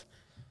was rough.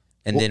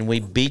 And then we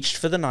beached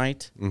for the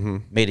night,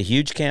 made a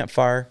huge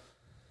campfire,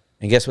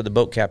 and guess what the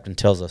boat captain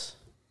tells us?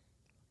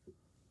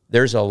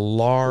 There's a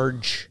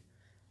large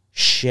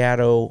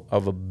shadow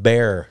of a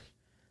bear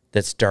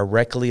that's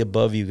directly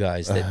above you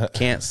guys that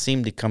can't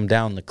seem to come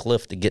down the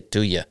cliff to get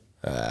to you.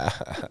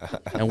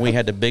 And we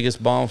had the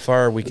biggest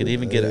bonfire we could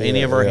even get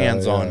any of our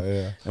hands on.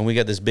 And we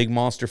got this big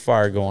monster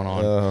fire going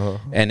on.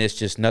 And it's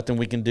just nothing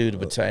we can do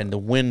to and the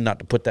wind not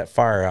to put that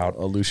fire out.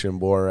 Aleutian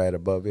boar right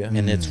above you.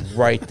 And it's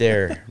right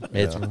there.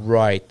 It's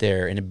right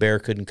there. And the bear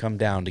couldn't come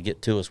down to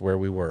get to us where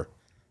we were.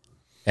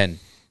 And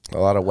A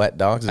lot of wet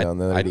dogs down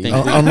there. I to think-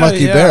 eat. Unlucky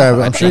Yeah. bear.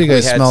 I'm I sure you think we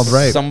guys had smelled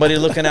right. Somebody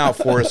looking out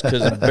for us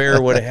because a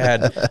bear would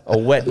have had a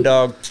wet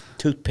dog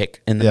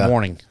toothpick in the Yeah.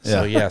 morning.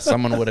 So Yeah.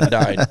 someone would have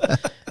died.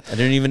 I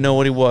didn't even know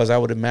what he was. I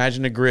would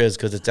imagine a grizz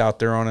because it's out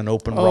there on an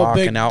open rock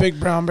big- and out big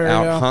brown bear,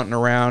 out yeah. hunting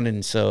around.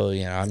 And so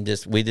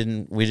we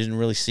didn't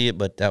really see it,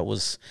 but that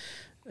was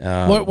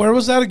Where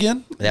was that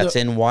again? that's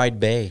in Wide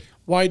Bay.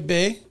 Wide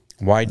Bay.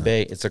 Wide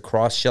Bay. It's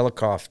across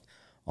Chillicothe,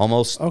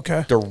 almost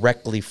Okay.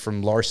 directly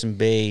from Larson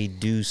Bay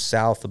due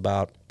south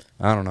about,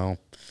 I don't know,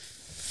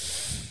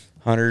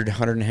 100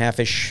 and a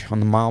half-ish on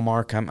the mile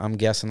mark. I'm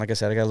guessing. Like I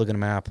said, I got to look at a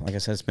map. Like I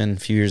said, it's been a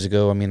few years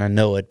ago. I mean, I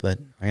know it, but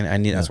I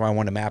need. That's why I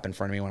want a map in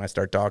front of me when I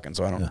start talking,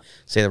 so I don't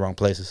say the wrong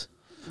places.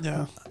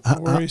 Yeah.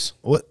 No worries.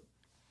 What?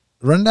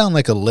 Run down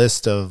like a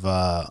list of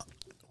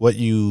what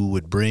you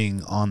would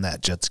bring on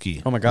that jet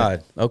ski. Oh my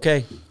God.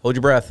 Okay, hold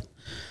your breath.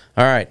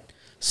 All right,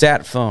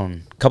 sat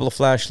phone, couple of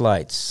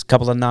flashlights,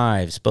 couple of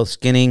knives, both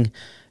skinning,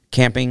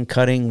 camping,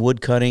 cutting,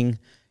 wood cutting.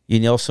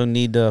 You also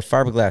need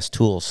fiberglass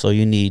tools, so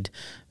you need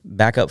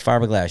backup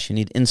fiberglass. You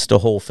need Insta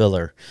hole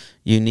filler.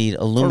 You need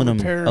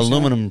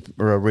aluminum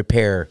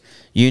repair.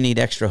 You need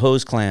extra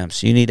hose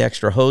clamps. You need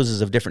extra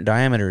hoses of different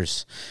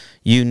diameters.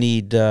 You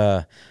need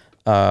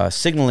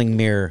signaling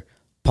mirror,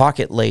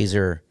 pocket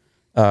laser,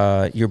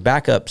 your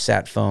backup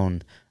sat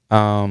phone,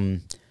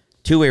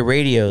 two-way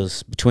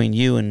radios between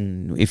you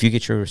and if you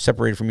get your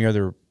separated from your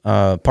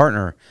other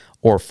partner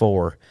or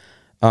four,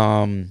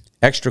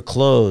 extra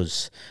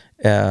clothes,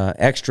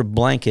 extra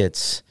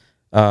blankets,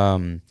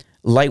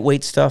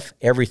 lightweight stuff.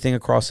 Everything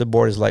across the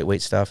board is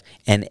lightweight stuff,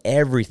 and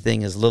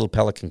everything is little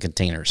Pelican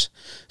containers.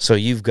 So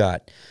you've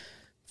got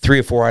 3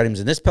 or 4 items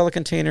in this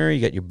Pelican container. You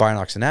got your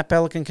Binox in that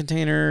Pelican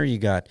container. You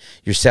got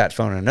your sat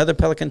phone in another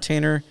Pelican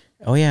container.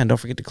 Oh, yeah, and don't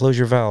forget to close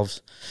your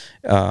valves.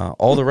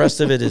 All the rest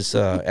of it is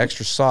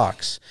extra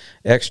socks,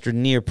 extra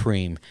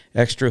neoprene,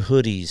 extra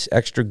hoodies,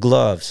 extra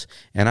gloves.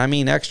 And I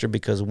mean extra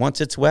because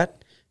once it's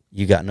wet,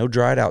 you got no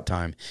dried out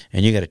time.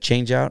 And you got to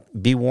change out,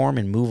 be warm,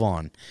 and move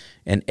on.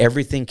 And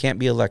everything can't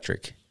be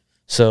electric.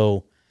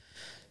 So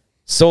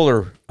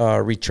solar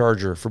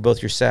recharger for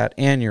both your sat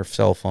and your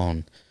cell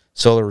phone.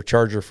 Solar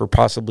recharger for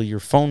possibly your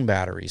phone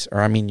batteries,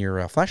 or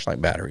your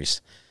flashlight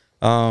batteries.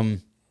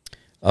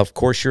 Of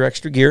course, your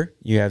extra gear.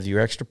 You have your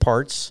extra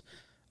parts,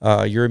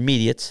 your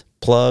immediates,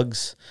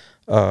 plugs,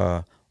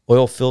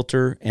 oil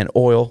filter, and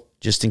oil,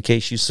 just in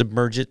case you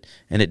submerge it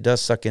and it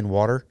does suck in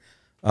water.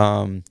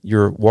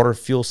 Your water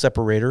fuel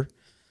separator,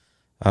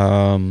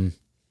 a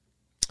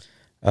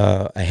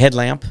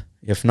headlamp,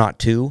 if not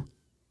 2.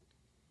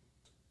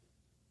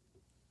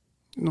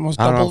 Almost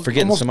I don't know, double, I'm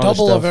forgetting almost some other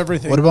double of stuff.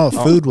 everything. What about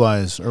food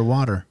wise or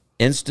water?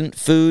 Instant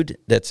food,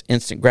 that's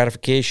instant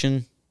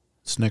gratification.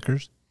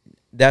 Snickers.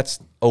 That's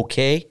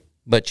okay,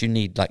 but you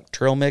need like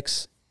trail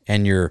mix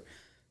and your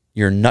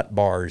nut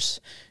bars,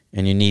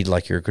 and you need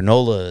like your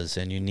granolas,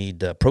 and you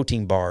need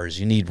protein bars.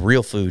 You need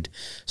real food.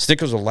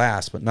 Snickers will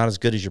last, but not as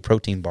good as your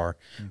protein bar.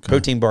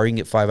 Protein bar you can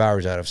get 5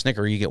 hours out of.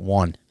 Snicker you get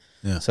 1.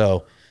 Yeah.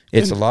 So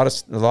it's a lot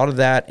of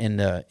that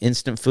and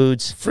instant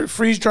foods.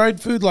 Freeze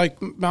dried food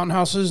like Mountain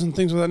Houses and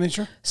things of that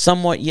nature.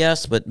 Somewhat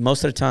yes, but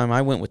most of the time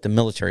I went with the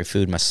military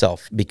food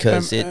myself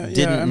because it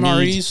didn't need.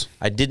 MREs.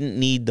 I didn't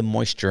need the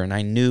moisture, and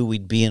I knew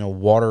we'd be in a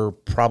water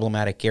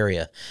problematic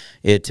area.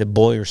 To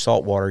boil your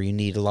salt water, you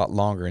need a lot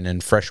longer, and then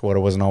fresh water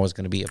wasn't always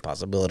going to be a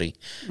possibility.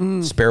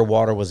 Spare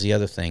water was the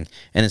other thing,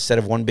 and instead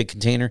of one big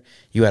container,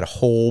 you had a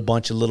whole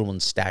bunch of little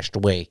ones stashed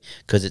away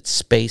because it's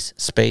space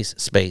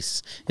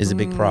is a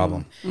big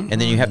problem, and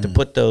then you have to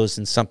put those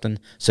in something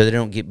so they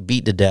don't get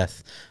beat to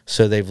death.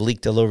 So they've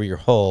leaked all over your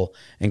hull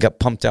and got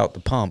pumped out the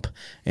pump,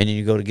 and then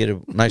you go to get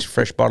a nice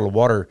fresh bottle of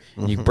water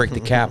and you break the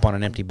cap on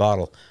an empty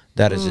bottle.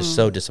 That is just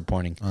so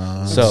disappointing.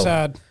 So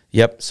sad.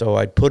 Yep. So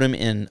I'd put them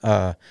in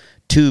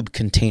tube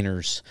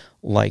containers,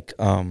 like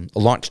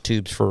launch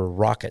tubes for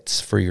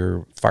rockets for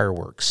your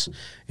fireworks,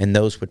 and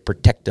those would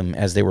protect them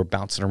as they were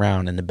bouncing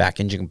around in the back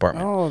engine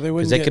compartment. Oh, they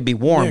wouldn't they get could be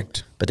warm,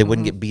 nicked. but they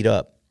wouldn't get beat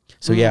up.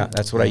 So yeah,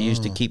 that's what I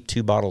used to keep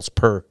 2 bottles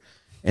per,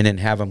 and then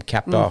have them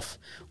capped off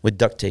with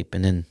duct tape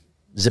and then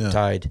zip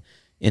tied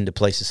into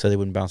places so they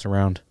wouldn't bounce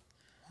around.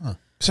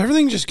 So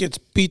everything just gets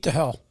beat to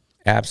hell.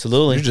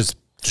 Absolutely. You're just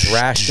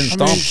thrashed and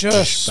I mean, stomped.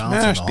 just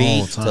bouncing smashed. the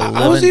whole beat time. the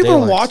I was living even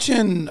daylights.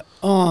 watching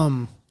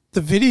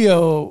the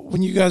video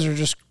when you guys are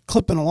just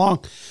clipping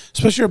along,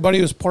 especially your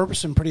buddy was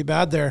porpoising pretty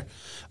bad there.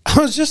 I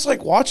was just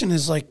like watching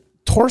his like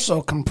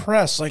torso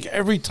compress like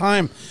every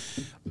time.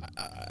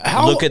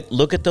 How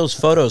Look at those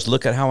photos.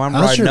 Look at how I'm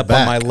How's riding your up on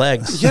back? my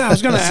legs. Yeah, I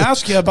was going to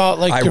ask you about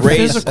like your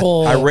raise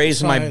physical. I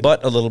raise my side.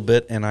 butt a little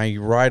bit, and I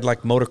ride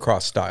like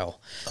motocross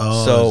style.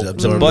 Oh, so the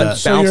absorb butt that.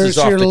 So bounces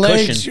your off the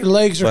legs- cushion. your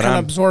legs are but kinda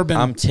I'm- absorbing.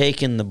 I'm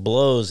taking the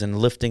blows and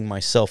lifting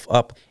myself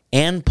up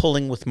and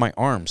pulling with my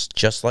arms,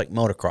 just like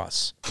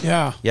motocross.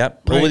 Yeah.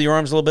 Yep. Pull Right. with your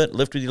arms a little bit,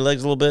 lift with your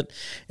legs a little bit,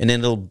 and then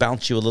it'll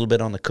bounce you a little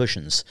bit on the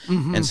cushions.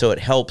 And so it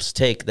helps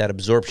take that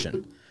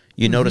absorption.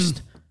 You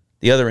noticed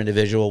the other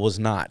individual was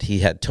not. He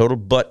had total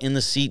butt in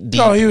the seat deep.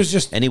 No, he was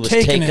just and he was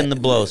taking taking it. the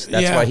blows.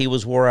 That's Yeah. why he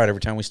was wore out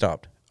every time we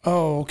stopped.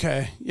 Oh,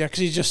 okay. Yeah, because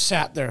he just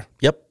sat there.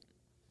 Yep.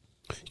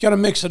 You got to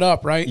mix it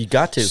up, right? You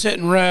got to. Sit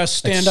and rest,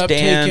 stand up,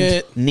 Stand, take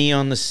it. knee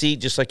on the seat,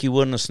 just like you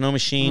would in a snow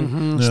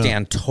machine.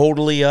 Stand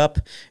totally up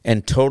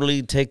and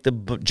totally take the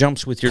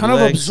jumps with your Kind of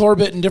legs.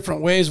 absorb it in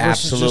different ways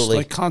versus just Absolutely.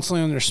 like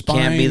constantly on their spine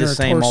Can't be the or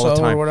same torso all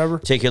the time. or whatever.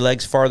 Take your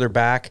legs farther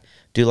back.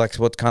 Do like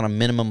what's kind of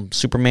minimum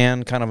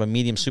Superman, kind of a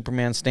medium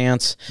Superman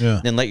stance.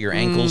 Yeah. Then let your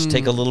ankles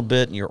take a little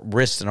bit, and your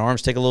wrists and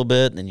arms take a little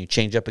bit. And then you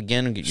change up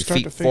again and get your Start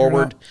to feet figure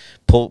it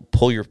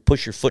forward.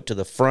 Push your foot to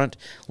the front.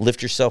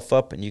 Lift yourself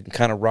up, and you can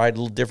kind of ride a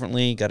little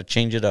differently. You got to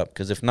change it up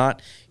because if not,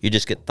 you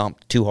just get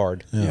thumped too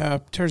hard. Yeah,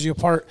 tears you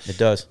apart. It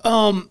does.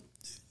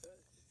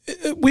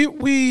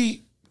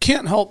 We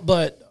can't help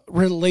but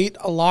relate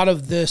a lot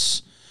of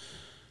this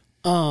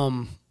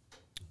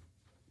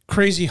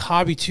crazy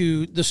hobby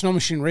to the snow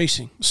machine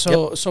racing.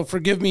 So so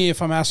forgive me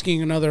if I'm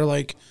asking another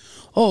like,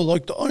 oh,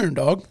 like the Iron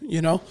Dog,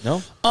 you know?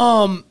 No.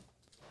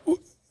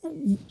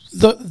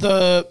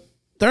 The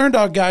Iron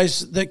Dog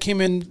guys that came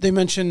in, they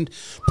mentioned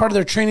part of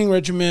their training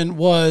regimen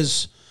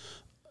was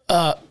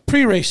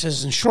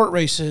pre-races and short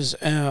races,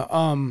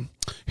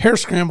 hair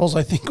scrambles,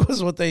 I think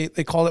was what they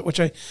called it, which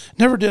I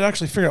never did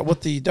actually figure out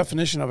what the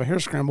definition of a hair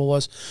scramble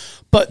was.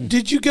 But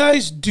did you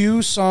guys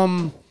do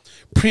some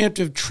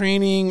preemptive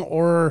training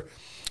or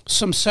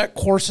some set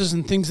courses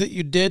and things that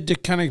you did to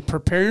kind of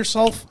prepare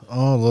yourself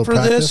Oh, a little for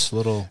practice, this?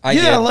 little. I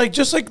yeah, did. like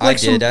just like I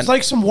some did.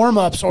 like some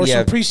warm-ups or Yeah.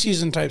 some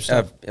preseason type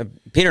stuff.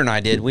 Peter and I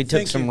did. We took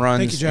Thank some you. runs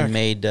Thank you, Jack. and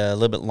made a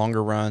little bit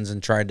longer runs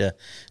and tried to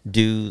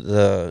do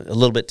a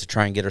little bit to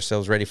try and get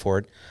ourselves ready for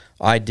it.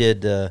 I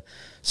did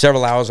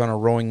several hours on a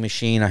rowing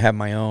machine. I have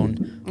my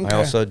own. I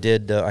also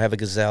did. I have a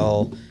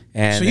Gazelle.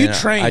 And So you then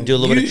train. I do a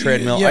little bit You- of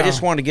treadmill. yeah. I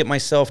just wanted to get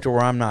myself to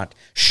where I'm not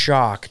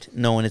shocked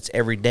knowing it's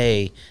every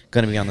day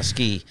going to be on the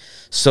ski.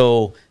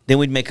 So then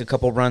we'd make a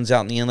couple runs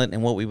out in the inlet,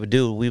 and what we would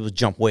do, we would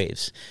jump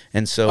waves.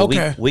 And so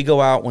Okay. we go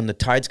out when the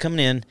tide's coming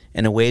in,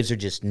 and the waves are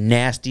just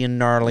nasty and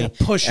gnarly. Yeah,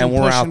 pushing, and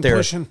we're pushing, out there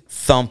pushing.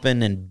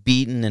 thumping and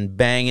beating and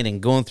banging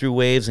and going through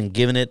waves and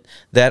giving it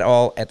that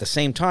all. At the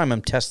same time,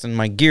 I'm testing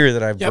my gear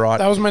that I've Yep, brought.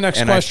 that was my next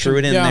and question. I threw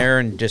it in Yeah. there,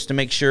 and just to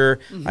make sure,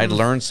 I'd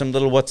learned some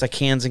little what's I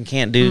cans and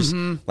can't do's.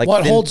 Like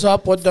what thin- holds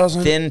up, what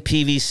doesn't? Thin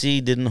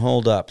PVC didn't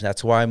hold up.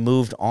 That's why I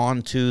moved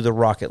on to the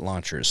rocket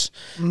launchers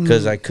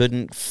because I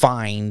couldn't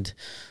find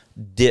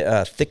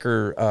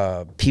thicker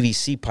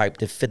PVC pipe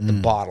to fit the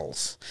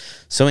bottles.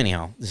 So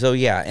anyhow, so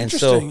yeah, and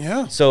Interesting,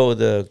 yeah. so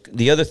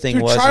the other thing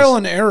Through was trial is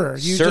and error.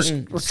 You just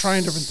were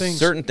trying different things.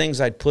 Certain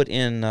things I'd put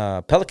in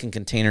Pelican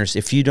containers.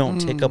 If you don't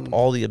take up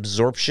all the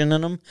absorption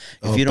in them,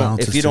 if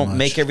you don't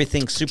make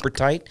everything super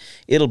tight,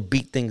 it'll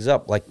beat things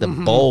up like the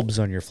bulbs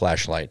on your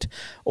flashlight,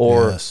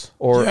 or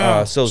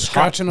so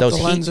scratching up the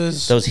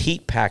lenses. Those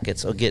heat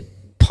packets will get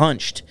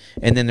punched,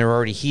 and then they're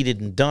already heated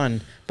and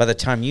done by the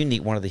time you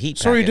need one of the heat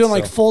packets. So are you doing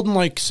like folding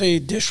like, say,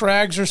 dish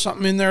rags or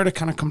something in there to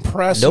kind of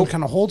compress and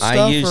kind of hold stuff?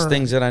 I use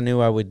things that I knew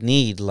I would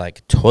need,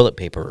 like toilet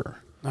paper,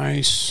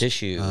 nice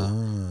tissue,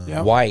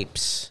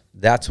 wipes.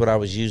 That's what I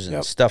was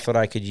using, stuff that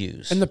I could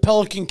use. And the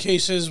Pelican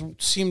cases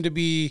seem to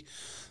be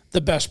the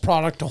best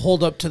product to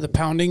hold up to the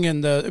pounding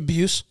and the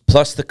abuse.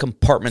 Plus the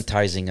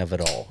compartmentizing of it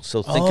all.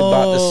 So think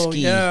about the ski.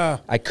 Yeah.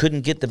 I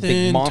couldn't get the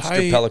Thin, big monster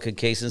tight. Pelican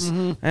cases.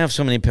 I have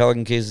so many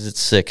Pelican cases, it's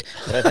sick.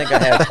 But I think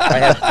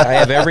I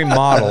have every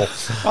model.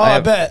 I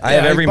bet. I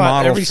have every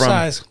model every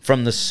size.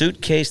 from the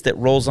suitcase that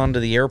rolls onto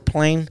the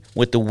airplane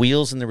with the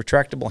wheels and the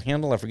retractable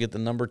handle. I forget the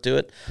number to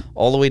it.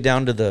 All the way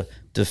down to the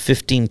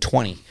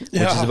 1520,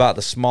 which is about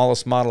the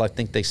smallest model I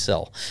think they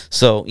sell.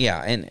 So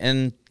yeah,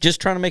 and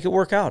just trying to make it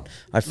work out.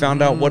 I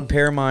found out what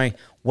pair my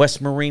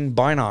West Marine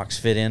binocs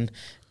fit in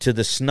to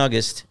the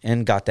snuggest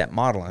and got that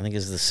model. I think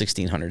it's the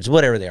 1600s,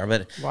 whatever they are.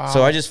 But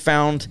so I just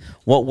found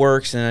what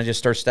works, and I just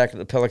start stacking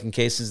the Pelican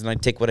cases, and I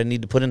take what I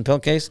need to put in the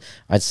Pelican case.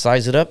 I'd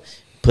size it up,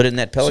 put it in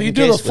that Pelican case.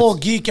 So you do the full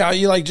geek out.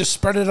 You like just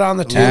spread it on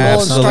the table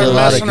and start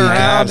messing around.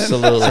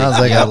 Absolutely. Sounds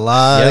like a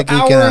lot of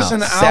geeking hours out.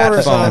 and Sat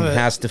hours phone of it.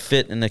 has to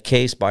fit in the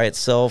case by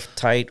itself,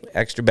 tight,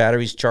 extra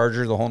batteries,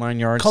 charger, the whole 9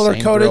 yards. Color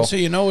same coded drill. so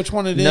you know which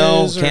one it is.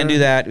 No, can't do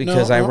that No,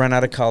 because I no? run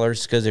out of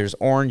colors because there's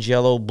orange,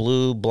 yellow,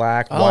 blue,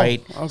 black,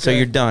 white. So okay.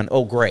 you're done.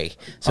 Oh, gray.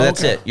 So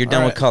that's Okay. it. You're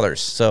done All with right. colors.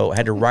 So I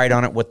had to write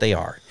on it what they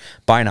are.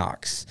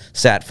 Binocs,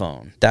 sat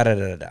phone,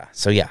 da-da-da-da-da.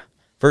 So yeah,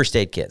 first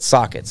aid kit,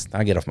 sockets.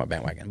 I get off my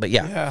bandwagon. But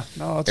yeah, Yeah,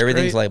 no, that's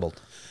everything's great. labeled.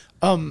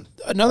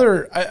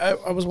 Another,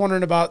 I was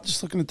wondering about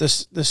just looking at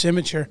this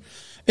image here,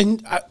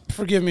 and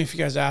forgive me if you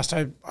guys asked.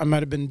 I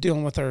might have been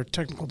dealing with our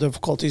technical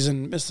difficulties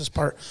and missed this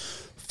part.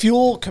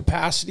 Fuel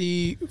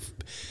capacity.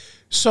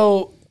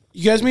 So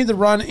you guys made the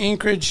run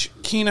Anchorage,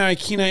 Kenai,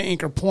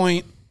 Anchor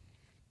Point.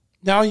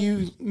 Now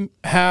you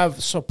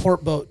have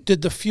support boat.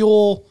 Did the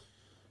fuel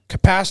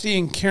capacity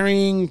and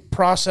carrying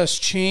process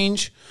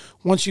change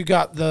once you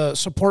got the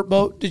support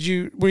boat? Were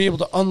you able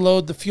to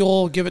unload the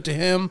fuel, give it to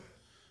him?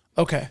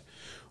 Okay.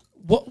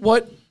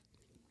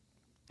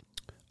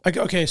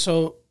 Okay,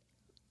 so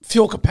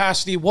fuel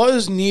capacity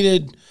was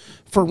needed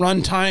for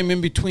runtime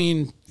in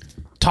between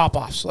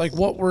top-offs. Like,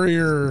 what were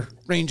your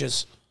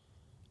ranges?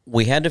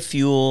 We had to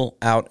fuel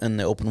out in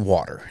the open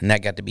water, and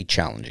that got to be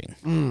challenging.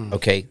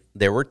 Okay,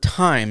 there were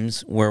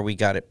times where we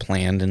got it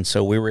planned, and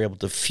so we were able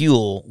to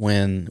fuel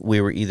when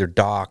we were either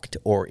docked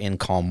or in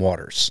calm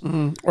waters.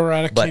 Or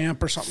at a But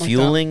camp or something like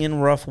fueling in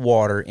rough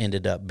water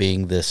ended up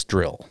being this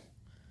drill.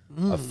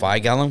 A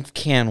 5-gallon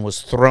can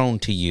was thrown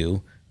to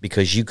you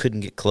because you couldn't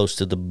get close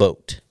to the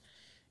boat.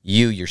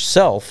 You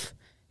yourself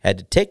had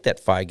to take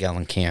that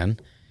 5-gallon can,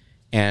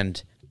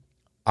 and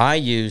I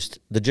used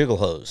the jiggle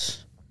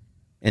hose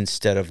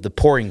instead of the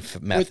pouring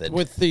that? method.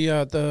 With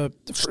the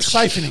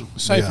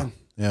siphon.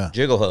 Yeah.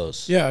 Jiggle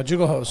hose. Yeah,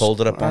 jiggle hose.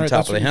 Hold it up All on right,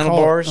 top that's of the what you call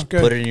handlebars, Okay.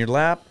 put it in your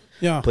lap,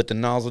 Yeah. put the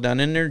nozzle down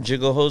in there,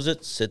 jiggle hose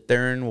it, sit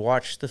there and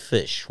watch the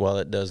fish while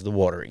it does the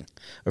watering,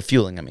 or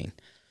fueling, I mean.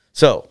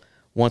 So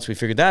once we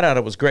figured that out,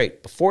 it was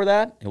great. Before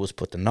that, it was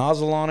put the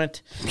nozzle on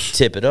it,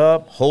 tip it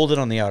up, hold it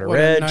on the outer What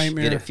a edge,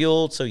 nightmare. get it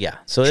fueled. So yeah,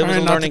 so it was a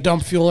Trying not to learning.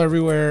 dump fuel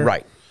everywhere.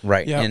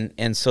 Right. Yeah.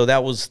 And so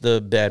that was the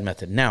bad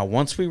method. Now,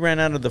 once we ran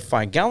out of the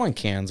 5-gallon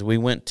cans, we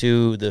went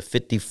to the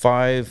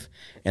 55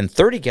 and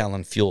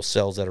 30-gallon fuel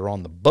cells that are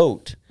on the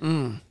boat.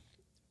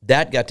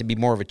 That got to be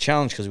more of a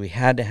challenge because we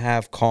had to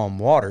have calm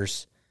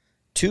waters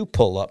to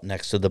pull up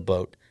next to the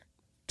boat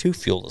to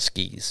fuel the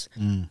skis.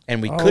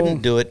 And we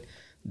couldn't do it.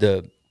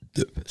 The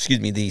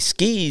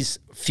skis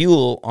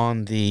fuel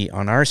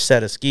on our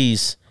set of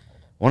skis,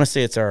 I want to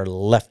say it's our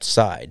left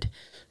side.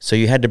 So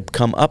you had to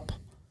come up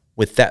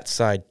with that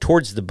side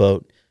towards the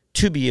boat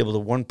to be able to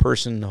one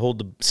person hold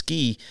the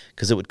ski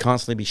because it would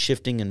constantly be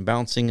shifting and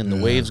bouncing and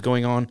the waves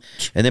going on,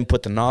 and then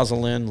put the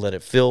nozzle in, let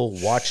it fill,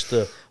 watch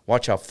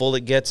how full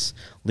it gets,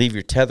 leave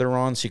your tether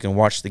on so you can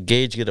watch the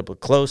gauge get up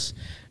close,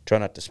 try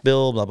not to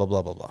spill, blah, blah,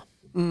 blah, blah,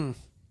 blah.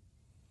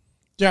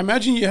 Yeah,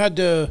 imagine you had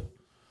to.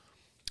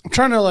 I'm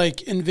trying to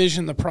like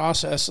envision the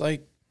process,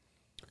 like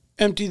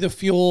empty the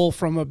fuel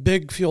from a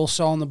big fuel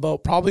cell on the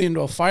boat, probably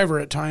into a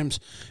 5er at times,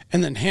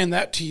 and then hand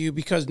that to you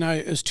because now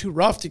it's too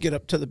rough to get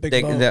up to the big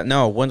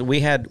boat.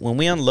 When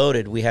we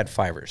unloaded, we had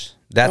 5ers.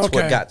 That's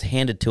Okay. what got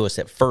handed to us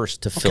at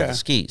first to fill Okay. the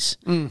skis.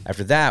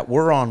 After that,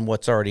 we're on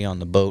what's already on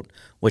the boat,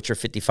 which are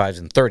 55s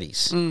and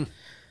 30s.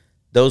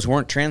 Those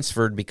weren't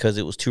transferred because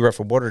it was too rough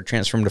for water to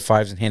transfer them to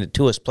 5s and hand it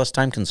to us, plus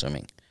time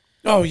consuming.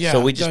 Oh yeah. So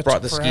we just that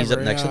brought the took skis up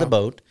forever, next to yeah. the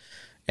boat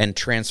and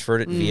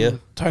transferred it via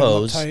Tied 'em up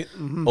hose tight.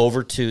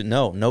 over to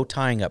no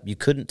tying up. You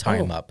couldn't tie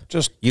them up.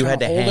 just you had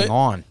kinda to hold hang it?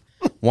 on.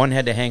 One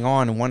had to hang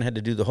on, and one had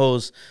to do the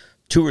hose.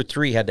 2 or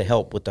 3 had to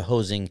help with the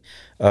hosing,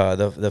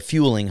 the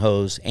fueling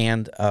hose,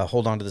 and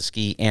hold on to the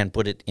ski and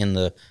put it in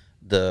the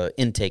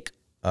intake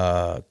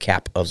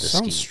cap of the ski.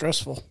 Sounds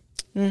stressful.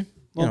 A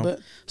little bit.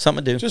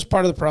 Something to do. Just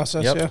part of the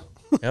process, Yep. yeah.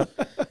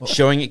 Yep.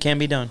 Showing it can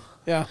be done.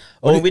 Yeah.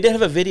 Oh, we did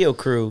have a video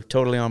crew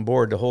totally on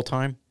board the whole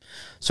time.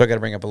 So I got to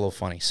bring up a little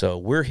funny. So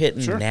we're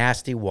hitting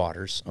nasty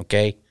waters,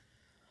 okay?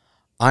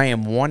 I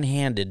am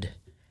one-handed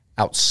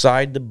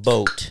outside the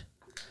boat,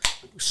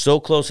 so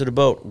close to the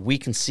boat, we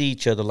can see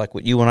each other like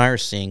what you and I are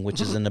seeing, which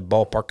is in the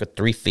ballpark of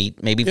 3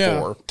 feet, maybe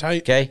 4.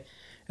 Tight. Okay?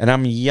 And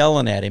I'm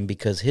yelling at him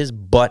because his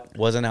butt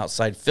wasn't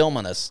outside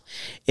filming us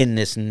in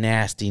this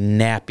nasty,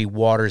 nappy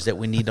waters that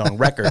we need on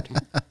record.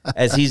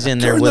 As he's in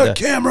there with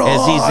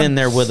he's in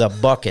there with a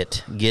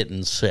bucket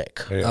getting sick.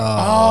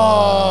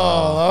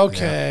 Oh,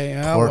 okay.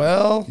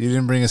 Well, you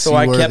didn't bring a So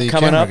I kept seaworthy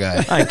coming camera up.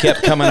 guy. I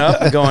kept coming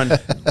up and going,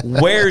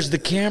 "Where's the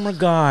camera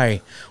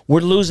guy?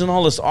 We're losing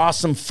all this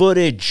awesome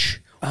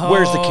footage.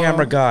 Where's the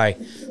camera guy?"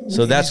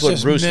 So that's He's what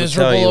just Bruce would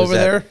miserable tell you. over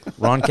there.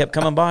 Ron kept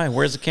coming by.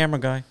 Where's the camera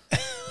guy?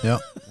 Yep.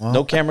 Well,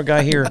 No camera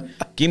guy here.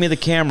 Give me the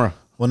camera.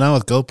 well, now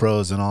with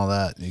GoPros and all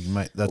that, you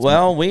might. That's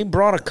Well, we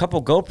brought a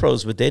couple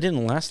GoPros, but they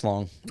didn't last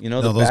long. You know,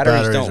 No, the those batteries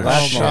batteries don't are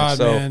last oh, long. God,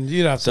 So man.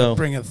 You'd have to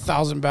bring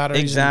 1,000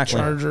 batteries exactly,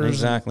 and chargers.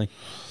 exactly.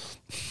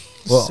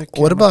 well. Sick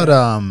What camera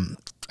about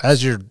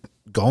as you're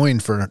going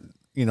for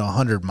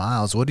 100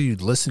 miles? What are you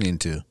listening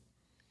to?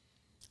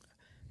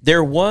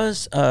 There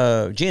was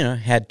Gina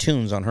had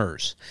tunes on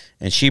hers,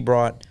 and she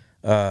brought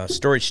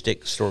storage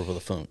stick stored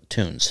with the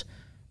tunes.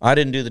 I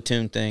didn't do the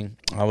tune thing.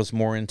 I was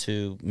more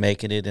into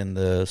making it in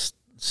the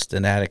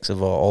statics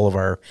of all of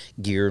our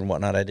gear and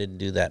whatnot. I didn't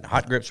do that.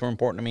 Hot grips were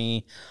important to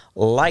me.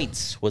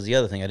 Lights was the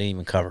other thing I didn't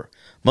even cover.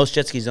 Most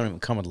jet skis don't even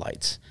come with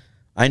lights.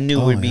 I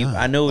knew it would be.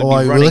 I know it would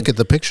be we running. look at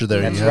the picture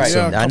there. That's you have right.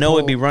 some- Yeah, I know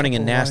it'd be running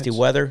in couple nasty lights.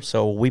 weather,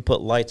 so we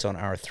put lights on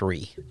our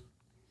 3.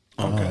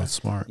 Oh, that's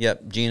smart.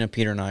 Yep, Gina,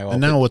 Peter, and I all.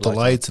 And now put with the on.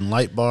 lights and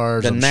light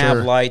bars, The I'm nav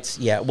sure, lights,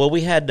 yeah. Well,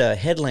 we had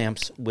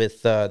headlamps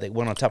with they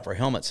went on top of our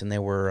helmets, and they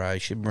were I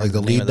should remember Like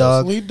the name lead of those.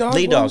 dog? Lead dog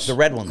Lead dogs, ones? the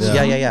red ones.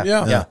 Yeah.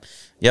 Yeah.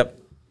 Yep.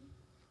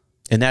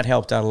 And that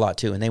helped out a lot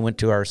too. And they went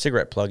to our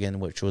cigarette plug-in,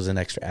 which was an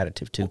extra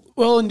additive too.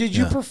 Well, and did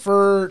you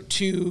prefer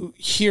to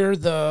hear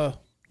the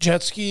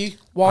jet ski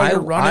while I you're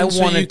running so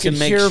you wanted to could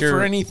make hear sure-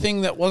 for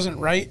anything that wasn't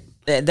right?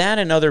 That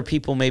and other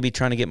people maybe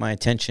trying to get my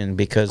attention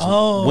because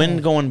Oh.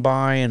 wind going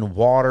by and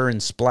water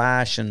and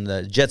splash and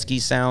the jet ski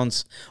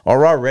sounds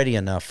are already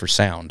enough for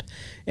sound.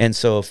 And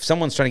so if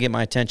someone's trying to get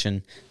my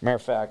attention, matter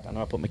of fact, I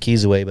know I put my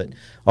keys away, but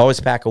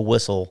always pack a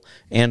whistle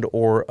and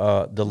or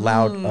the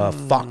loud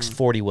Fox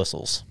 40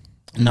 whistles.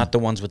 Not the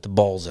ones with the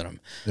balls in them.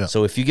 Yeah.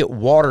 So if you get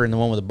water in the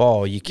one with the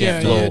ball, you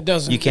can't Yeah, blow. it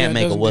doesn't- you can't it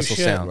make a doesn't do whistle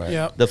shit. sound. Right.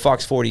 Yep. The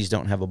Fox 40s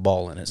don't have a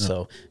ball in it,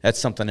 so that's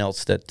something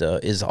else that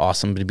is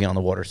awesome to be on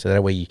the water. So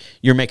that way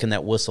you're making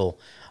that whistle.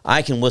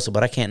 I can whistle,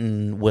 but I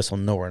can't whistle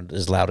nowhere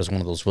as loud as one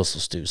of those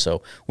whistles do.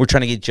 So we're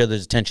trying to get each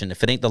other's attention.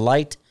 If it ain't the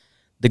light,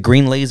 the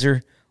green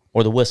laser,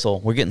 or the whistle,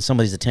 we're getting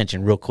somebody's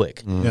attention real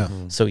quick. Yeah.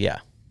 So yeah.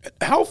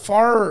 How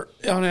far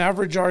on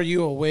average are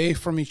you away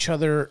from each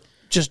other,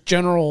 just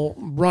general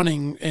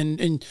running?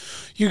 And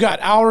you got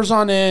hours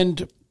on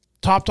end,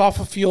 topped off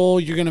of fuel,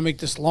 you're going to make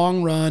this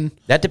long run.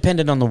 That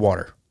depended on the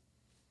water.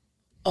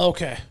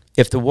 Okay.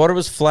 If the water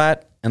was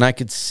flat and I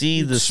could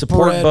see the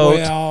support Spread boat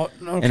way out.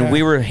 Okay. and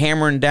we were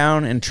hammering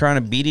down and trying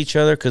to beat each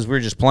other because we were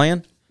just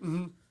playing,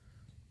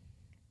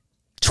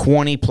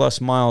 20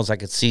 plus miles I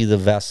could see the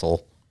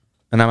vessel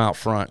and I'm out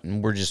front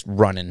and we're just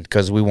running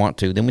because we want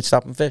to. Then we'd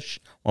stop and fish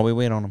while we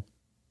wait on them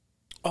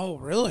Oh,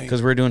 really?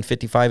 because we were doing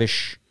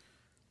 55-ish.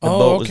 The Oh,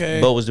 boat okay.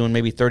 boat was doing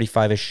maybe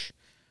 35-ish.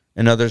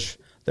 And others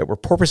that were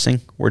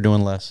porpoising were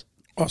doing less.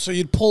 Oh, so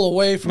you'd pull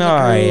away from the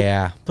Oh, group.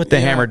 yeah. Put the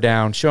Yeah. hammer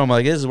down. Show them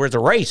like, this is where it's a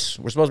race.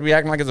 We're supposed to be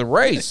acting like it's a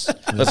race.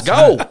 Let's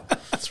go.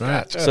 That's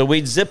right. So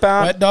we'd zip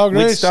out. Wet dog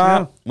we'd race,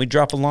 stop. We'd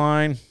drop a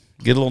line,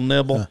 get a little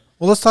nibble.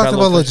 Well, let's talk Try a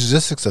about the little fish.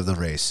 logistics of the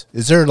race.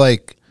 Is there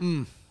like,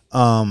 who's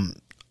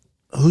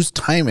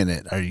timing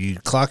it? Are you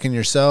clocking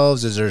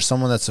yourselves? Is there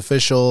someone that's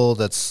official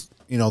that's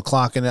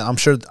clocking it? I'm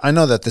sure. I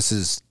know that this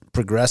is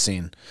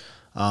progressing,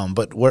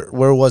 but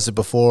where was it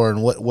before,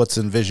 and what's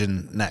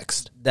envisioned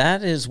next?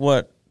 That is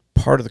what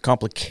part of the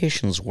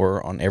complications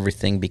were on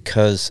everything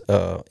because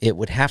it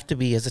would have to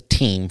be as a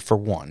team for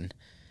one.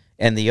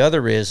 And the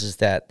other is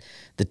that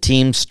the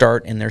teams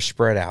start and they're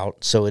spread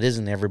out, so it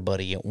isn't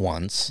everybody at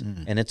once,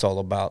 and it's all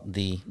about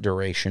the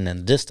duration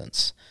and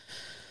distance.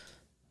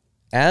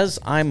 As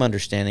I'm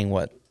understanding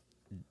what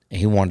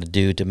he wanted to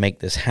do to make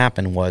this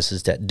happen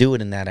is that do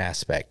it in that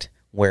aspect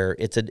where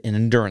it's an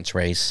endurance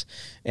race,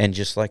 and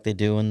just like they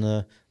do in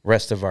the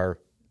rest of our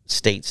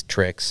state's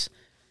tricks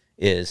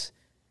is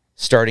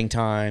starting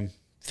time,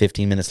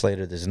 15 minutes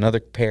later there's another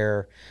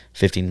pair,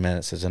 15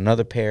 minutes there's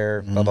another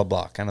pair, blah, blah,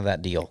 blah, kind of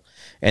that deal.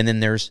 And then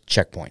there's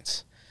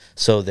checkpoints.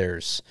 So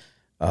there's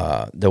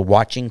the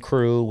watching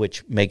crew,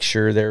 which makes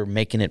sure they're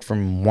making it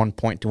from one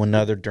point to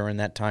another during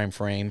that time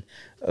frame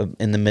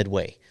in the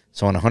midway.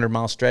 So on a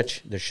 100-mile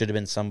stretch, there should have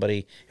been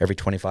somebody every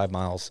 25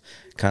 miles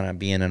kind of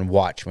being in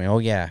watch. I mean, oh,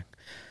 yeah,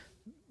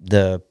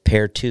 the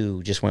pair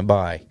 2 just went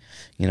by.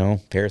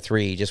 Pair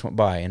 3 just went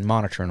by, and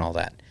monitoring all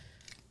that.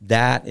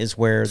 That is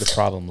where the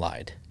problem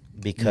lied,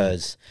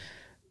 because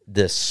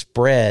the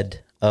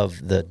spread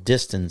of the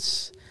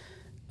distance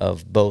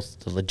of both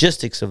the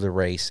logistics of the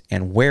race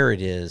and where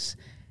it is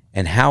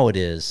and how it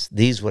is,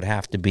 these would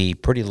have to be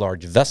pretty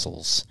large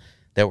vessels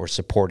that were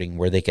supporting,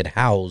 where they could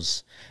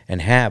house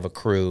and have a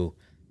crew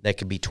that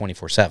could be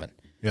 24/7.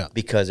 Yeah.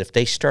 Because if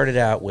they started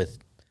out with,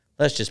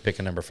 let's just pick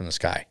a number from the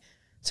sky,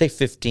 say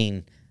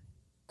 15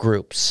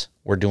 groups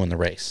were doing the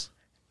race.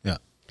 Yeah.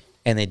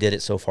 And they did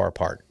it so far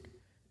apart,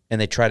 and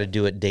they try to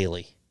do it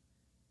daily.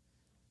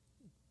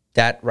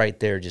 That right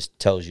there just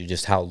tells you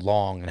just how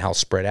long and how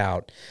spread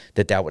out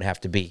that would have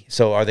to be.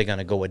 So are they going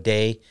to go a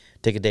day,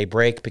 take a day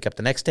break, pick up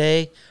the next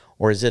day?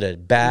 Or is it a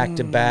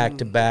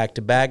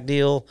back-to-back-to-back-to-back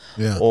deal?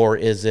 Yeah. Or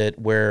is it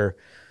where,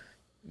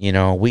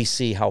 we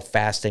see how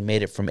fast they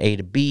made it from A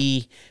to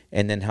B,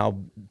 and then how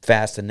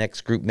fast the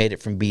next group made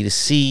it from B to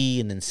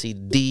C, and then C to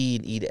D,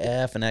 and E to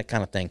F, and that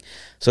kind of thing.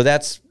 So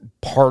that's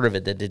part of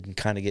it that didn't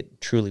kind of get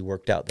truly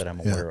worked out that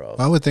I'm aware of.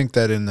 I would think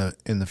that in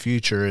the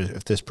future,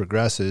 if this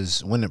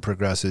progresses, when it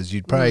progresses,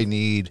 you'd probably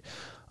need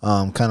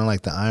kind of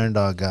like the Iron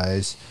Dog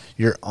guys,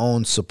 your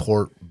own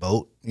support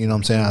boat. You know what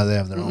I'm saying? How they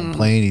have their own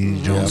plane, you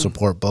need your own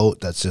support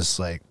boat that's just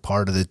like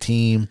part of the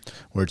team,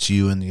 where it's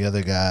you and the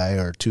other guy,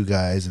 or 2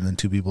 guys and then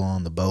 2 people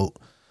on the boat.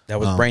 That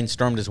was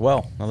brainstormed as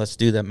well. Now let's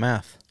do that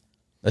math.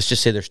 Let's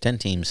just say there's 10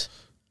 teams.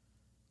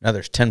 Now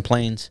there's 10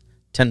 planes,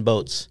 10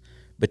 boats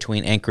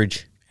between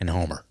Anchorage and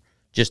Homer,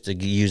 just to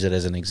use it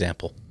as an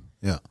example.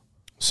 Yeah.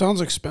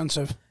 Sounds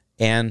expensive.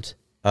 And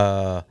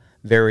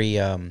very,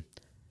 I don't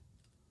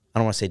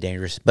want to say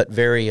dangerous, but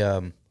very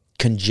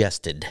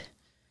congested.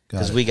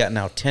 Because we got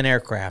now 10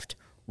 aircraft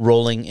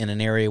rolling in an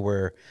area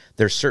where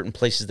there's certain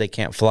places they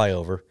can't fly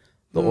over.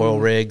 The oil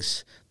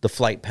rigs, the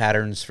flight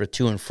patterns for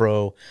to and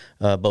fro,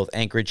 both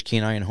Anchorage,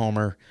 Kenai, and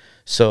Homer.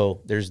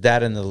 So there's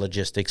that in the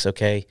logistics,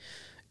 okay?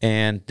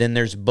 And then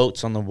there's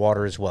boats on the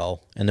water as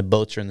well. And the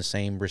boats are in the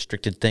same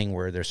restricted thing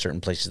where there's certain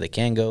places they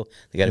can go.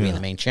 They got to be in the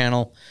main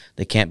channel.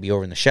 They can't be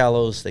over in the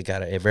shallows.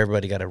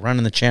 Everybody got to run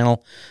in the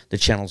channel. The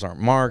channels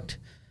aren't marked.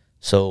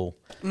 So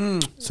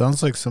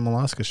sounds like some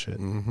Alaska shit.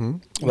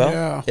 well,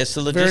 Yeah. it's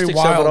the Very logistics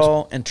of wild. it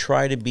all, and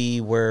try to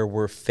be where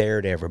we're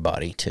fair to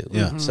everybody too.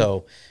 Yeah.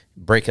 So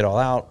break it all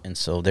out, and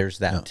so there's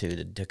that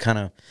too, to kind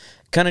of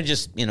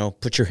just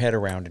put your head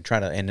around and try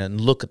to and then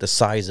look at the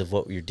size of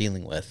what you're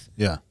dealing with.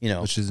 Yeah. You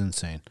know. Which is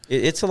insane.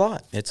 It's a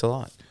lot. It's a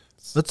lot.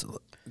 Let's go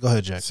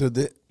ahead, Jack. So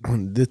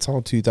that's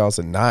all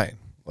 2009.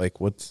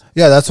 Like, what's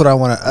Yeah, that's what I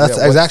want to. That's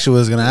what's- exactly what I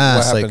was going to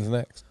ask. what Like, happens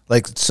next?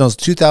 like so, it's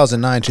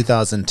 2009,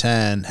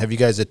 2010. Have you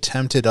guys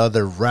attempted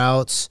other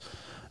routes?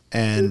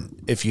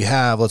 And if you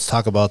have, let's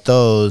talk about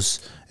those.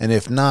 And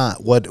if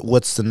not,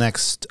 what's the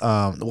next?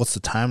 What's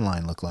the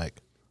timeline look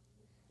like?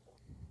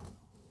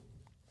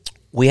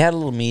 We had a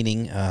little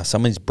meeting,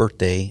 somebody's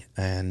birthday,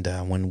 and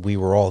when we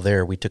were all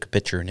there, we took a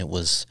picture, and it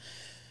was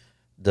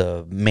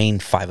the main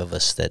 5 of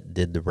us that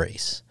did the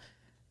race.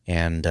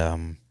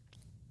 And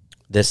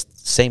this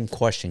same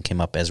question came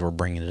up as we're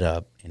bringing it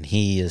up, and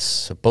he is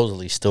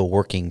supposedly still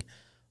working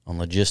on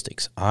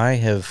logistics. I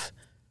have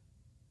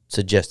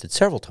suggested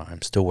several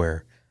times to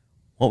where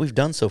what we've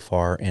done so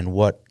far and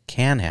what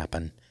can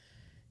happen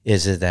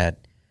is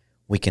that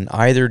we can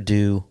either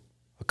do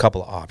a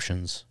couple of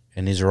options,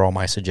 and these are all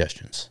my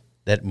suggestions,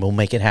 that will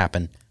make it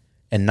happen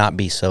and not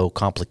be so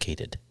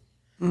complicated.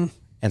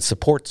 And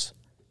supports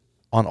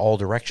on all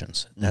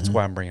directions. That's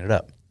why I'm bringing it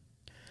up.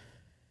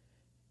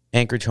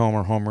 Anchorage,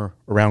 Homer,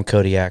 around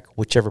Kodiak,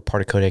 whichever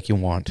part of Kodiak you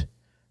want,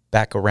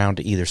 back around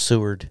to either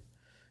Seward,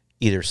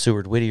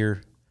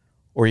 Whittier,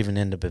 or even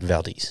end up in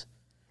Valdez.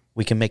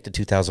 We can make the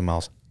 2,000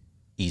 miles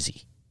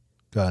easy.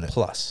 Got it.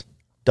 Plus,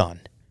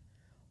 done.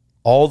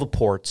 All the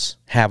ports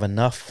have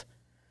enough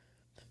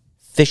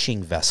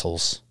fishing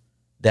vessels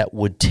that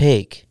would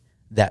take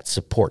that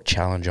support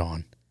challenge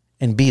on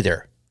and be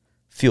there.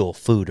 Fuel,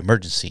 food,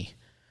 emergency,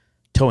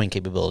 towing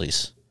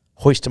capabilities,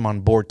 hoist them on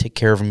board, take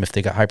care of them if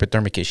they got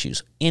hypothermic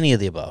issues, any of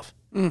the above.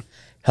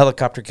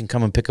 Helicopter can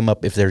come and pick them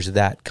up if there's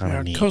that kind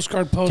of need. Coast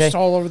Guard posts Okay.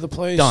 all over the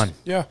place. Done.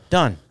 Yeah.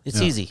 Done.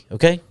 It's easy,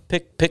 okay?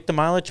 Pick the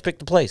mileage, pick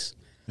the place.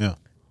 Yeah.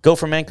 Go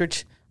from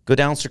Anchorage, go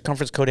down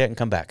circumference Kodiak, and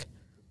come back.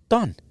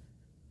 Done.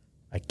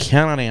 I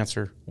cannot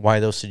answer why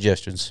those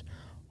suggestions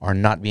are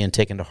not being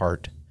taken to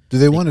heart. Do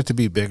they want it to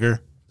be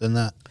bigger than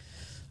that?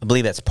 I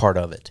believe that's part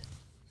of it.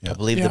 Yeah. I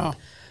believe Yeah.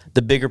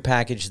 the bigger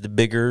package, the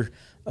bigger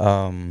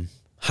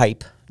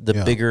hype, the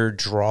Yeah. bigger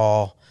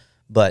draw,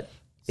 but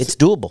it's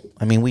doable.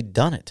 I mean, we've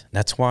done it.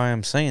 That's why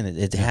I'm saying it.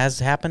 It has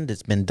happened.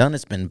 It's been done.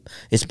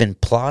 It's been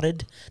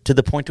plotted to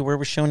the point to where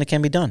we're showing it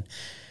can be done.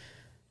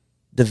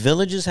 The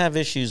villages have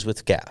issues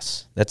with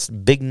gas. That's the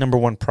big number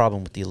one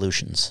problem with the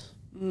Aleutians.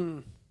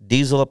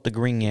 Diesel up the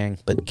green yang,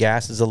 but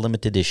gas is a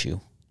limited issue.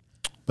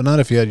 But not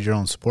if you had your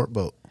own support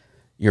boat.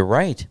 You're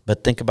right,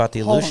 but think about the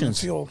Hauling the illusions.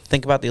 fuel.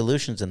 Think about the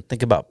illusions, and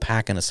think about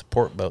packing a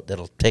support boat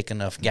that'll take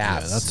enough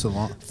gas. Yeah, that's a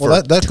long. for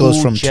Well, that goes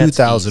 2 from jet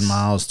 2,000 skis.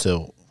 miles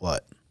to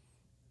what?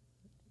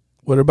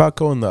 What about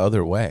going the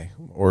other way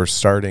or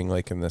starting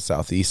like in the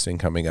southeast and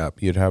coming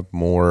up? You'd have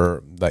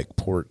more like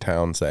port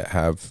towns that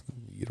have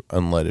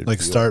unleaded. Like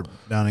fuel. start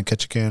down in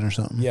Ketchikan or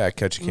something? Yeah,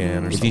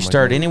 Ketchikan or If something. you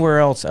start anywhere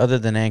else other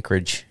than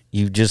Anchorage,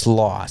 you've just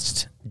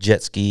lost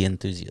jet ski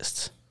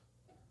enthusiasts.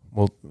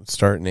 Well,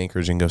 start in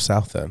Anchorage and go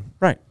south then.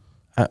 Right.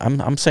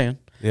 I'm saying.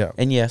 Yeah.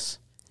 And yes,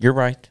 you're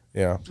right.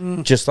 Yeah.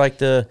 Just like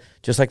the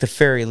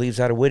ferry leaves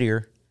out of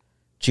Whittier,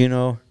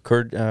 Juneau,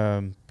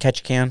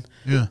 Ketchikan,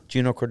 Yeah.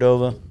 Juneau,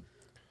 Cordova,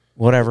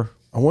 whatever.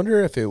 I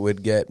wonder if it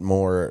would get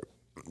more,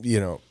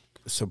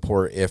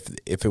 support if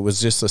it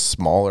was just a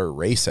smaller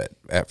race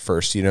at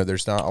first.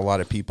 There's not a lot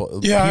of people.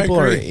 Yeah, I people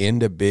are agree.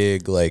 into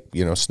big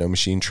snow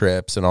machine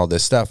trips and all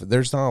this stuff.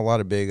 There's not a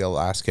lot of big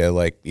Alaska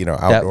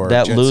outdoor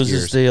That jet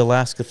loses skiers. the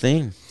Alaska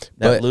theme.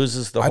 That But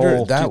loses the I don't-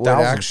 whole That 2000.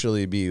 would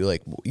actually be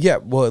like, yeah,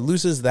 well, it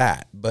loses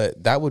that,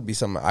 but that would be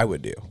something I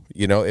would do.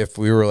 If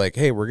we were like,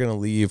 hey, we're gonna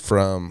leave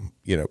from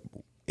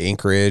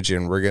Anchorage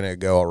and we're gonna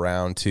go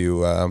around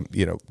to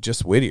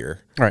just Whittier,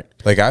 Right.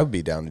 Like I would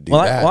be down to do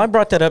Well, that. I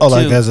brought that up Oh, too.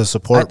 like as a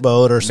support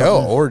boat or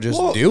something? no, or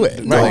just do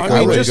it. No, Like, I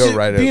mean, would just go it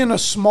right being a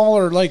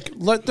smaller, like,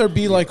 let there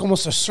be like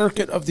almost a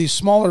circuit of these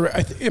smaller.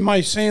 Am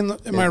I right?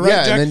 Yeah, and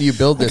Jack? then you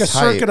build like this a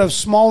circuit hype. of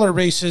smaller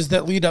races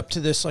that lead up to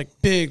this like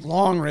big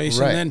long race,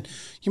 Right. and then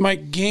you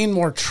might gain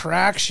more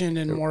traction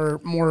and more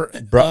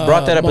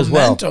brought that up as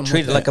well. momentum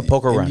Treat it with like a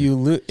poker run.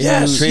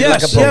 Yes, Treat it like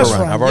a yes, poker yes,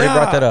 run. Ron. I've already Yeah.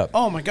 brought that up.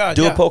 Oh my God,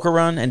 Do yeah. a poker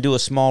run and do a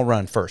small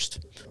run first.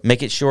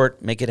 Make it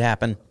short. Make it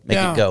happen. Make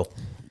Yeah. it go.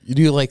 You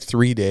do like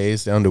 3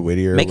 days down to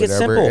Whittier. Make or it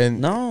whatever, simple.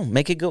 And No,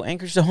 make it go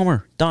Anchorage to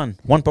Homer. Done.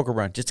 One poker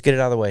run. Just to get it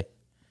out of the way.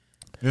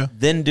 Yeah.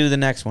 Then do the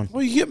next one.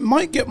 Well,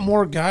 might get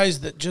more guys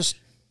that just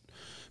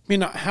may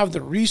not have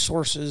the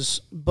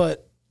resources,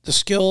 but the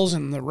skills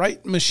and the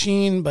right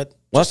machine. But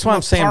Well, just that's why I'm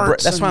enough saying.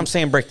 parts That's why I'm and-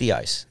 saying break the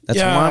ice. That's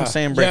Yeah. why I'm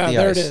saying break Yeah, the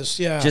there ice. it is.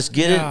 Yeah. Just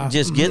get Yeah. it.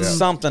 Just get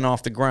something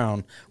off the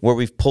ground where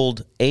we've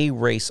pulled a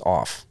race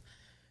off,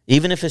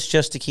 even if it's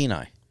just a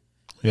Kenai.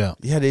 Yeah.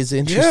 yeah, it is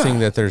interesting Yeah,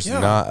 that there's yeah.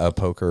 not a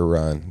poker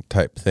run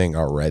type thing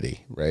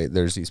already, right?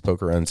 There's these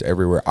poker runs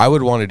everywhere. I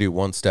would want to do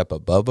one step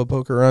above a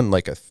poker run,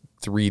 like a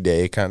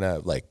 3-day kind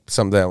of like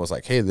something that was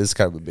like, hey, this is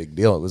kind of a big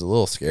deal. It was a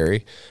little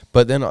scary.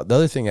 But then the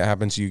other thing that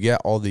happens, you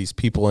get all these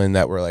people in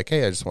that were like,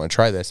 hey, I just want to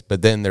try this.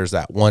 But then there's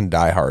that one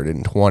diehard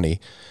in 20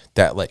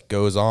 that like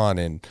goes on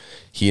and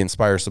he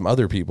inspires some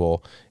other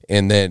people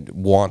and then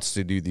wants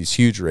to do these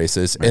huge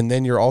races. And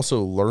then you're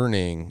also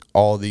learning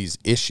all these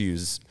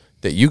issues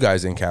that you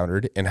guys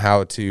encountered and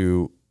how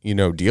to,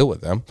 deal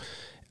with them.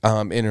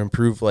 And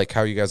improve like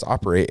how you guys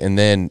operate, and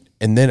then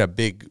a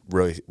big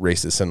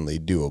race is suddenly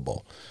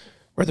doable.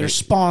 where there's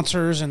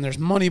sponsors and there's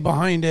money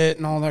behind it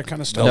and all that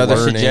kind of stuff. Another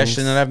learnings.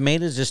 suggestion that I've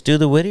made is just do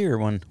the Whittier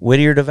one,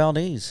 Whittier to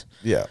Valdez,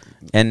 Yeah,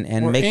 and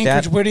Or make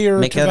Anchorage, that Whittier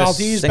make to that a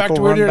Valdez, back to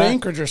simple run Whittier to back.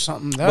 Anchorage or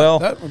something. Well,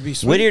 That would be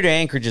sweet. Whittier to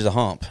Anchorage is a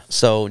hump,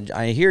 so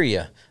I hear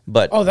you,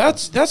 but Oh,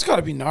 that's got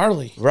to be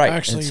gnarly, right,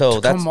 Actually, and so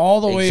to that's come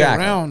all the way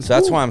exactly. around. So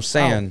that's Ooh, why I'm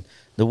saying wow.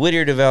 the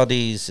Whittier to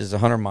Valdez is a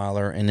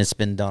 100-miler, and it's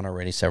been done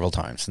already several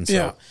times. And so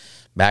Yeah.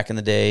 back in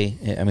the day,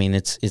 I mean,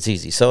 it's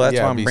easy. So that's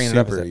Yeah, why it'd I'm be bringing it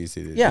up. super as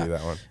easy to do yeah.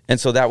 that one. And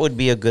so that would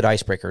be a good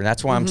icebreaker. And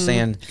that's why I'm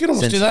saying You could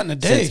almost do that in a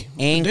day. since A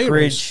day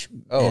Anchorage,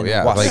 oh and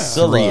yeah, like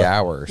Wasilla, 3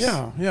 hours.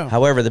 Yeah.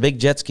 However, the big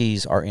jet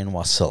skis are in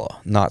Wasilla,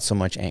 not so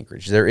much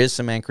Anchorage. There is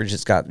some Anchorage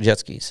that's got jet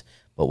skis,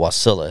 but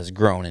Wasilla has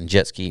grown in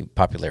jet ski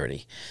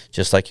popularity,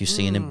 just like you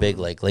see in Big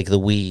Lake, Lake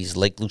Louise,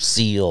 Lake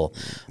Lucille,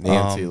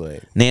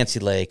 Nancy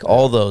Lake,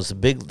 all those.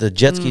 The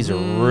jet skis are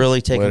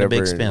really taking Whatever a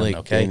big spin. Lake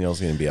Okay, Daniel's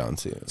gonna be on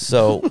soon.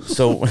 so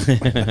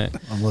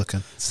I'm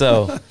looking.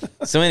 so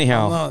love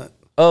anyhow, it.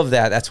 of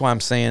that, that's why I'm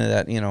saying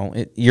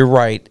that you're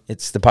right.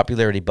 It's the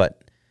popularity,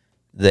 but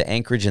the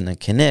Anchorage and the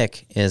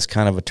Kinnick is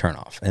kind of a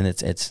turnoff, and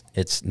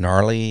it's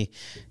gnarly.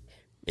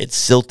 It's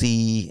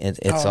silty. It's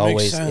Oh, it makes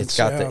always sense,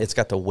 it's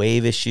got the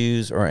wave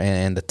issues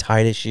and the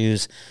tide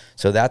issues.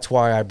 So that's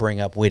why I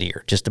bring up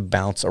Whittier, just to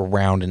bounce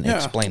around and Yeah,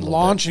 explain a little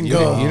launch bit. and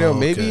go.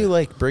 Maybe okay.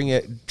 like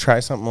try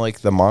something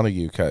like the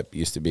Montague Cup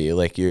used to be.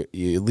 Like you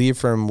leave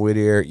from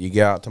Whittier, you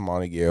get out to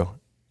Montague,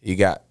 you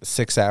got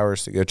 6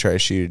 hours to go try to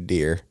shoot a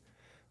deer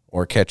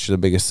or catch the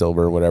biggest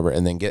silver or whatever,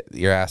 and then get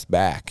your ass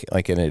back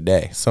like in a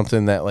day.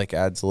 Something that like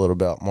adds a little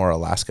bit more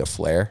Alaska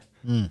flair.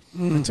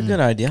 It's a good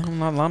idea. I'm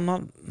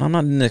not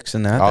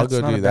nixing that. I'll That's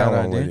go not do a that bad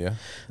one with idea.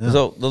 you.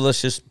 So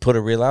let's just put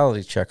a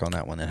reality check on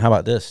that one then. How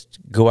about this?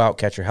 Go out,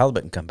 catch your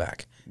halibut, and come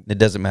back. It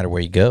doesn't matter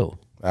where you go,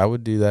 I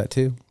would do that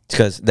too.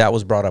 because that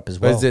was brought up as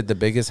But well. is it the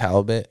biggest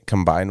halibut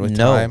combined with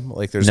No. time?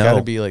 Like there's No. got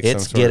to be like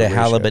it's some sort get of a ratio.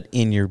 halibut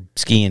in your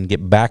ski and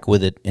get back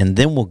with it, and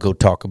then we'll go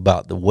talk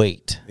about the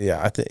weight.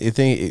 Yeah, I think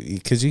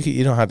because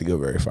you don't have to go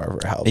very far for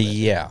a halibut.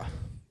 Yeah.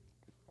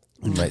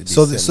 It might be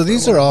So, sim so for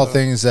these one. are all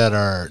things that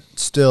are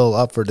still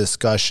up for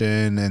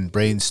discussion and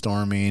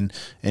brainstorming,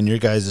 and your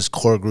guys'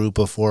 core group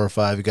of 4 or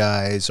 5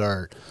 guys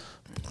are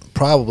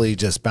probably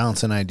just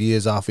bouncing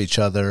ideas off each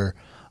other.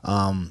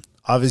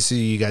 obviously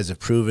you guys have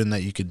proven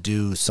that you could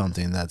do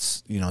something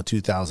that's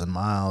 2,000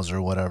 miles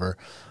or whatever.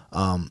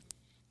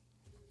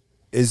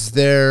 Is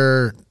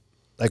there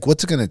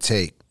what's it going to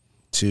take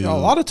to? A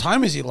lot of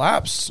time has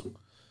elapsed.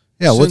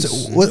 Yeah, what's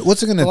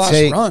it going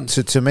to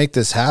take to make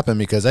this happen?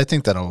 Because I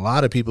think that a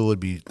lot of people would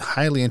be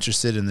highly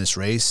interested in this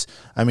race.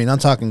 I mean, I'm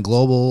talking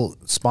global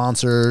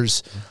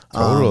sponsors.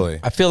 Totally.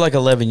 I feel like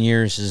 11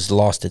 years has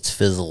lost its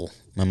fizzle,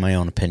 in my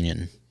own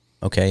opinion.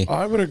 Okay,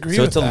 I would agree.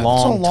 So with it's a that.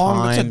 long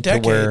time it's a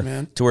decade, to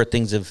man. where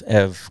things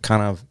have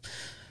kind of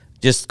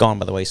just gone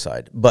by the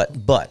wayside.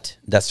 But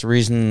that's the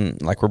reason,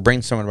 like, we're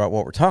brainstorming about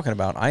what we're talking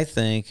about. I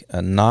think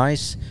a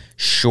nice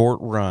short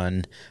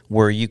run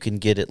where you can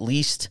get at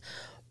least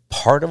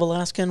part of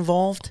Alaska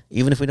involved,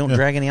 even if we don't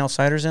drag any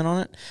outsiders in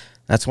on it.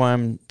 That's why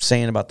I'm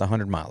saying about the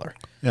 100-miler.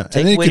 Yeah, and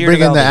then you could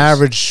bring in the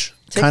average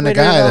kind of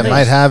guy that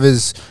might have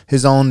his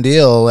own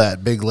deal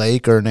at Big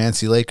Lake or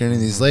Nancy Lake or any of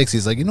these lakes.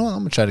 He's like, you know what, I'm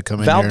gonna try to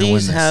come in here and win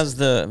this.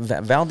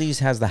 Valdez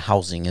has the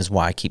housing, is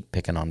why I keep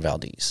picking on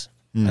Valdez.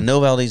 I know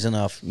Valdez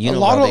enough. A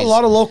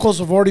lot of locals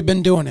have already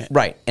been doing it,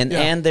 right?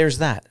 And there's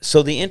that.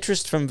 So the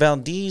interest from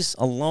Valdez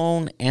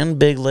alone and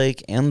Big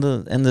Lake and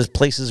the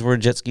places where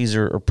jet skis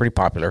are pretty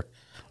popular.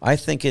 I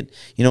think a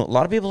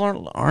lot of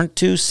people aren't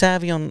too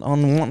savvy on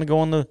wanting to go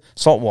on the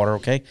saltwater,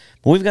 okay?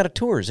 But we've got a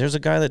tours. There's a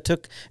guy that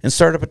took and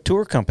started up a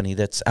tour company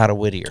that's out of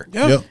Whittier.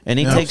 Yep. And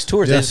he takes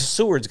tours. Yes. There's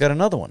Seward's got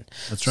another one.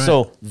 That's right.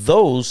 So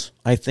those,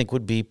 I think,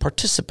 would be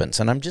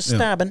participants. And I'm just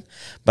stabbing,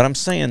 but I'm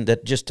saying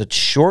that just a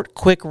short,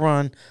 quick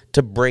run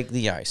to break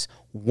the ice.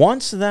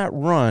 Once that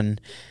run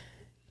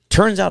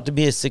turns out to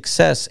be a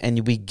success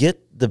and we get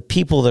the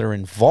people that are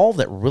involved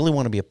that really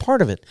want to be a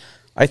part of it,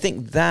 I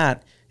think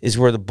that is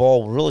where the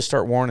ball will really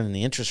start warning and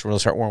the interest will really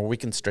start warning, where we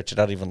can stretch it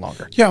out even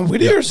longer. Yeah,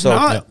 Whittier's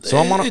not. So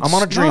I'm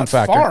on a dream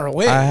factor. Far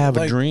away. I have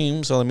a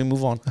dream, so let me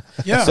move on.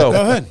 Yeah, so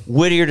go ahead.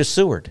 Whittier to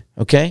Seward,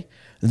 okay?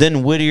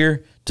 Then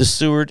Whittier to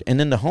Seward, and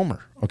then to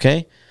Homer,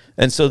 okay?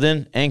 And so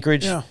then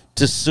Anchorage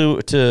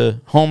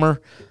to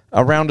Homer,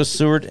 around to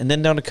Seward, and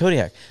then down to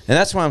Kodiak. And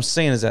that's what I'm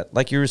saying is that,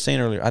 like you were saying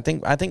earlier, I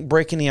think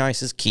breaking the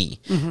ice is key.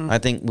 Mm-hmm. I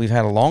think we've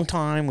had a long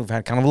time. We've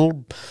had kind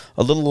of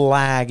a little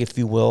lag, if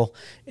you will,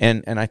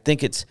 and I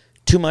think it's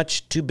too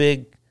much, too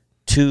big,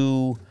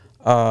 too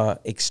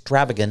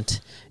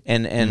extravagant,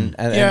 and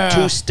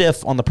too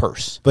stiff on the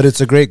purse. But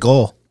it's a great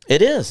goal.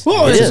 It is.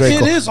 Well,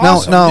 it is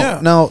awesome.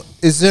 Now,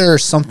 is there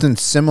something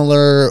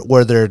similar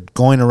where they're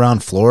going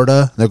around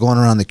Florida? They're going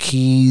around the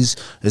Keys.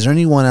 Is there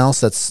anyone else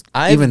that's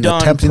even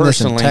attempting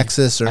this in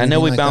Texas? Or I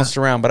know we like bounced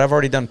around, but I've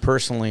already done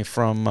personally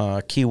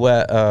from Key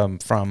West,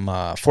 from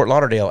Fort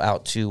Lauderdale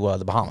out to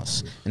the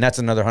Bahamas, and that's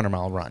another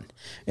 100-mile run,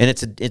 and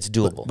it's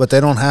doable. But they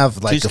don't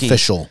have like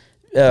official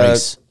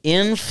race.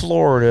 In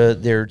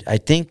Florida, I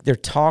think they're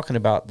talking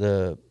about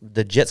the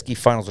jet ski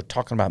finals are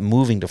talking about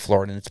moving to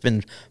Florida, and it's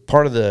been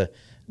part of the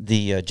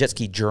Jet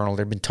Ski Journal.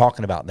 They've been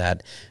talking about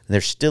that.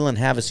 They're still in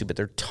Havasu, but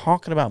they're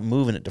talking about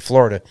moving it to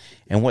Florida.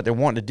 And what they're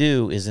wanting to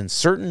do is in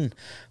certain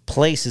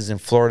places in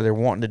Florida, they're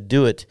wanting to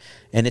do it,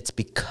 and it's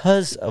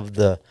because of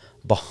the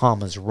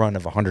Bahamas run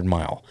of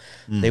 100-mile.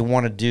 They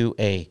want to do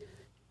a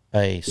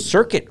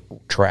circuit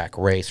track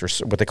race,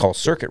 or what they call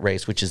circuit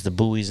race, which is the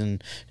buoys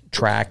and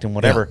tracked and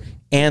whatever,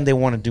 and they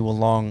want to do a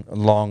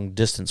long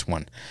distance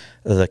one.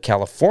 The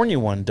California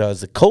one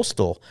does the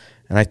coastal,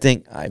 and I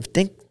think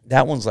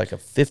that one's like a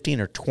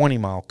 15 or 20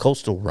 mile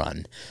coastal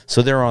run.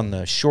 So they're on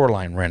the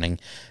shoreline running,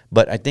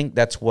 but I think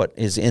that's what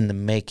is in the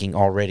making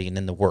already and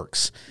in the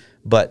works.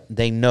 But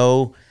they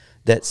know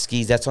that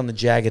skis, that's on the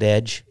jagged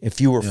edge. If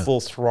you were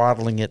full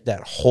throttling it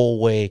that whole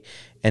way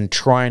and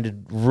trying to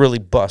really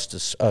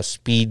bust a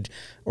speed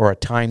or a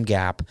time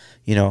gap,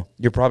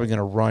 you're probably going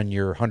to run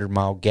your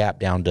 100-mile gap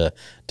down to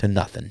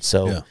nothing.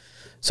 So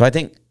I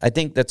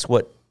think that's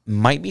what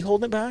might be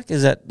holding it back,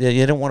 is that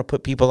you don't want to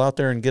put people out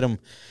there and get them.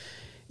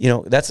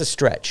 That's a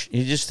stretch.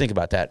 You just think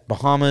about that.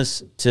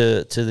 Bahamas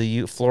to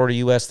the Florida,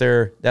 U.S.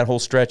 there, that whole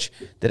stretch,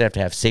 they'd have to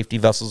have safety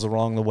vessels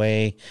along the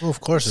way. Well, of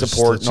course,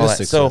 support and all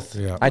that. So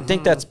I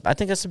think that's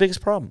the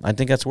biggest problem. I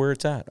think that's where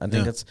it's at. I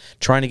think that's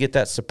trying to get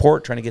that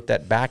support, trying to get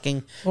that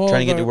backing, trying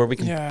to get to where we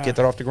can get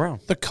that off the ground.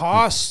 The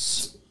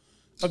costs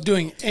of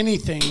doing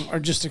anything are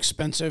just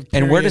expensive.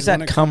 And where does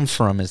that come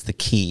from is the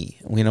key.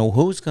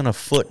 Who's going to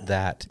foot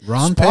that?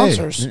 Ron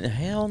Sponsors. Pay.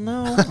 Hell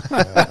no.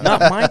 Not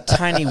my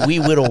tiny wee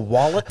little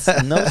wallet.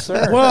 No,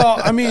 sir. Well,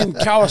 I mean,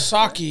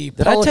 Kawasaki.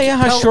 Did I tell you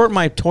how short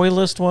my toy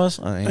list was?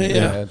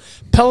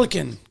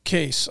 Pelican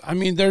case. I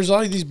mean, there's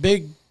all these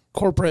big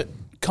corporate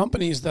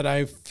companies that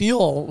I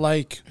feel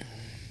like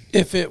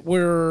if it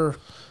were,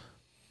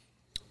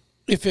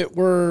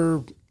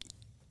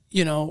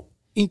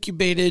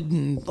 incubated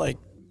and like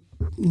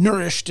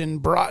nourished and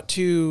brought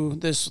to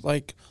this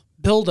like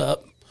build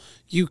up,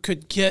 you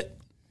could get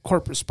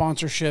corporate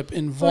sponsorship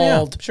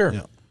involved. Sure.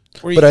 Yeah.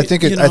 But I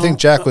think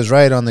Jack was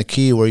right on the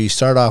key, where you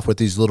start off with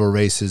these little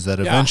races that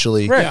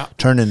eventually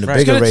turn into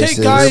bigger races. It's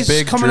going to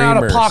take guys coming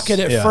out of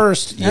pocket at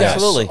first. Yes,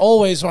 absolutely.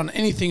 Always on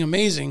anything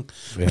amazing.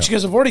 But you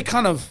guys have already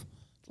kind of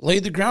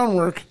laid the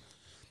groundwork.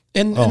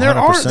 And Oh, there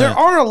 100%.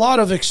 are a lot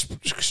of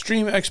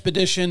extreme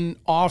expedition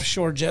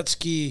offshore jet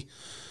ski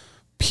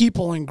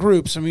people and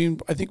groups. I mean,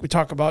 I think we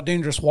talk about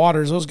Dangerous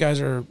Waters. Those guys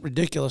are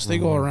ridiculous. They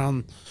go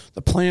around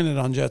the planet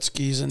on jet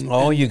skis.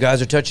 Oh, you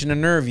guys are touching a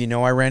nerve. You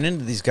know, I ran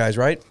into these guys,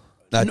 right?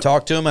 I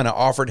talked to them and I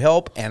offered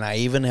help, and I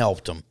even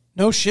helped them.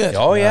 no shit.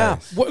 Oh, yeah.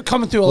 What,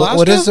 coming through Alaska?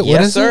 What is it? Yes,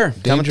 What is sir.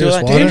 it? Coming to Dangerous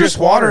that Waters? Dangerous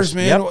Waters,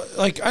 man. Yep.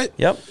 Like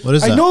Yep. What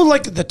is I that? know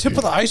like the tip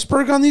of the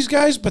iceberg on these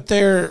guys, but they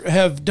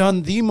have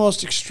done the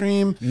most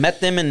extreme.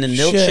 Met them in the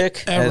Shit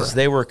Nilchik ever. as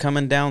they were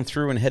coming down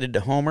through and headed to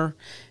Homer,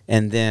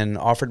 and then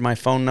offered my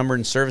phone number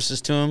and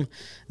services to them.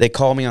 They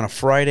called me on a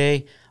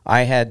Friday.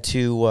 I had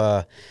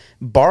to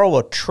borrow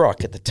a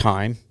truck at the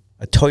time,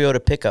 a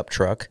Toyota pickup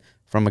truck,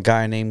 from a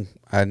guy named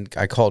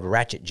I called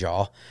Ratchet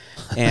Jaw,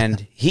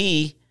 and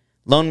he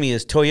loaned me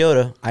his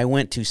Toyota. I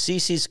went to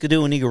CC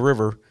Skidoo and Eagle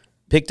River,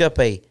 picked up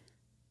a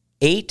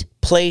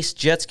 8-place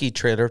jet ski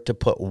trailer to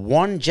put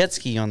one jet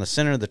ski on the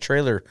center of the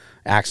trailer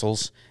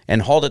axles,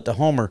 and hauled it to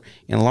Homer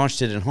and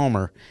launched it in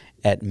Homer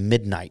at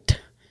midnight.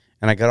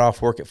 And I got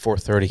off work at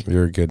 4:30.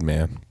 You're a good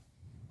man.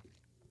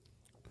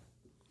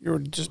 You're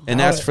just And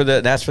that's for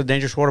the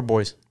Dangerous Water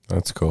Boys.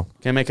 That's cool.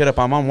 Can't make it up.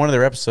 I'm on one of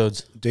their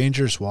episodes.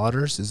 Dangerous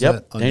Waters? Is Yep,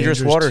 that on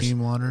Dangerous Waters. Team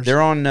Waters?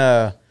 They're on.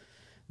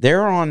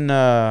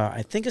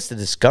 I think it's the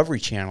Discovery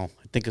Channel.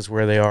 I think is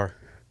where they are.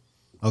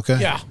 Okay.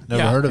 Yeah,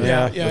 Never yeah, heard of it.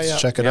 yeah, yeah, Let's yeah.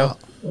 check it Yeah. out.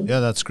 Yeah,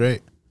 that's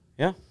great.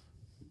 Yeah.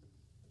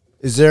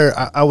 Is there?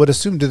 I would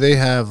assume. Do they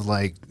have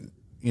like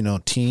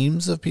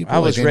teams of people? I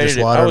was like ready Dangerous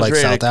to. Water, I was like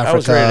ready South to. Africa, I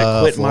was ready to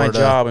quit Florida. my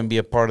job and be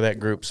a part of that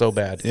group so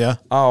bad. Yeah.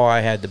 Oh,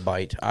 I had to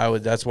bite.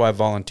 That's why I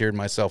volunteered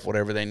myself.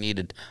 Whatever they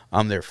needed,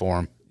 I'm there for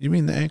them. You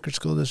mean the Anchorage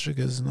School District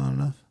is not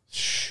enough?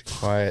 Shh,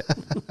 quiet.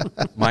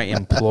 My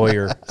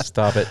employer.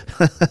 Stop it.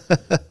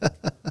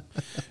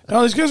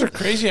 No, these guys are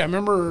crazy. I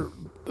remember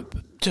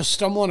just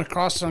stumbling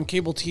across it on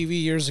cable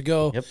TV years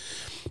ago. Yep.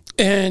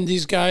 And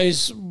these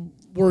guys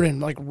were in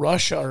like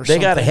Russia or They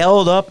something. got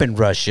held up in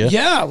Russia.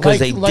 Yeah, because like-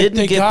 they like didn't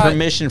they get got-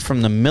 permission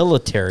from the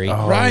military.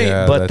 Right.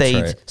 yeah, but that's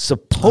they right.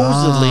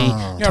 supposedly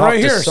Yeah, talked right to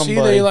here. somebody.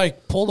 See, they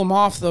like pulled them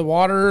off the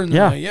water. And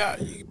Yeah. yeah,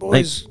 you They-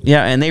 boys.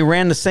 yeah, and they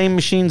ran the same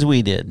machines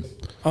we did.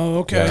 Oh,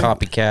 okay.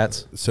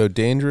 Copycats. So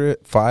dangerous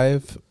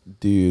 5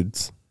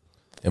 dudes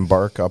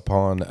embark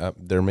upon.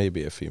 There may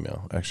be a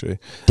female actually.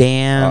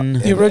 Dan.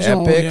 The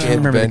original, epic yeah. I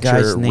remember the guy's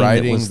adventure name that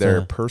riding was their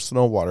the-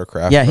 personal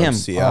watercraft Yeah, from him.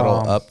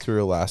 Seattle up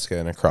through Alaska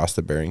and across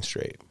the Bering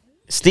Strait.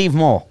 Steve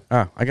Mole.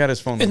 Oh, I got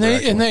his phone number.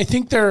 And they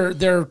think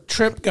their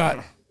trip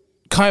got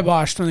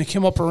kiboshed when they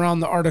came up around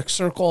the Arctic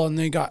Circle and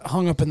they got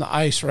hung up in the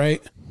ice,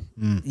 right?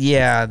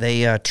 yeah,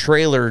 they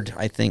trailered,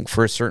 I think,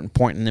 for a certain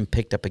point and then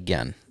picked up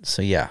again.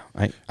 So, yeah,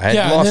 I had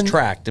Yeah, and lost then-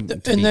 track.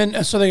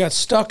 So they got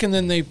stuck, and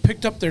then they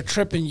picked up their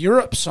trip in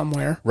Europe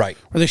somewhere, Right.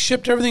 Where they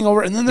shipped everything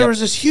over, and then there was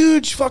this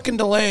huge fucking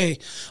delay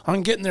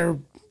on getting their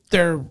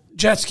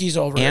jet skis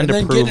over, And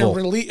then approval.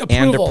 getting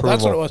And approval.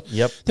 That's what it approval. was.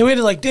 Yep. They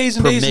waited like days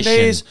and days and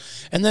Permission. days,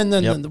 and then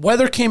Yep. the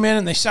weather came in,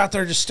 and they sat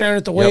there just staring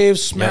at the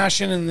waves,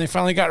 smashing, and they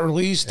finally got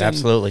released. And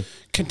Absolutely.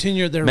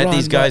 continued their Met run.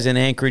 these but- guys in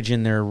Anchorage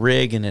in their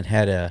rig, and it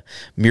had a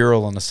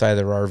mural on the side of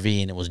their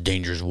RV, and it was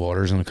Dangerous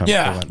Waters. And a couple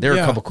Yeah, they were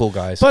yeah. a couple cool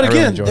guys. But I really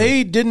again, enjoyed they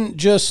it. didn't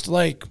just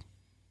like,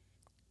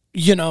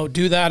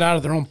 do that out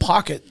of their own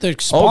pocket. The Oh,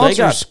 sponsors,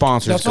 they got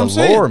sponsors that's what I'm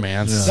galore, saying.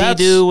 man. That's-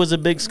 Sea-Doo was a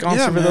big sponsor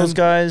Yeah, for man. those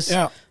guys.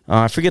 Yeah.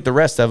 I forget the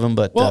rest of them,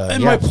 but Well,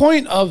 and yeah. my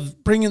point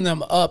of bringing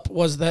them up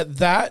was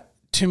that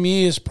to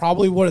me is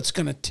probably what it's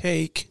going to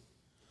take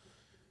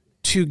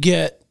to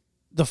get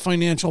the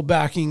financial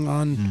backing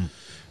on.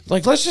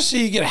 Like, let's just say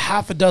you get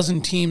half a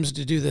dozen teams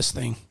to do this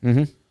thing.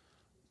 Mm-hmm.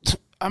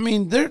 I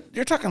mean,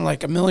 you're talking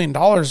like $1 million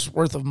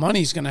worth of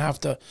money is going to have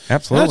to.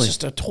 Absolutely. That's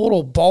just a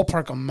total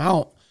ballpark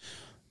amount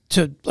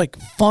to like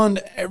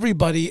fund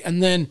everybody,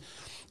 and then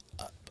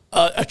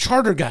a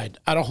charter guide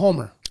out of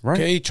Homer. Right,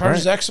 Okay, he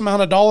charges X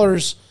amount of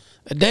dollars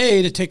a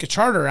day to take a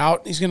charter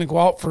out. He's going to go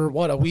out for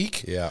a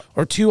week, Yeah.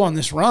 or two on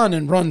this run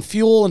and run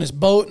fuel in his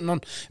boat and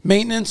on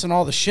maintenance and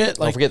all the shit. Don't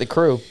Like, forget the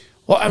crew.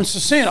 well, I'm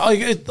just saying,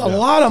 a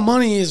lot of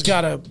money has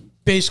got to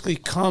basically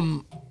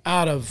come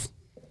out of,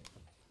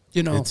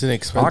 It's an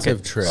expensive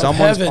Pocket. trip.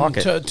 Someone's heaven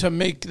pocket. to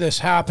make this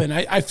happen.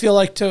 I feel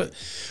like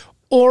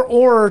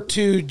or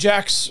to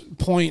Jack's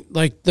point,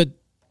 like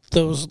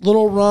those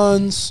little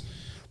runs,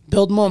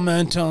 build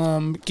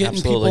momentum, getting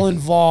Absolutely. people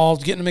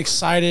involved, getting them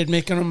excited,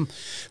 making them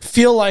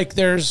feel like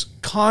there's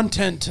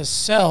content to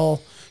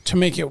sell to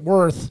make it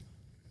worth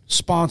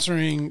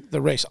sponsoring the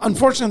race.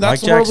 Unfortunately,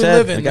 that's Like the world Jack we said,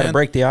 live in. we got to man.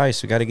 break the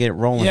ice. We got to get it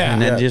rolling. Yeah.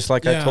 And then Yeah. just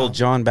like I Yeah. told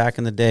John back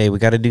in the day, we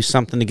got to do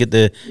something to get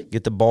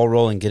the ball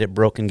rolling, get it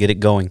broken, get it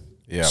going.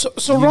 Yeah.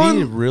 So you Ron-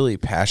 need really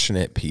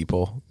passionate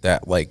people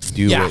that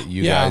do Yeah, what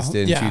you yeah, guys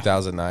did in yeah.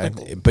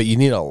 2009, but you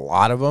need a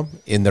lot of them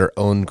in their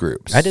own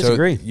groups. I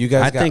disagree. So you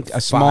guys, I got think a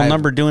small 5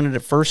 number doing it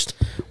at first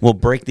will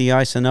break the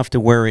ice enough to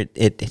where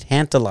it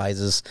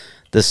tantalizes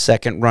the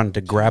second run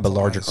to grab a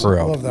larger I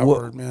crowd. love that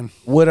word, man.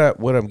 What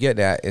I'm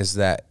getting at is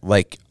that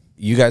like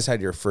you guys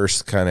had your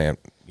first kind of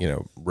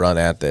run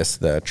at this,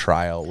 the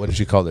trial. What did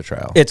you call the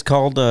trial? It's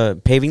called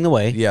Paving the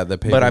Way. Yeah, the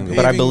but I Paving the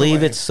but I Way.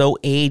 believe it's so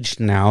aged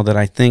now that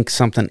I think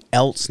something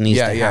else needs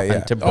to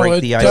happen to break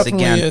it the ice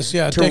definitely again. is.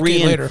 Yeah, a to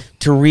decade later.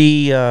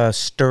 to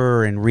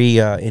stir and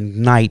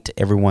ignite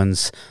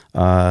everyone's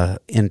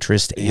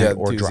interest and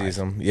or drive.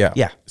 enthusiasm. Yeah.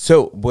 Yeah.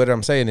 So what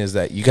I'm saying is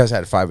that you guys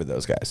had 5 of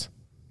those guys,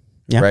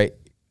 Yeah. right?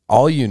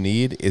 All you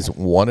need is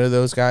one of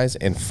those guys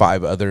and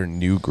 5 other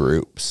new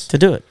groups To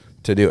do it.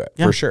 to do it,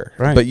 Yeah, for sure.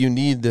 right. But you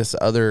need these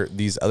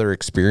other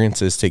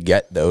experiences to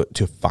get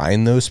to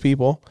find those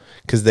people,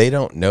 because they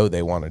don't know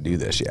they want to do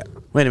this yet.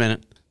 Wait a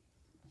minute.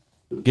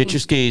 Get your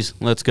skis.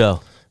 Let's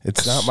go.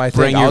 It's not my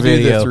Bring thing. your I'll do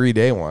video. the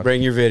 3-day one.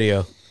 Bring your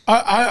video.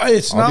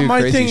 It's I'll not do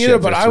my crazy thing shit either,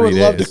 for but I 3 would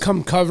love to days.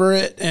 come cover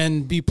it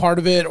and be part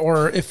of it.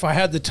 Or if I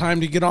had the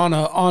time to get on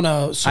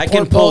a support I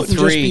can pull boat and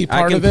just be 3. I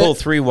part can of it. pull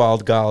 3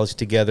 wild gals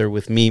together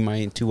with me,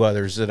 my 2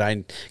 others that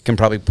I can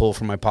probably pull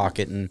from my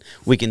pocket, and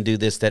we can do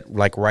this. That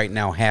like right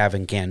now have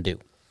and can do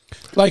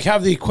Like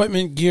have the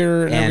equipment,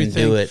 gear, and and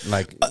everything. do it.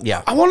 Like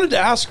yeah. I wanted to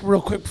ask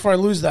real quick before I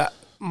lose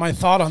my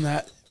thought on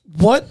that.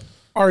 What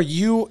are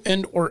you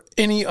and or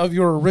any of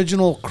your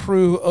original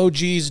crew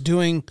OGs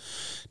doing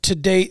to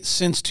date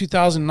since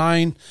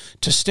 2009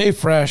 to stay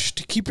fresh,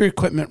 to keep your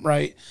equipment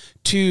right?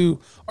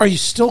 Are you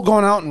still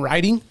going out and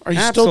riding? Are you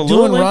still doing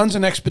Absolutely. runs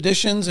and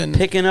expeditions and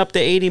Picking up the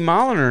 80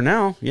 miler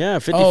now. Yeah,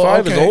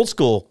 55 is okay. old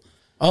school.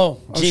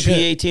 GP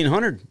shit.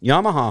 1800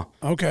 Yamaha.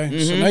 Okay,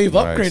 so now you've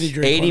upgraded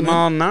your 80 equipment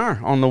mile an hour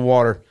on the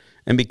water,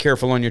 and be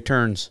careful on your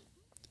turns.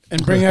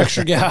 and bring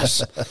extra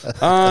gas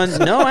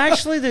No,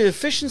 actually, the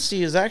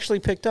efficiency is actually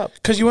picked up.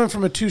 because you went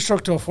from a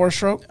 2-stroke to a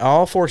 4-stroke.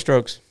 All 4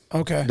 strokes.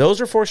 Okay,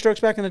 Those are 4 strokes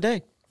back in the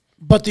day.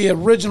 but the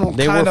original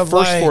They kind were of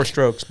first like 4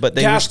 strokes, but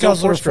they were gas still 4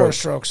 guzzler strokes.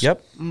 4 strokes.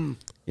 Yep.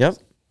 Yep.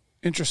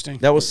 Interesting.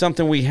 That was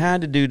something we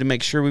had to do to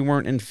make sure we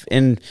weren't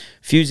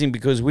infusing,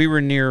 because we were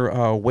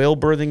near whale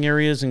birthing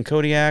areas in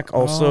Kodiak.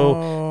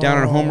 Also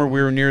down in Homer,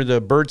 we were near the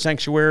bird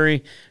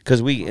sanctuary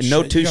because no shit, you got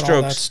all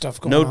 2-strokes. that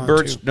stuff going No on,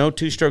 birds. too. No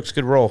 2-strokes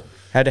could roll.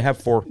 Had to have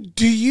 4.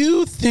 Do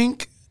you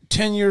think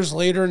 10 years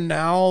later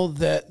now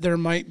that there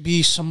might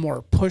be some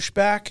more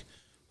pushback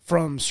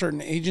from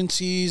certain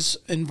agencies,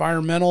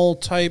 environmental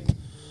type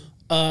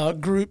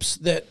groups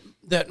that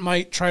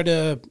might try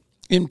to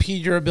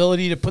impede your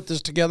ability to put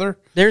this together?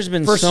 There's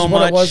been versus so what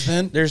much. it was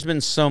then? There's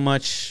been so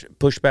much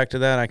pushback to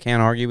that. I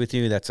can't argue with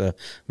you. That's a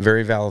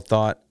very valid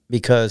thought,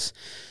 because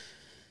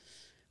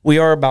we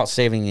are about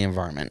saving the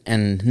environment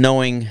and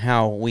knowing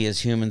how we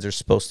as humans are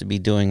supposed to be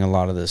doing a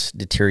lot of this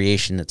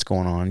deterioration that's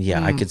going on.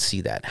 Yeah, I could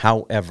see that.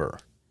 However,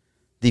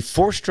 the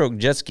 4-stroke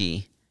jet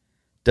ski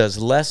does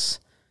less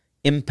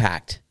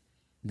impact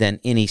than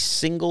any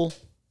single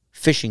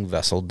fishing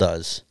vessel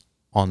does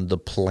on the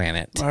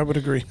planet. I would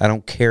agree. I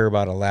don't care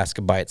about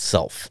Alaska by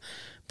itself,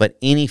 but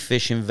any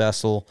fishing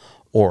vessel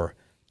or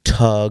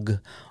tug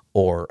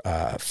or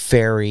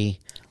ferry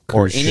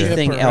or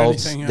anything Ship or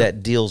else anything, yeah.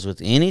 that deals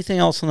with anything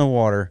else in the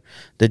water,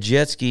 the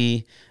jet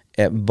ski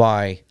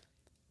by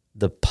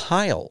the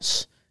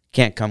piles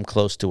can't come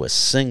close to a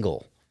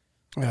single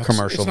Yeah,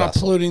 commercial it's not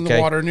vessel, polluting the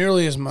okay? water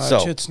nearly as much.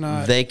 So It's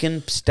not. they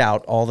can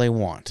stout all they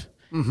want.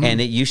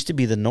 And it used to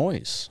be the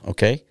noise,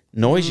 okay?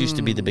 Noise used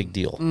to be the big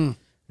deal.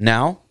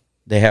 Now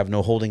they have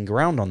no holding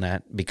ground on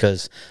that,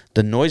 because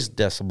the noise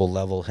decibel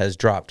level has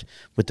dropped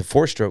with the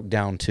 4-stroke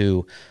down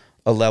to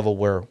a level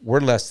where we're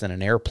less than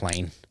an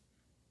airplane,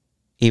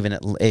 even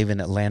at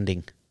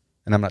landing.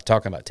 And I'm not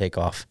talking about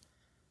takeoff.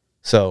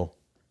 So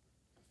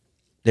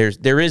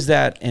there is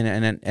that,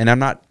 and I'm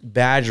not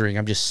badgering.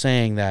 I'm just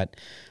saying that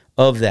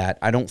of that,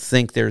 I don't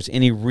think there's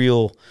any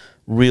real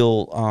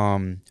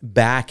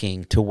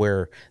backing to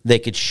where they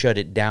could shut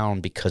it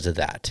down because of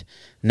that.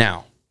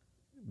 Now,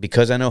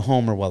 because I know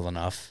Homer well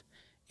enough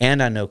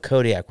and I know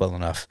Kodiak well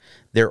enough,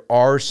 there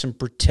are some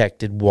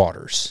protected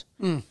waters.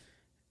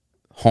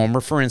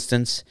 Homer, for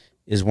instance,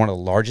 is one of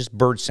the largest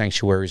bird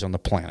sanctuaries on the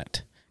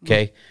planet.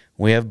 Okay?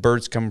 We have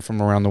birds coming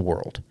from around the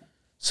world.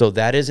 So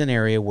that is an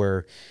area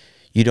where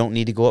you don't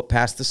need to go up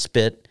past the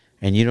spit,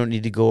 and you don't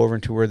need to go over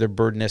into where their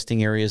bird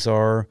nesting areas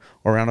are,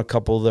 or around a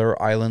couple of their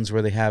islands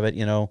where they have it,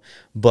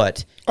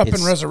 But up in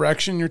it's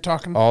Resurrection, you're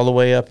talking? all the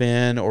way up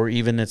in, or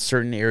even at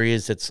certain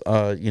areas that's,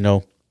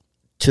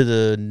 to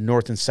the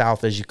north and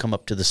south as you come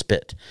up to the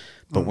spit.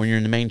 But when you're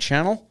in the main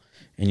channel,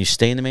 and you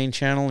stay in the main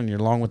channel, and you're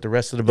along with the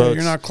rest of the boats,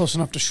 You're not close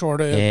enough to shore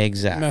to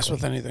exactly mess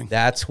with anything.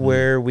 That's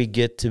where we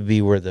get to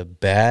be where the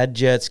bad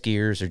jet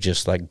skiers are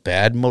just like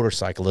bad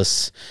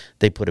motorcyclists.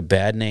 They put a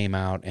bad name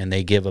out, and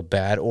they give a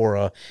bad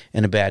aura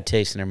and a bad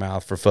taste in their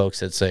mouth for folks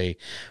that say,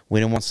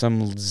 we don't want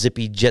some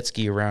zippy jet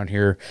ski around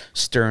here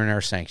stirring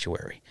our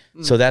sanctuary.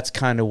 So that's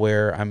kind of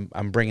where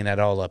I'm bringing that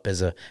all up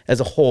as a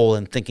whole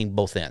and thinking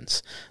both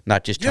ends,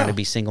 not just trying to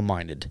be single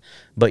minded.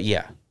 But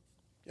yeah,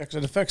 because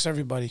it affects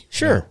everybody.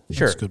 sure.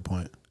 That's a good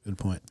point. Good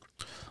point.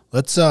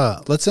 Let's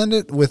end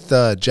it with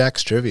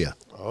Jack's trivia.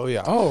 Oh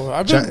yeah. Oh,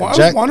 I was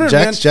Jack, wondering,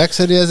 Jack, man. Jack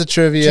said he has a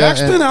trivia.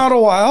 Jack's been out a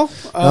while.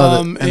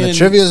 And the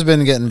trivia's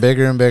been getting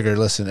bigger and bigger.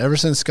 Listen, ever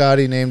since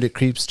Scotty named it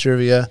Creeps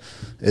Trivia,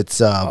 it's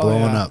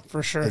blowing yeah, up.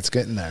 for sure. It's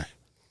getting there.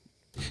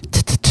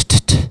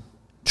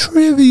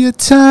 Trivia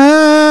time.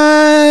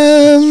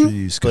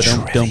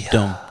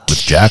 Dum. With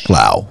Jack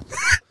Lau.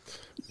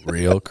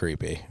 Real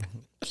creepy.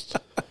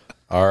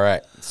 All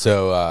right.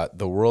 So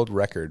the world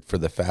record for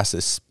the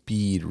fastest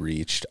speed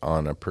reached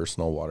on a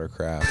personal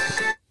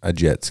watercraft, a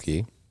jet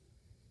ski.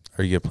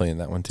 Are you playing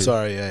that one too?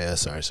 Sorry,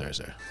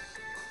 sorry.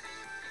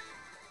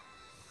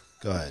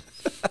 Go ahead.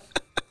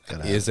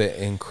 Is it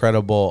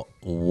incredible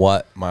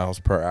what miles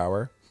per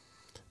hour?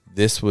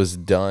 This was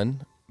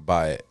done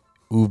by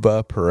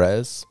Uva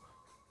Perez,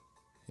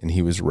 and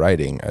he was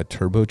riding a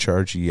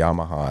turbocharged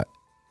Yamaha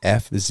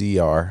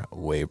FZR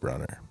Wave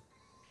Runner.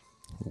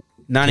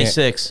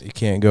 96. You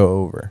can't go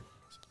over.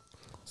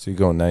 So you're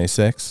going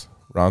 96.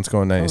 Ron's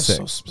going That was 96.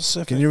 so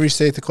specific. Can you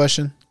restate the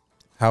question?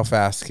 How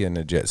fast can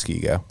a jet ski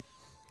go?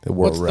 The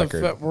world What's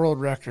record. the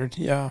world record?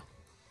 Yeah.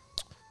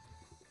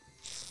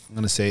 I'm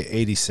going to say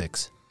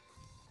 86.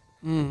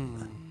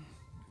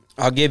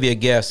 I'll give you a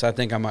guess. I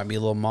think I might be a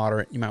little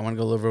moderate. You might want to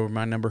go a little over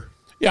my number.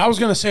 Yeah, I was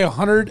going to say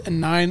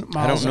 109 miles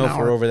I don't know an if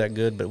hour. we're over that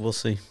good, but we'll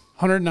see.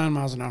 109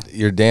 miles an hour.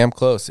 You're damn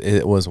close.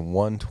 It was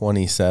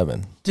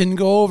 127. Didn't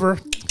go over.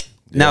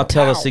 Now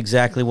tell us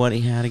exactly what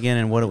he had again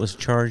and what it was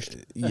charged.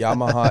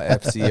 Yamaha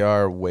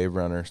FZR Wave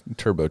Runner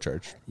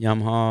turbocharged.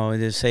 Yamaha,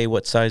 did it say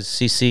what size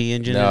CC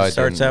engine No, it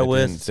starts out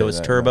with? So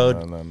it's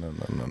turboed.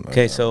 No.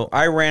 Okay, so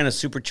I ran a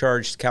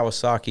supercharged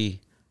Kawasaki,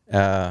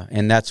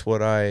 and that's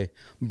what I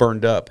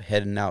burned up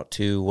heading out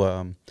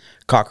to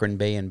Cochrane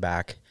Bay and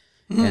back.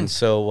 And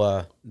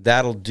so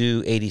that'll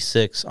do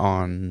 86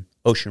 on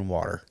ocean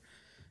water.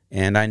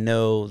 And I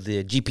know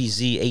the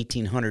GPZ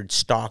 1800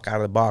 stock out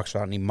of the box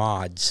without any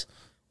mods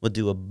would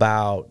do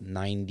about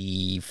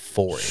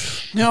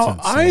 94-ish. Now,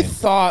 I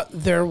thought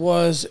there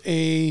was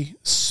a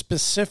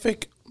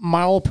specific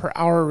mile per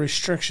hour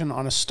restriction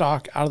on a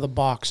stock out of the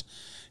box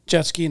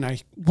jet ski, and I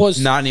was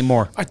Not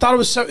anymore. I thought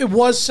it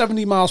was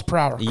 70 miles per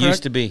hour. It correct?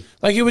 used to be.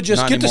 Like it would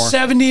just Not get anymore. to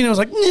 70, and it was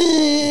like,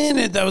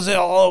 and that was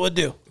all it would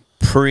do.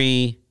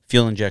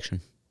 Pre-fuel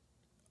injection.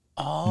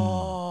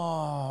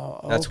 Oh,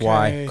 That's okay.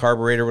 why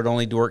carburetor would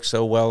only work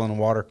so well in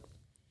water.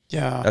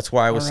 Yeah, That's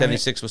why it was all right.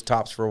 76 was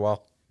tops for a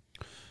while.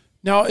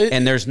 Now,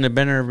 And there's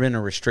never been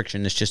a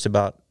restriction. It's just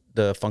about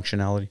the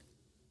functionality.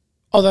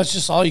 that's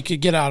just all you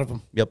could get out of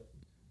them. Yep.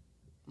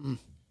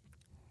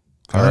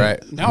 All right.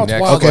 Now it's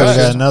Next Wild Okay, we West.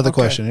 got another Okay.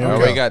 question. Here All we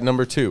right, go. we got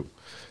number 2.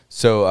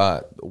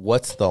 So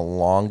what's the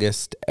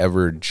longest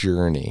ever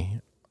journey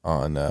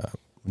on a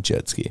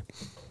jet ski?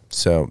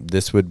 So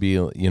this would be,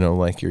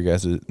 like your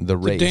guys' the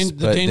race. the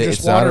but Dangerous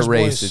it's not a Waters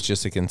race. boys. It's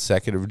just a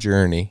consecutive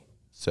journey.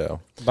 So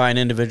By an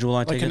individual, I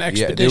Like take an it.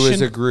 yeah, expedition. there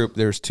was a group.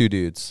 There was 2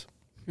 dudes.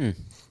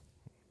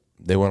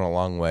 They went a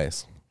long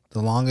ways.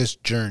 The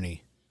longest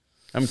journey.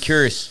 I'm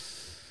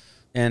curious,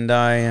 and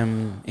I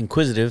am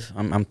inquisitive.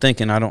 I'm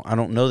thinking I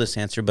don't know this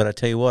answer, but I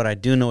tell you what, I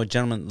do know a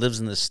gentleman that lives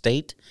in the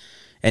state,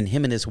 and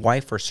him and his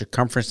wife are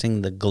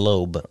circumferencing the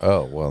globe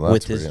Oh well, that's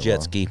with his pretty jet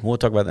long. ski. We'll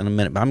talk about that in a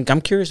minute. But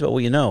I'm curious about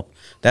what you know.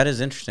 That is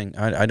interesting.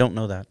 I don't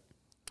know that.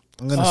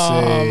 I'm going to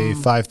say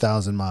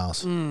 5,000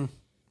 miles.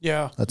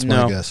 Yeah, That's my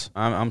No, guess.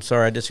 I'm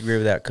sorry. I disagree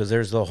with that because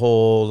there's a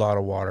whole lot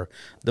of water.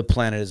 The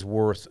planet is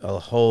worth a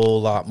whole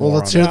lot more. Well,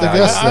 let's on hear the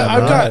value. guess then.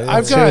 I've All got, right, I've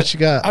let's hear got, what you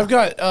got. I've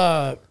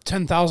got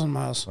 10,000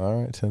 miles,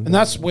 All right, 10. and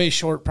that's way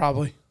short,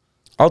 probably.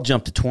 I'll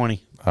jump to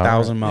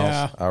 20,000 miles.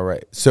 Yeah. All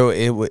right. So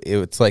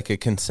it's like a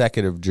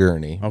consecutive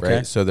journey, Okay.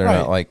 right? So they're Right.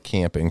 not like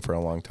camping for a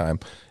long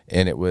time.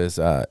 And it was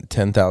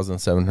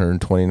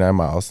 10,729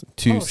 miles.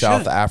 2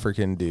 South shit.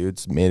 African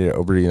dudes made it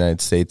over to the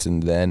United States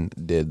and then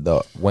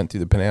went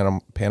through the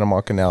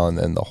Panama Canal and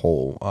then the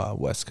whole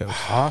West Coast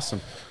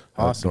Awesome.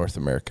 of North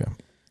America.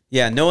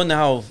 Yeah, knowing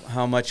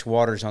how much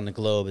water's on the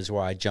globe is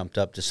why I jumped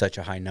up to such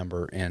a high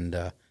number.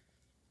 And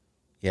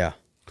yeah,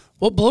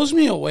 What blows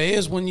me away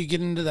is when you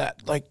get into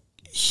that like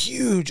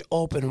huge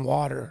open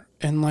water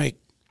and like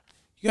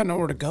you got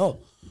nowhere to go.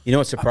 you know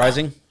what's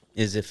surprising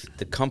is if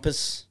you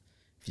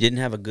didn't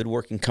have a good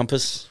working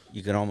compass,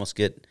 you could almost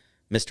get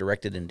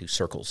misdirected and do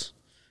circles.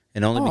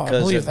 And only Oh, I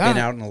because believe I've been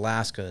that. out in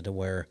Alaska to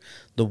where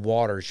the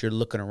waters, you're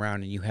looking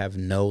around and you have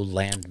no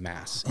land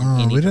mass in Oh,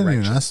 any we didn't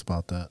direction. even ask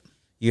about that.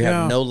 You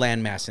Yeah. have no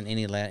land mass in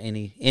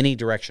any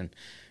direction.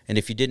 And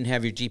if you didn't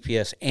have your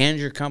GPS and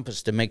your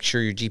compass to make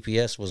sure your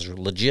GPS was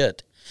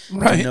legit,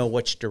 Right. to know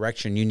which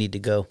direction you need to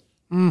go.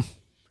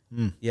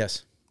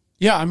 Yes.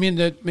 Yeah, I mean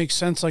that makes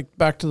sense. Like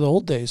back to the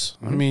old days.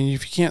 I mean,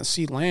 if you can't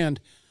see land,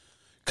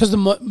 because the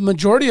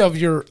majority of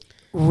your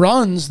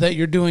runs that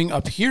you're doing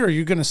up here,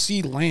 you're going to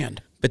see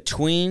land.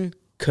 Between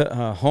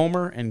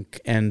Homer and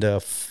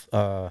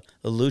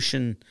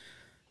Aleutian,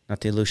 not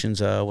the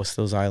Aleutians. What's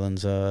those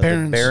islands?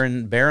 Barrens.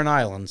 The Barren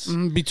Islands.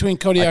 Between I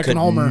Kodiak could and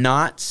Homer.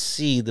 not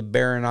see the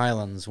Barren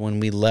Islands when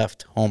we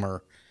left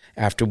Homer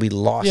after we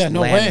lost Yeah,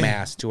 no land way.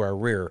 mass to our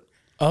rear.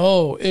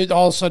 Oh, it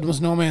all of a sudden was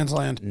no man's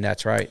land. And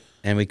that's right.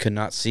 And we could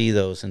not see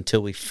those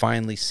until we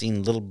finally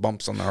seen little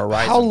bumps on the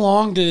horizon. How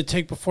long did it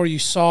take before you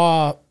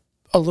saw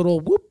a little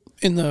whoop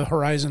in the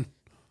horizon?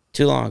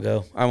 Too long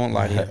ago. I won't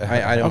lie to you.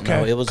 I don't Okay.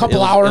 know. It was Couple it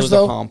was, hours, it was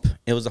though? A hump.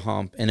 It was a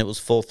hump, and it was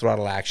full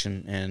throttle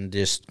action, and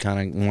just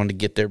kind of wanted to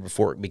get there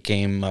before it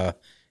became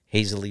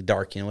hazily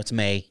dark. It's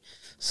May,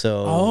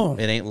 so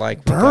it ain't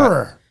like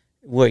Brr.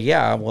 Well,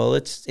 yeah. Well,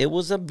 it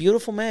was a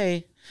beautiful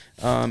May.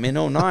 In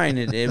 2009,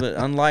 it was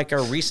unlike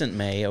our recent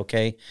May.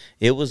 Okay,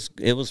 it was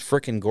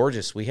freaking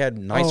gorgeous. We had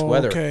nice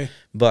weather. Okay.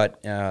 But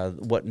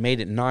what made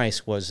it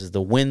nice was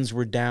the winds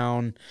were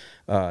down,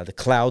 the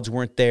clouds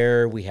weren't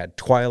there. We had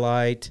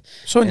twilight.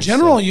 So in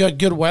general, you had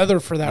good weather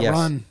for that yes,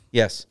 run.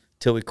 Yes,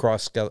 till we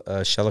crossed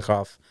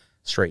Shelikof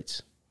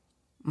Straits.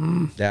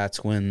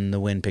 That's when the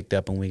wind picked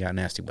up and we got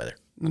nasty weather.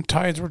 The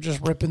tides were just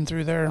ripping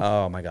through there.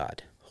 Oh my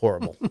God,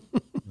 horrible.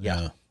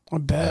 Yeah. I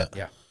bet.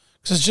 Yeah.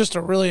 Because it's just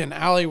an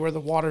alley where the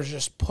water's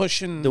just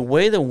pushing. The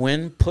way the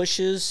wind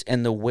pushes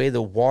and the way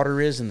the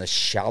water is and the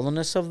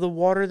shallowness of the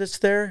water that's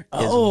there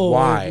is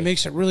why. It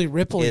makes it really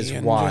ripply. Is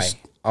and why. just,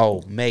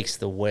 Makes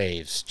the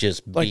waves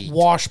just like beat.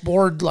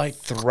 washboard, like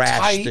Thrash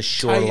tight, the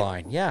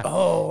shoreline. tight. Yeah.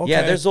 Oh, okay.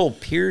 Yeah, there's old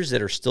piers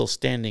that are still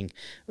standing.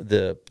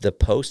 The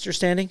posts are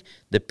standing.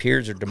 The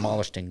piers are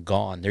demolished and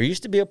gone. There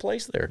used to be a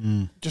place there.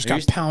 Just There got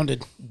used to-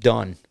 pounded.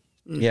 Done.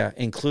 Yeah,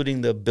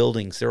 including the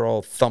buildings. They're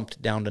all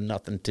thumped down to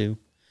nothing, too.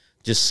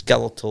 Just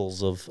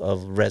skeletals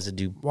of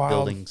residue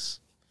buildings.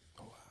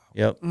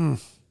 Yep.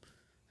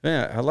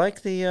 Yeah, I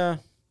like that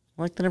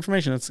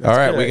information. That's All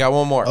right, good. we got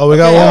one more. Oh, we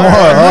got one more.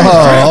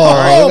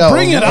 We got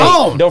Bring one it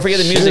more. on. Don't forget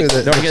the music.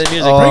 Don't forget the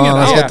music. Oh, Bring it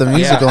let's on. get the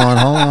music on.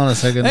 Hold on a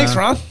second. Thanks,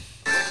 now. Ron.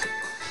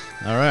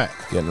 All right.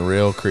 Getting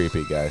real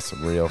creepy, guys.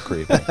 Real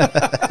creepy.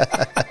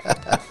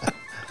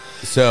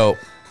 So,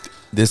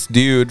 this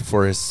dude,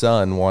 for his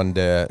son,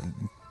 wanted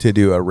to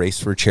do a race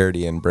for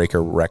charity and break a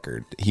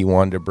record. He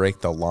wanted to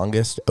break the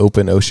longest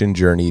open ocean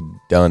journey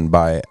done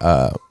by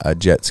a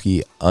jet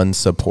ski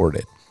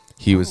unsupported.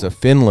 He was a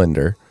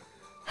Finlander.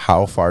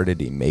 How far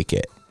did he make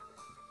it?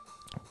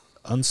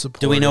 Unsupported.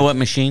 Do we know what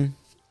machine?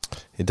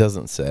 It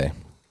doesn't say.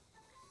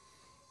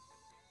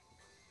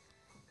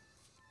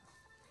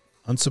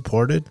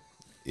 Unsupported?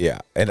 Yeah,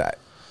 and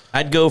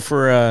I'd go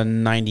for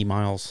 90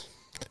 miles.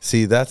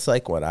 see that's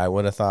like what I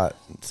would have thought.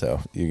 So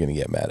you're gonna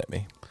get mad at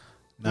me.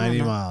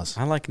 90 miles.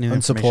 I like new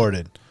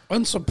Unsupported.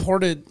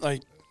 Unsupported,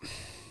 like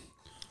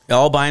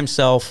all by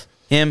himself,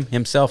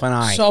 himself, and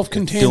I.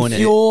 self-contained doing it.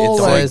 fuel.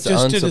 It like says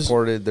just did his,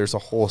 unsupported. There's a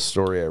whole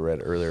story I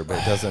read earlier, but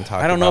it doesn't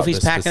talk. I don't know about if he's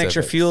the packing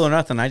extra specifics. fuel or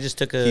nothing. I just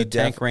took a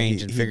tank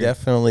range and he figured.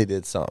 definitely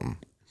did something.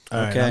 All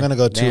right, Okay. I'm going to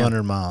go Damn.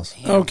 200 miles.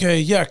 okay,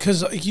 yeah,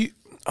 because you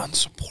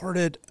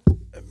unsupported.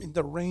 I mean,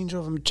 the range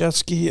of a jet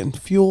ski and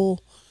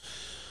fuel.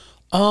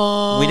 We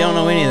don't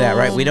know any of that,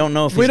 right? We don't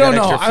know if We he's got don't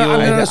know. extra fuel. I'm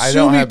gonna I assume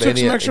don't he have took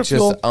any. some extra It's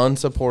fuel. just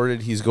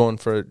unsupported. He's going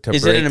to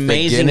Is break it an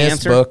amazing the Guinness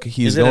answer? book.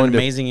 He's Is it going an to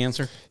amazing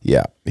answer?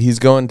 yeah. He's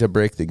going to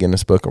break the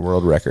Guinness Book of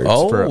World Records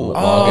for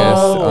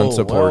longest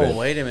unsupported Whoa,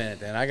 wait a minute,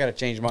 then I got to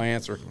change my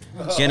answer.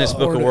 Guinness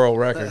Book of World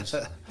Records.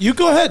 You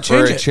go ahead, For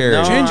change a it.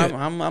 charity. No, Change it.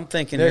 I'm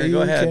thinking Yeah, here. Go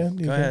you ahead. can,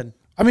 you Go can. ahead.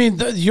 I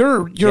mean,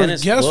 your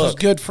Guinness guess was book.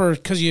 good for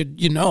because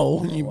you know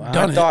and you've I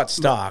done it. thought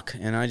stock,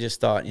 and I just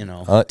thought, tank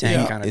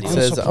yeah, kind of It deal.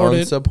 says Unsupported.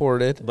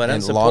 unsupported, But and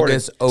unsupported.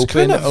 longest It's open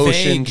kinda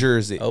ocean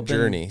vague.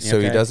 journey. So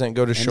he okay. doesn't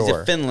go to And shore. He's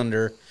a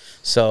Finlander,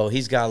 so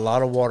he's got a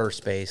lot of water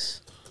space.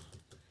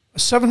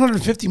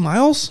 750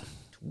 miles.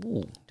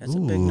 Ooh, that's a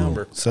big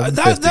number.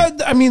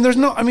 750. I mean, there's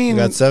no. I mean,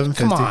 We got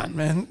 750. Come on,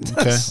 man.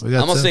 Okay, we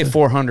got I'm gonna say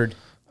 400.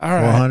 All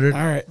right. 400. All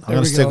right. I'm There going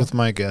we to stick go. with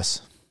my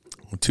guess.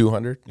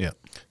 200. Yeah.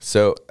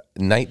 So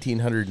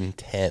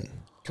 1910.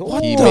 Cool.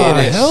 He the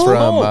made it hell?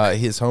 from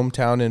his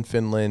hometown in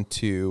Finland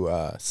to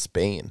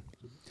Spain.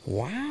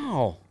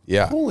 Wow.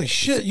 Yeah. Holy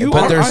shit! You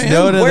But are. there's I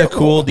no am- to Where- the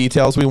cool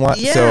details we want.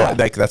 Yeah. So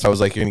like that's why I was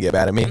like, you're gonna get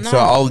mad at me. No, so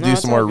I'll no, do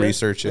it's some all more good.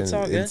 research It's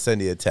all and good.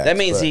 send you a text. That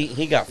means but-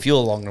 he got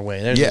fuel along the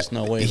way. There's Yeah, just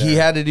no way. he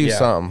there. had to do Yeah,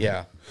 something.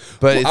 Yeah.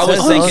 But it I was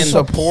says thinking-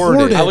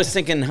 unsupported. I was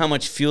thinking how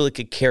much fuel it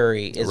could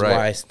carry is Right.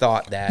 why I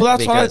thought that. Well,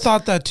 that's why I because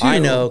thought that too. I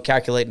know,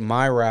 calculating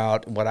my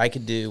route, what I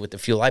could do with the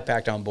fuel I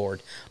packed on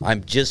board,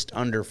 I'm just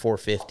under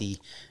 450,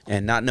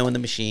 and not knowing the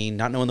machine,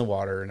 not knowing the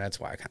water, and that's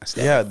why I kind of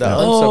stopped. Yeah, the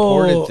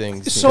unsupported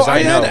things. So 'Cause I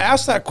had know.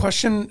 asked that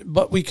question,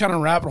 but we kind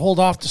of hold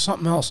off to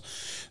something else.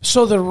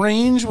 So the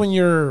range when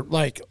you're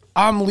like,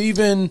 I'm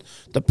leaving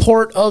the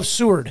port of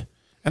Seward,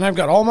 and I've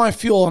got all my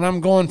fuel, and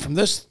I'm going from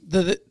this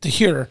to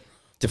here.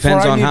 Depends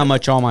Before I on need- how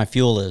much all my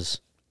fuel is.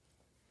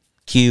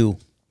 Q.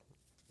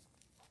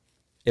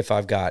 If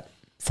I've got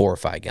 4 or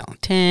 5 gallon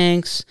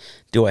tanks,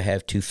 do I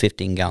have 2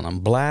 15-gallon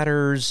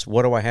bladders?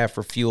 What do I have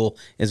for fuel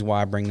is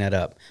why I bring that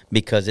up.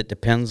 Because it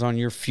depends on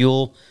your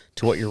fuel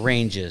to what your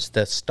range is.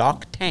 The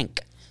stock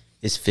tank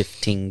is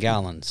 15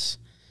 gallons.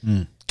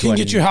 Can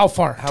get you how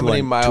far? How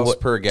many miles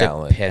per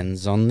gallon?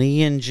 Depends on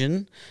the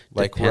engine.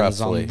 Like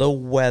depends roughly. on the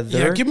weather.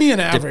 Yeah, give me an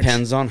average.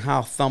 Depends on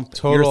how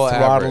Total you're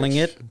throttling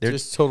average. it.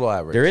 Just total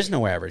average. There is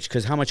no average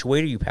because how much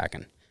weight are you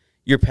packing?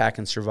 You're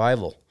packing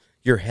survival.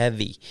 You're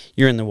heavy.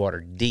 You're in the water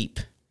deep.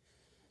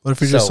 What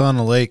if you're just So, on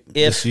a lake?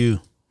 if- Just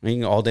you. You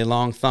can all day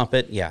long thump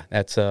it. Yeah,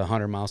 that's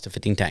 100 miles to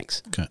 15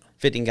 tanks. Okay.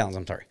 15 gallons,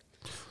 I'm sorry.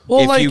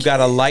 Well, if you got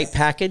a light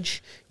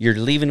package, you're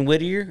leaving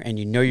Whittier, and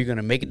you know you're going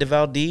to make it to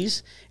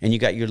Valdez, and you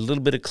got your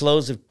little bit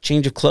of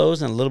change of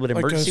clothes, and a little bit of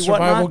like emergency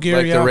survival whatnot. gear,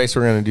 Like the race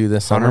we're going to do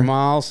this 100 summer.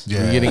 miles.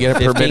 Yeah. You're going to get it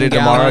 15 permitted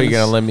tomorrow. You're going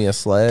gallons. to lend me a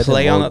sled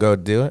Play and on we'll the- go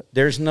do it.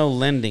 There's no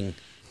lending.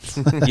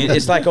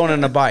 It's like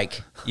owning a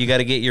bike. You got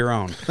to get your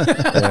own.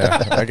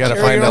 Yeah, I got to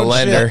Carry find your a own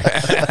lender. You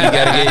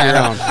got to get your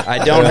own.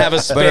 I don't have a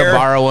Better spare.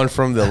 borrow one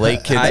from the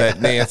lake kids at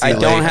Nancy I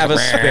don't Lake. have a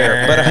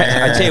spare, but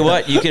I tell you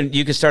what, you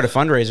can start a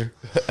fundraiser.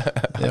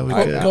 Yeah, we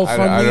I, could.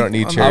 I don't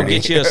need I'll charity.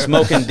 I'll get you a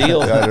smoking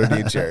deal. I don't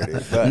need charity.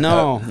 But,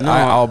 No.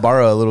 I'll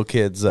borrow a little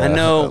kid's I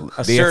know a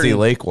Nancy certain-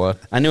 Lake one.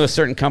 I knew a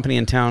certain company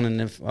in town,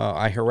 and if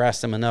I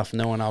harass them enough,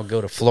 knowing I'll go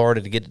to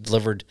Florida to get it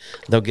delivered,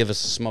 they'll give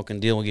us a smoking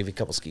deal. We'll give you a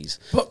couple skis.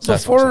 But So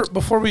that's what I'm saying.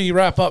 before we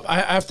wrap up, I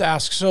have to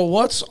ask. So,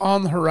 what's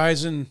on the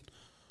horizon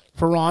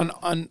for Ron?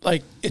 On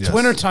it's Yes.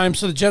 wintertime,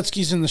 so the jet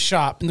ski's in the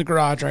shop in the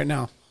garage right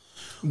now.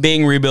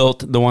 Being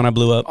rebuilt, the one I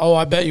blew up. Oh,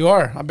 I bet you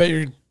are. I bet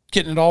you're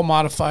getting it all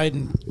modified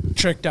and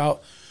tricked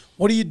out.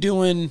 What are you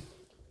doing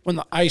when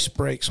the ice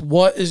breaks?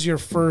 What is your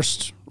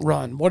first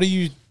run? What are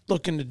you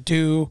looking to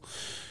do?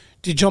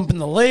 Do you jump in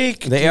the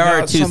lake? Do The you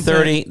got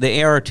AR-230,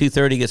 the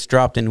AR-230 gets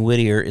dropped in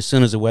Whittier as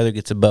soon as the weather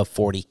gets above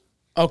 40,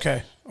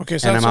 something? Okay.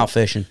 So and that's I'm out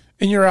fishing.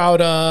 and you're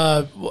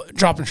out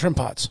dropping shrimp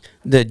pots.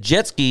 The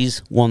jet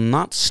skis will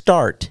not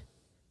start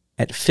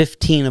at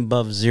 15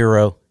 above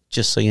zero,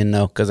 just so you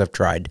know, because I've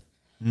tried.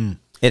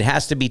 It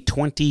has to be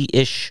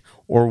 20-ish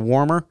or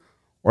warmer,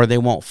 or they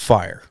won't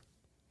fire.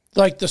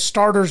 Like the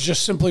starters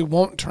just simply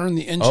won't turn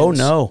the engines. Oh,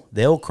 no.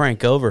 They'll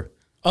crank over.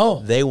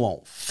 Oh, They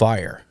won't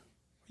fire.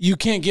 you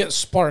can't get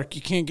spark.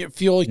 You can't get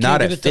fuel. You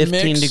Not can't at get it to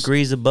 15 mix.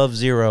 degrees above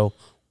zero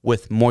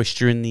with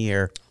moisture in the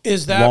air.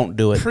 Is that won't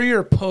do it. pre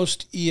or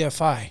post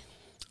EFI?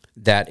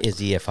 That is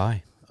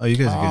EFI. Oh, you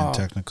guys are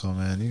getting technical,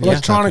 man. You guys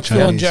Electronic talking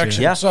fuel Chinese here.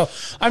 injection. Yeah. So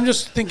I'm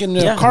just thinking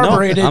Yeah,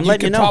 carbureted, no, I'm you letting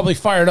could you know. probably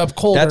fire it up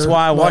colder. That's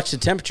why I but- watch the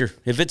temperature.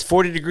 If it's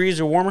 40 degrees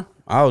or warmer,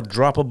 I'll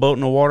drop a boat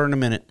in the water in a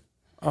minute.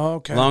 Oh,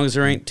 okay. As long as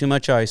there ain't too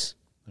much ice.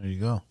 There you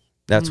go.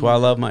 That's why I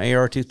love my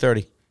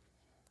AR-230.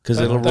 Because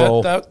it'll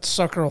roll. That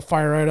sucker will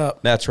fire right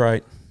up. That's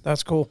right.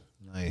 That's cool.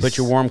 Nice. Put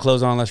your warm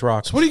clothes on, let's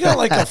rock. So what do you got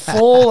like a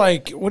full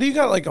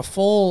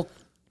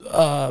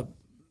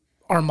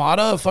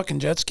armada of fucking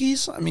jet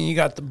skis? I mean, you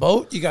got the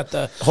boat, you got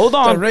the Hold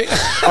on. the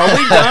ra- Are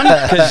we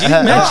done? Because you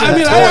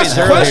mentioned I asked toys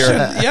a earlier.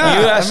 question. Yeah,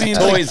 You asked I mean,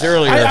 toys like,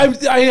 earlier.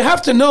 I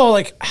have to know,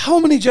 like, how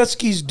many jet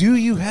skis do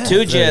you have?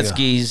 2 jet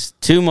skis,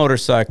 2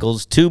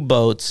 motorcycles, 2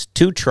 boats,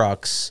 2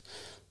 trucks,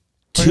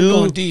 you're 2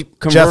 going deep. Jeff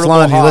convertible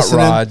Lund, you hot listening?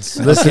 rods.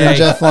 Listening, okay?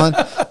 Jeff Lund?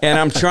 And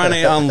I'm trying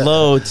to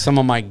unload some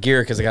of my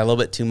gear because I got a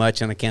little bit too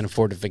much and I can't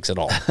afford to fix it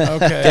all. Okay,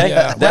 Okay,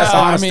 yeah. that's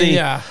Well, honesty. I mean,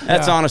 yeah,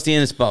 That's yeah. honesty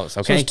in its boast.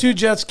 So Okay, it's 2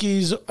 jet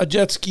skis, a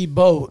jet ski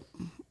boat,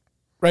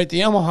 right? The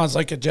Yamaha's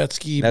like a jet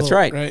ski. that's boat,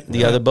 right. Right.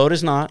 The other boat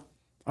is not.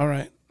 All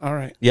right.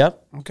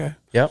 Yep. Okay.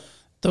 Yep.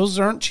 Those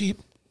aren't cheap.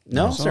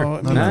 No, So sir.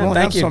 I No, don't thank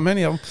have you. so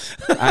many of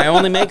them. I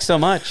only make so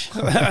much.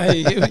 you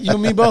and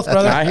me both,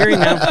 brother. I hear you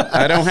now.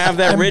 I don't have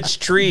that rich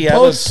tree. I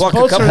would Boats, pluck a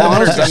boats are couple the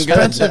hundreds. most I'm good.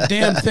 expensive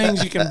damn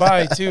things you can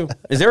buy too.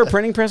 Is there a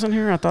printing press in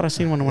here? I thought I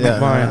seen one when I Yeah,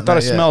 buy. I no, thought I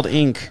not yet. smelled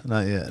ink.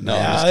 Not yet. No, No.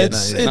 I'm just Yeah, kidding.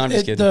 it's No, I'm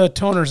just kidding. the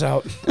toner's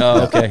out.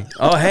 Oh, okay.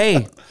 Oh,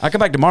 hey, I come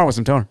back tomorrow with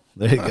some toner.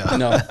 There you go.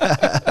 No,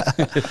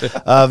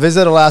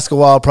 Visit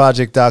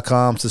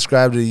AlaskaWildProject.com.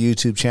 Subscribe to the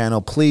YouTube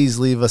channel. Please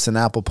leave us an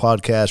Apple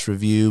Podcast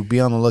review. Be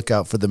on the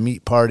lookout for the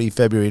meat party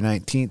February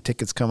 19th.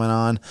 Tickets coming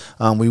on.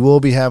 We will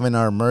be having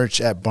our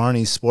merch at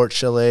Barney's Sports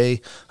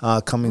Chalet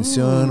coming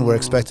soon. We're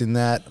expecting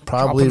that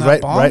probably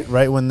Dropping that bomb?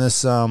 right when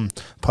this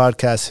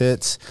podcast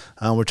hits.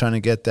 We're trying to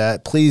get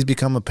that. Please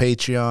become a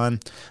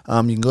Patreon.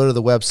 You can go to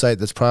the website.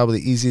 That's probably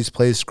the easiest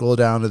place. Scroll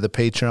down to the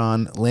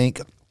Patreon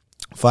link.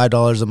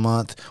 $5 a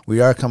month.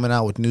 We are coming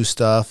out with new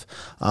stuff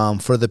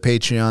for the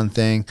Patreon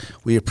thing.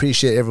 We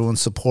appreciate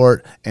everyone's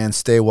support, and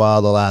stay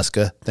wild,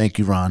 Alaska. Thank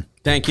you, Ron.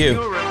 thank You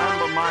you.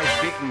 remember my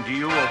speaking to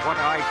you of what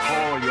I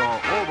call your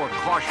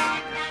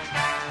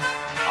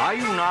overcautiousness. Are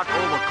you not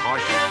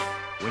overcautious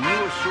when you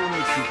assume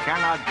that you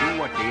cannot do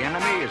what the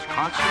enemy is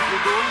constantly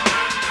doing?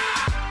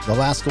 The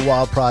Alaska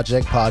Wild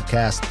Project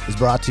podcast is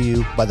brought to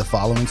you by the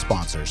following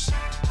sponsors.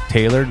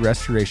 Tailored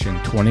Restoration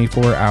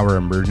 24-hour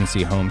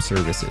emergency home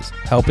services,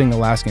 helping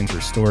Alaskans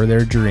restore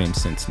their dreams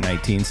since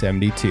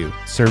 1972.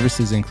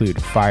 Services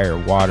include fire,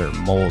 water,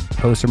 mold,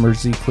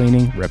 post-emergency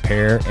cleaning,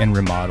 repair, and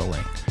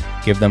remodeling.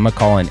 Give them a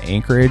call in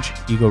Anchorage,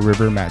 Eagle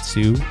River,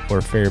 Matsu,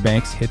 or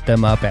Fairbanks. Hit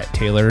them up at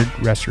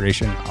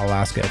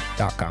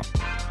tailoredrestorationalaska.com.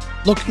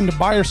 Looking to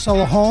buy or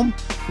sell a home?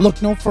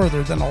 Look no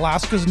further than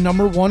Alaska's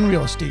 #1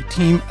 real estate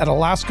team at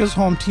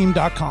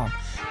alaskashometeam.com.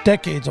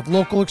 Decades of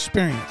local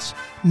experience,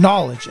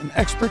 knowledge, and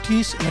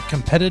expertise in a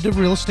competitive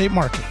real estate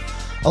market.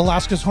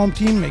 Alaska's Home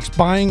Team makes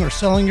buying or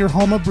selling your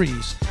home a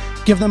breeze.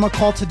 Give them a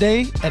call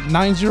today at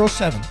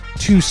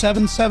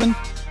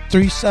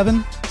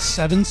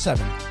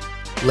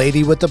 907-277-3777.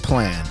 Lady with a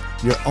Plan.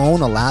 your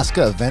own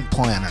Alaska event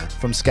planner.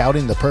 From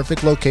scouting the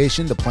perfect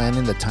location to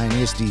planning the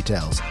tiniest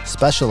details,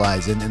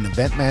 specializing in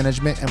event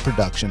management and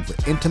production for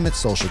intimate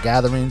social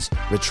gatherings,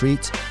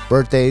 retreats,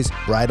 birthdays,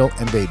 bridal,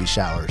 and baby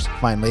showers.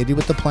 Find Lady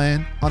with the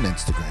Plan on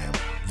Instagram.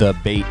 The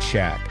Bait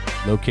Shack,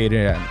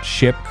 located on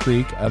Ship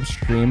Creek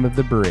upstream of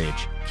the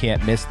bridge.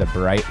 Can't miss the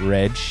bright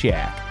red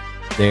shack.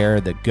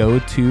 They're the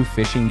go-to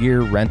fishing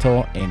gear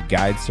rental and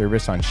guide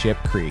service on Ship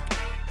Creek.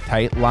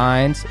 Tight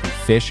lines and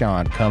fish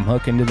on. Come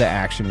hook into the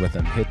action with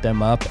them. Hit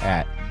them up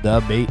at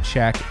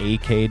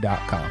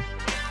thebaitshackak.com.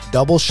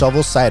 Double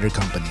Shovel Cider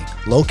Company,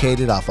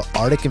 located off of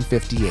Arctic and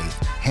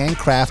 58th,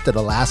 handcrafted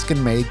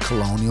Alaskan-made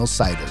colonial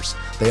ciders.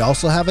 They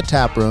also have a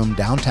tap room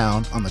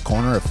downtown on the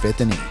corner of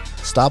 5th and E.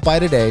 Stop by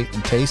today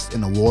and taste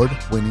an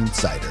award-winning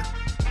cider.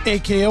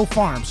 AKO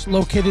Farms,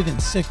 located in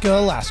Sitka,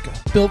 Alaska,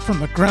 built from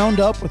the ground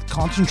up with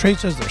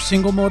concentrates as their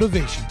single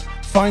motivation.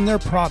 Find their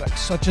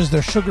products such as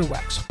their sugar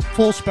wax,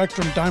 full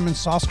spectrum diamond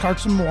sauce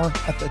carts and more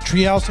at the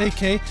Treehouse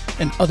AK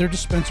and other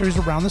dispensaries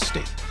around the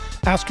state.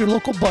 Ask your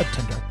local bud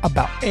tender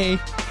about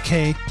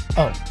AKO.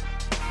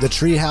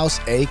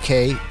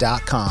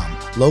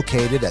 TheTreehouseAK.com,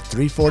 located at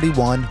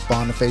 341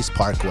 Boniface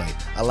Parkway,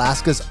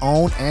 Alaska's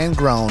own and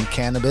grown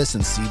cannabis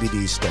and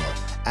CBD store.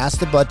 Ask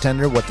the bud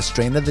tender what the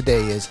strain of the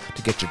day is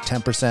to get your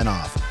 10%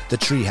 off. The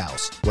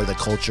Treehouse, where the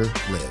culture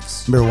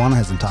lives. Marijuana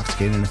has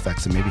intoxicating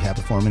effects and may be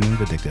habit-forming and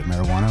addictive.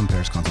 Marijuana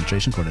impairs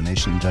concentration,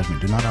 coordination, and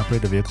judgment. Do not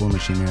operate a vehicle or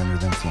machinery under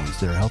the influence.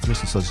 There are health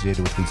risks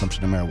associated with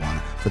consumption of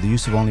marijuana. For the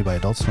use of only by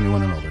adults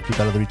 21 and older. Keep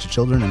out of the reach of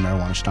children, and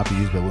marijuana should not be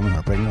used by women who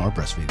are pregnant or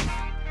breastfeeding.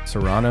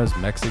 Serrano's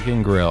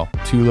Mexican Grill,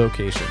 2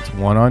 locations,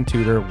 one on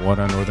Tudor, one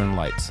on Northern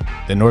Lights.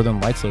 The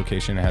Northern Lights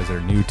location has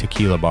their new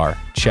tequila bar.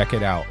 Check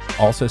it out.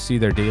 Also see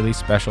their daily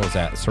specials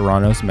at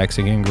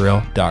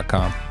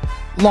serranosmexicangrill.com.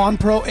 Lawn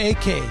Pro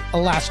AK,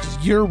 Alaska's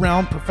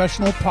year-round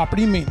professional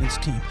property maintenance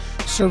team.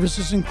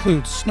 Services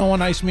include snow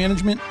and ice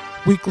management,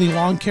 weekly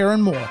lawn care,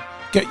 and more.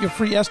 Get your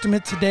free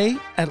estimate today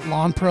at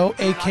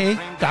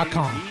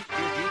lawnproak.com.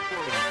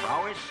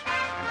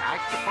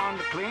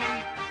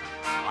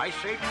 I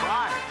say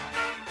try.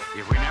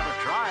 If we never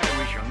try,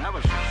 we shall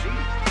never succeed.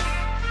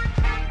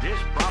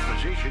 This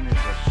proposition is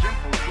a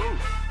simple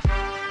truth,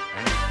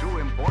 and it's too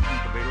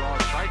important to be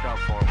lost sight of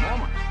for a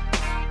moment.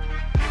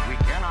 If we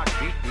cannot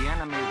beat the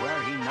enemy where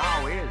he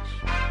now is,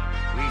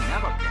 we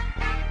never can.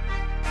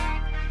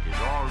 It is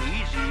all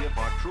easy if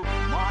our troops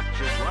march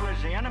as well as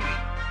the enemy,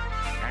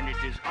 and it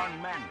is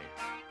unmanly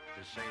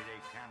to say they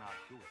cannot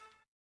do it.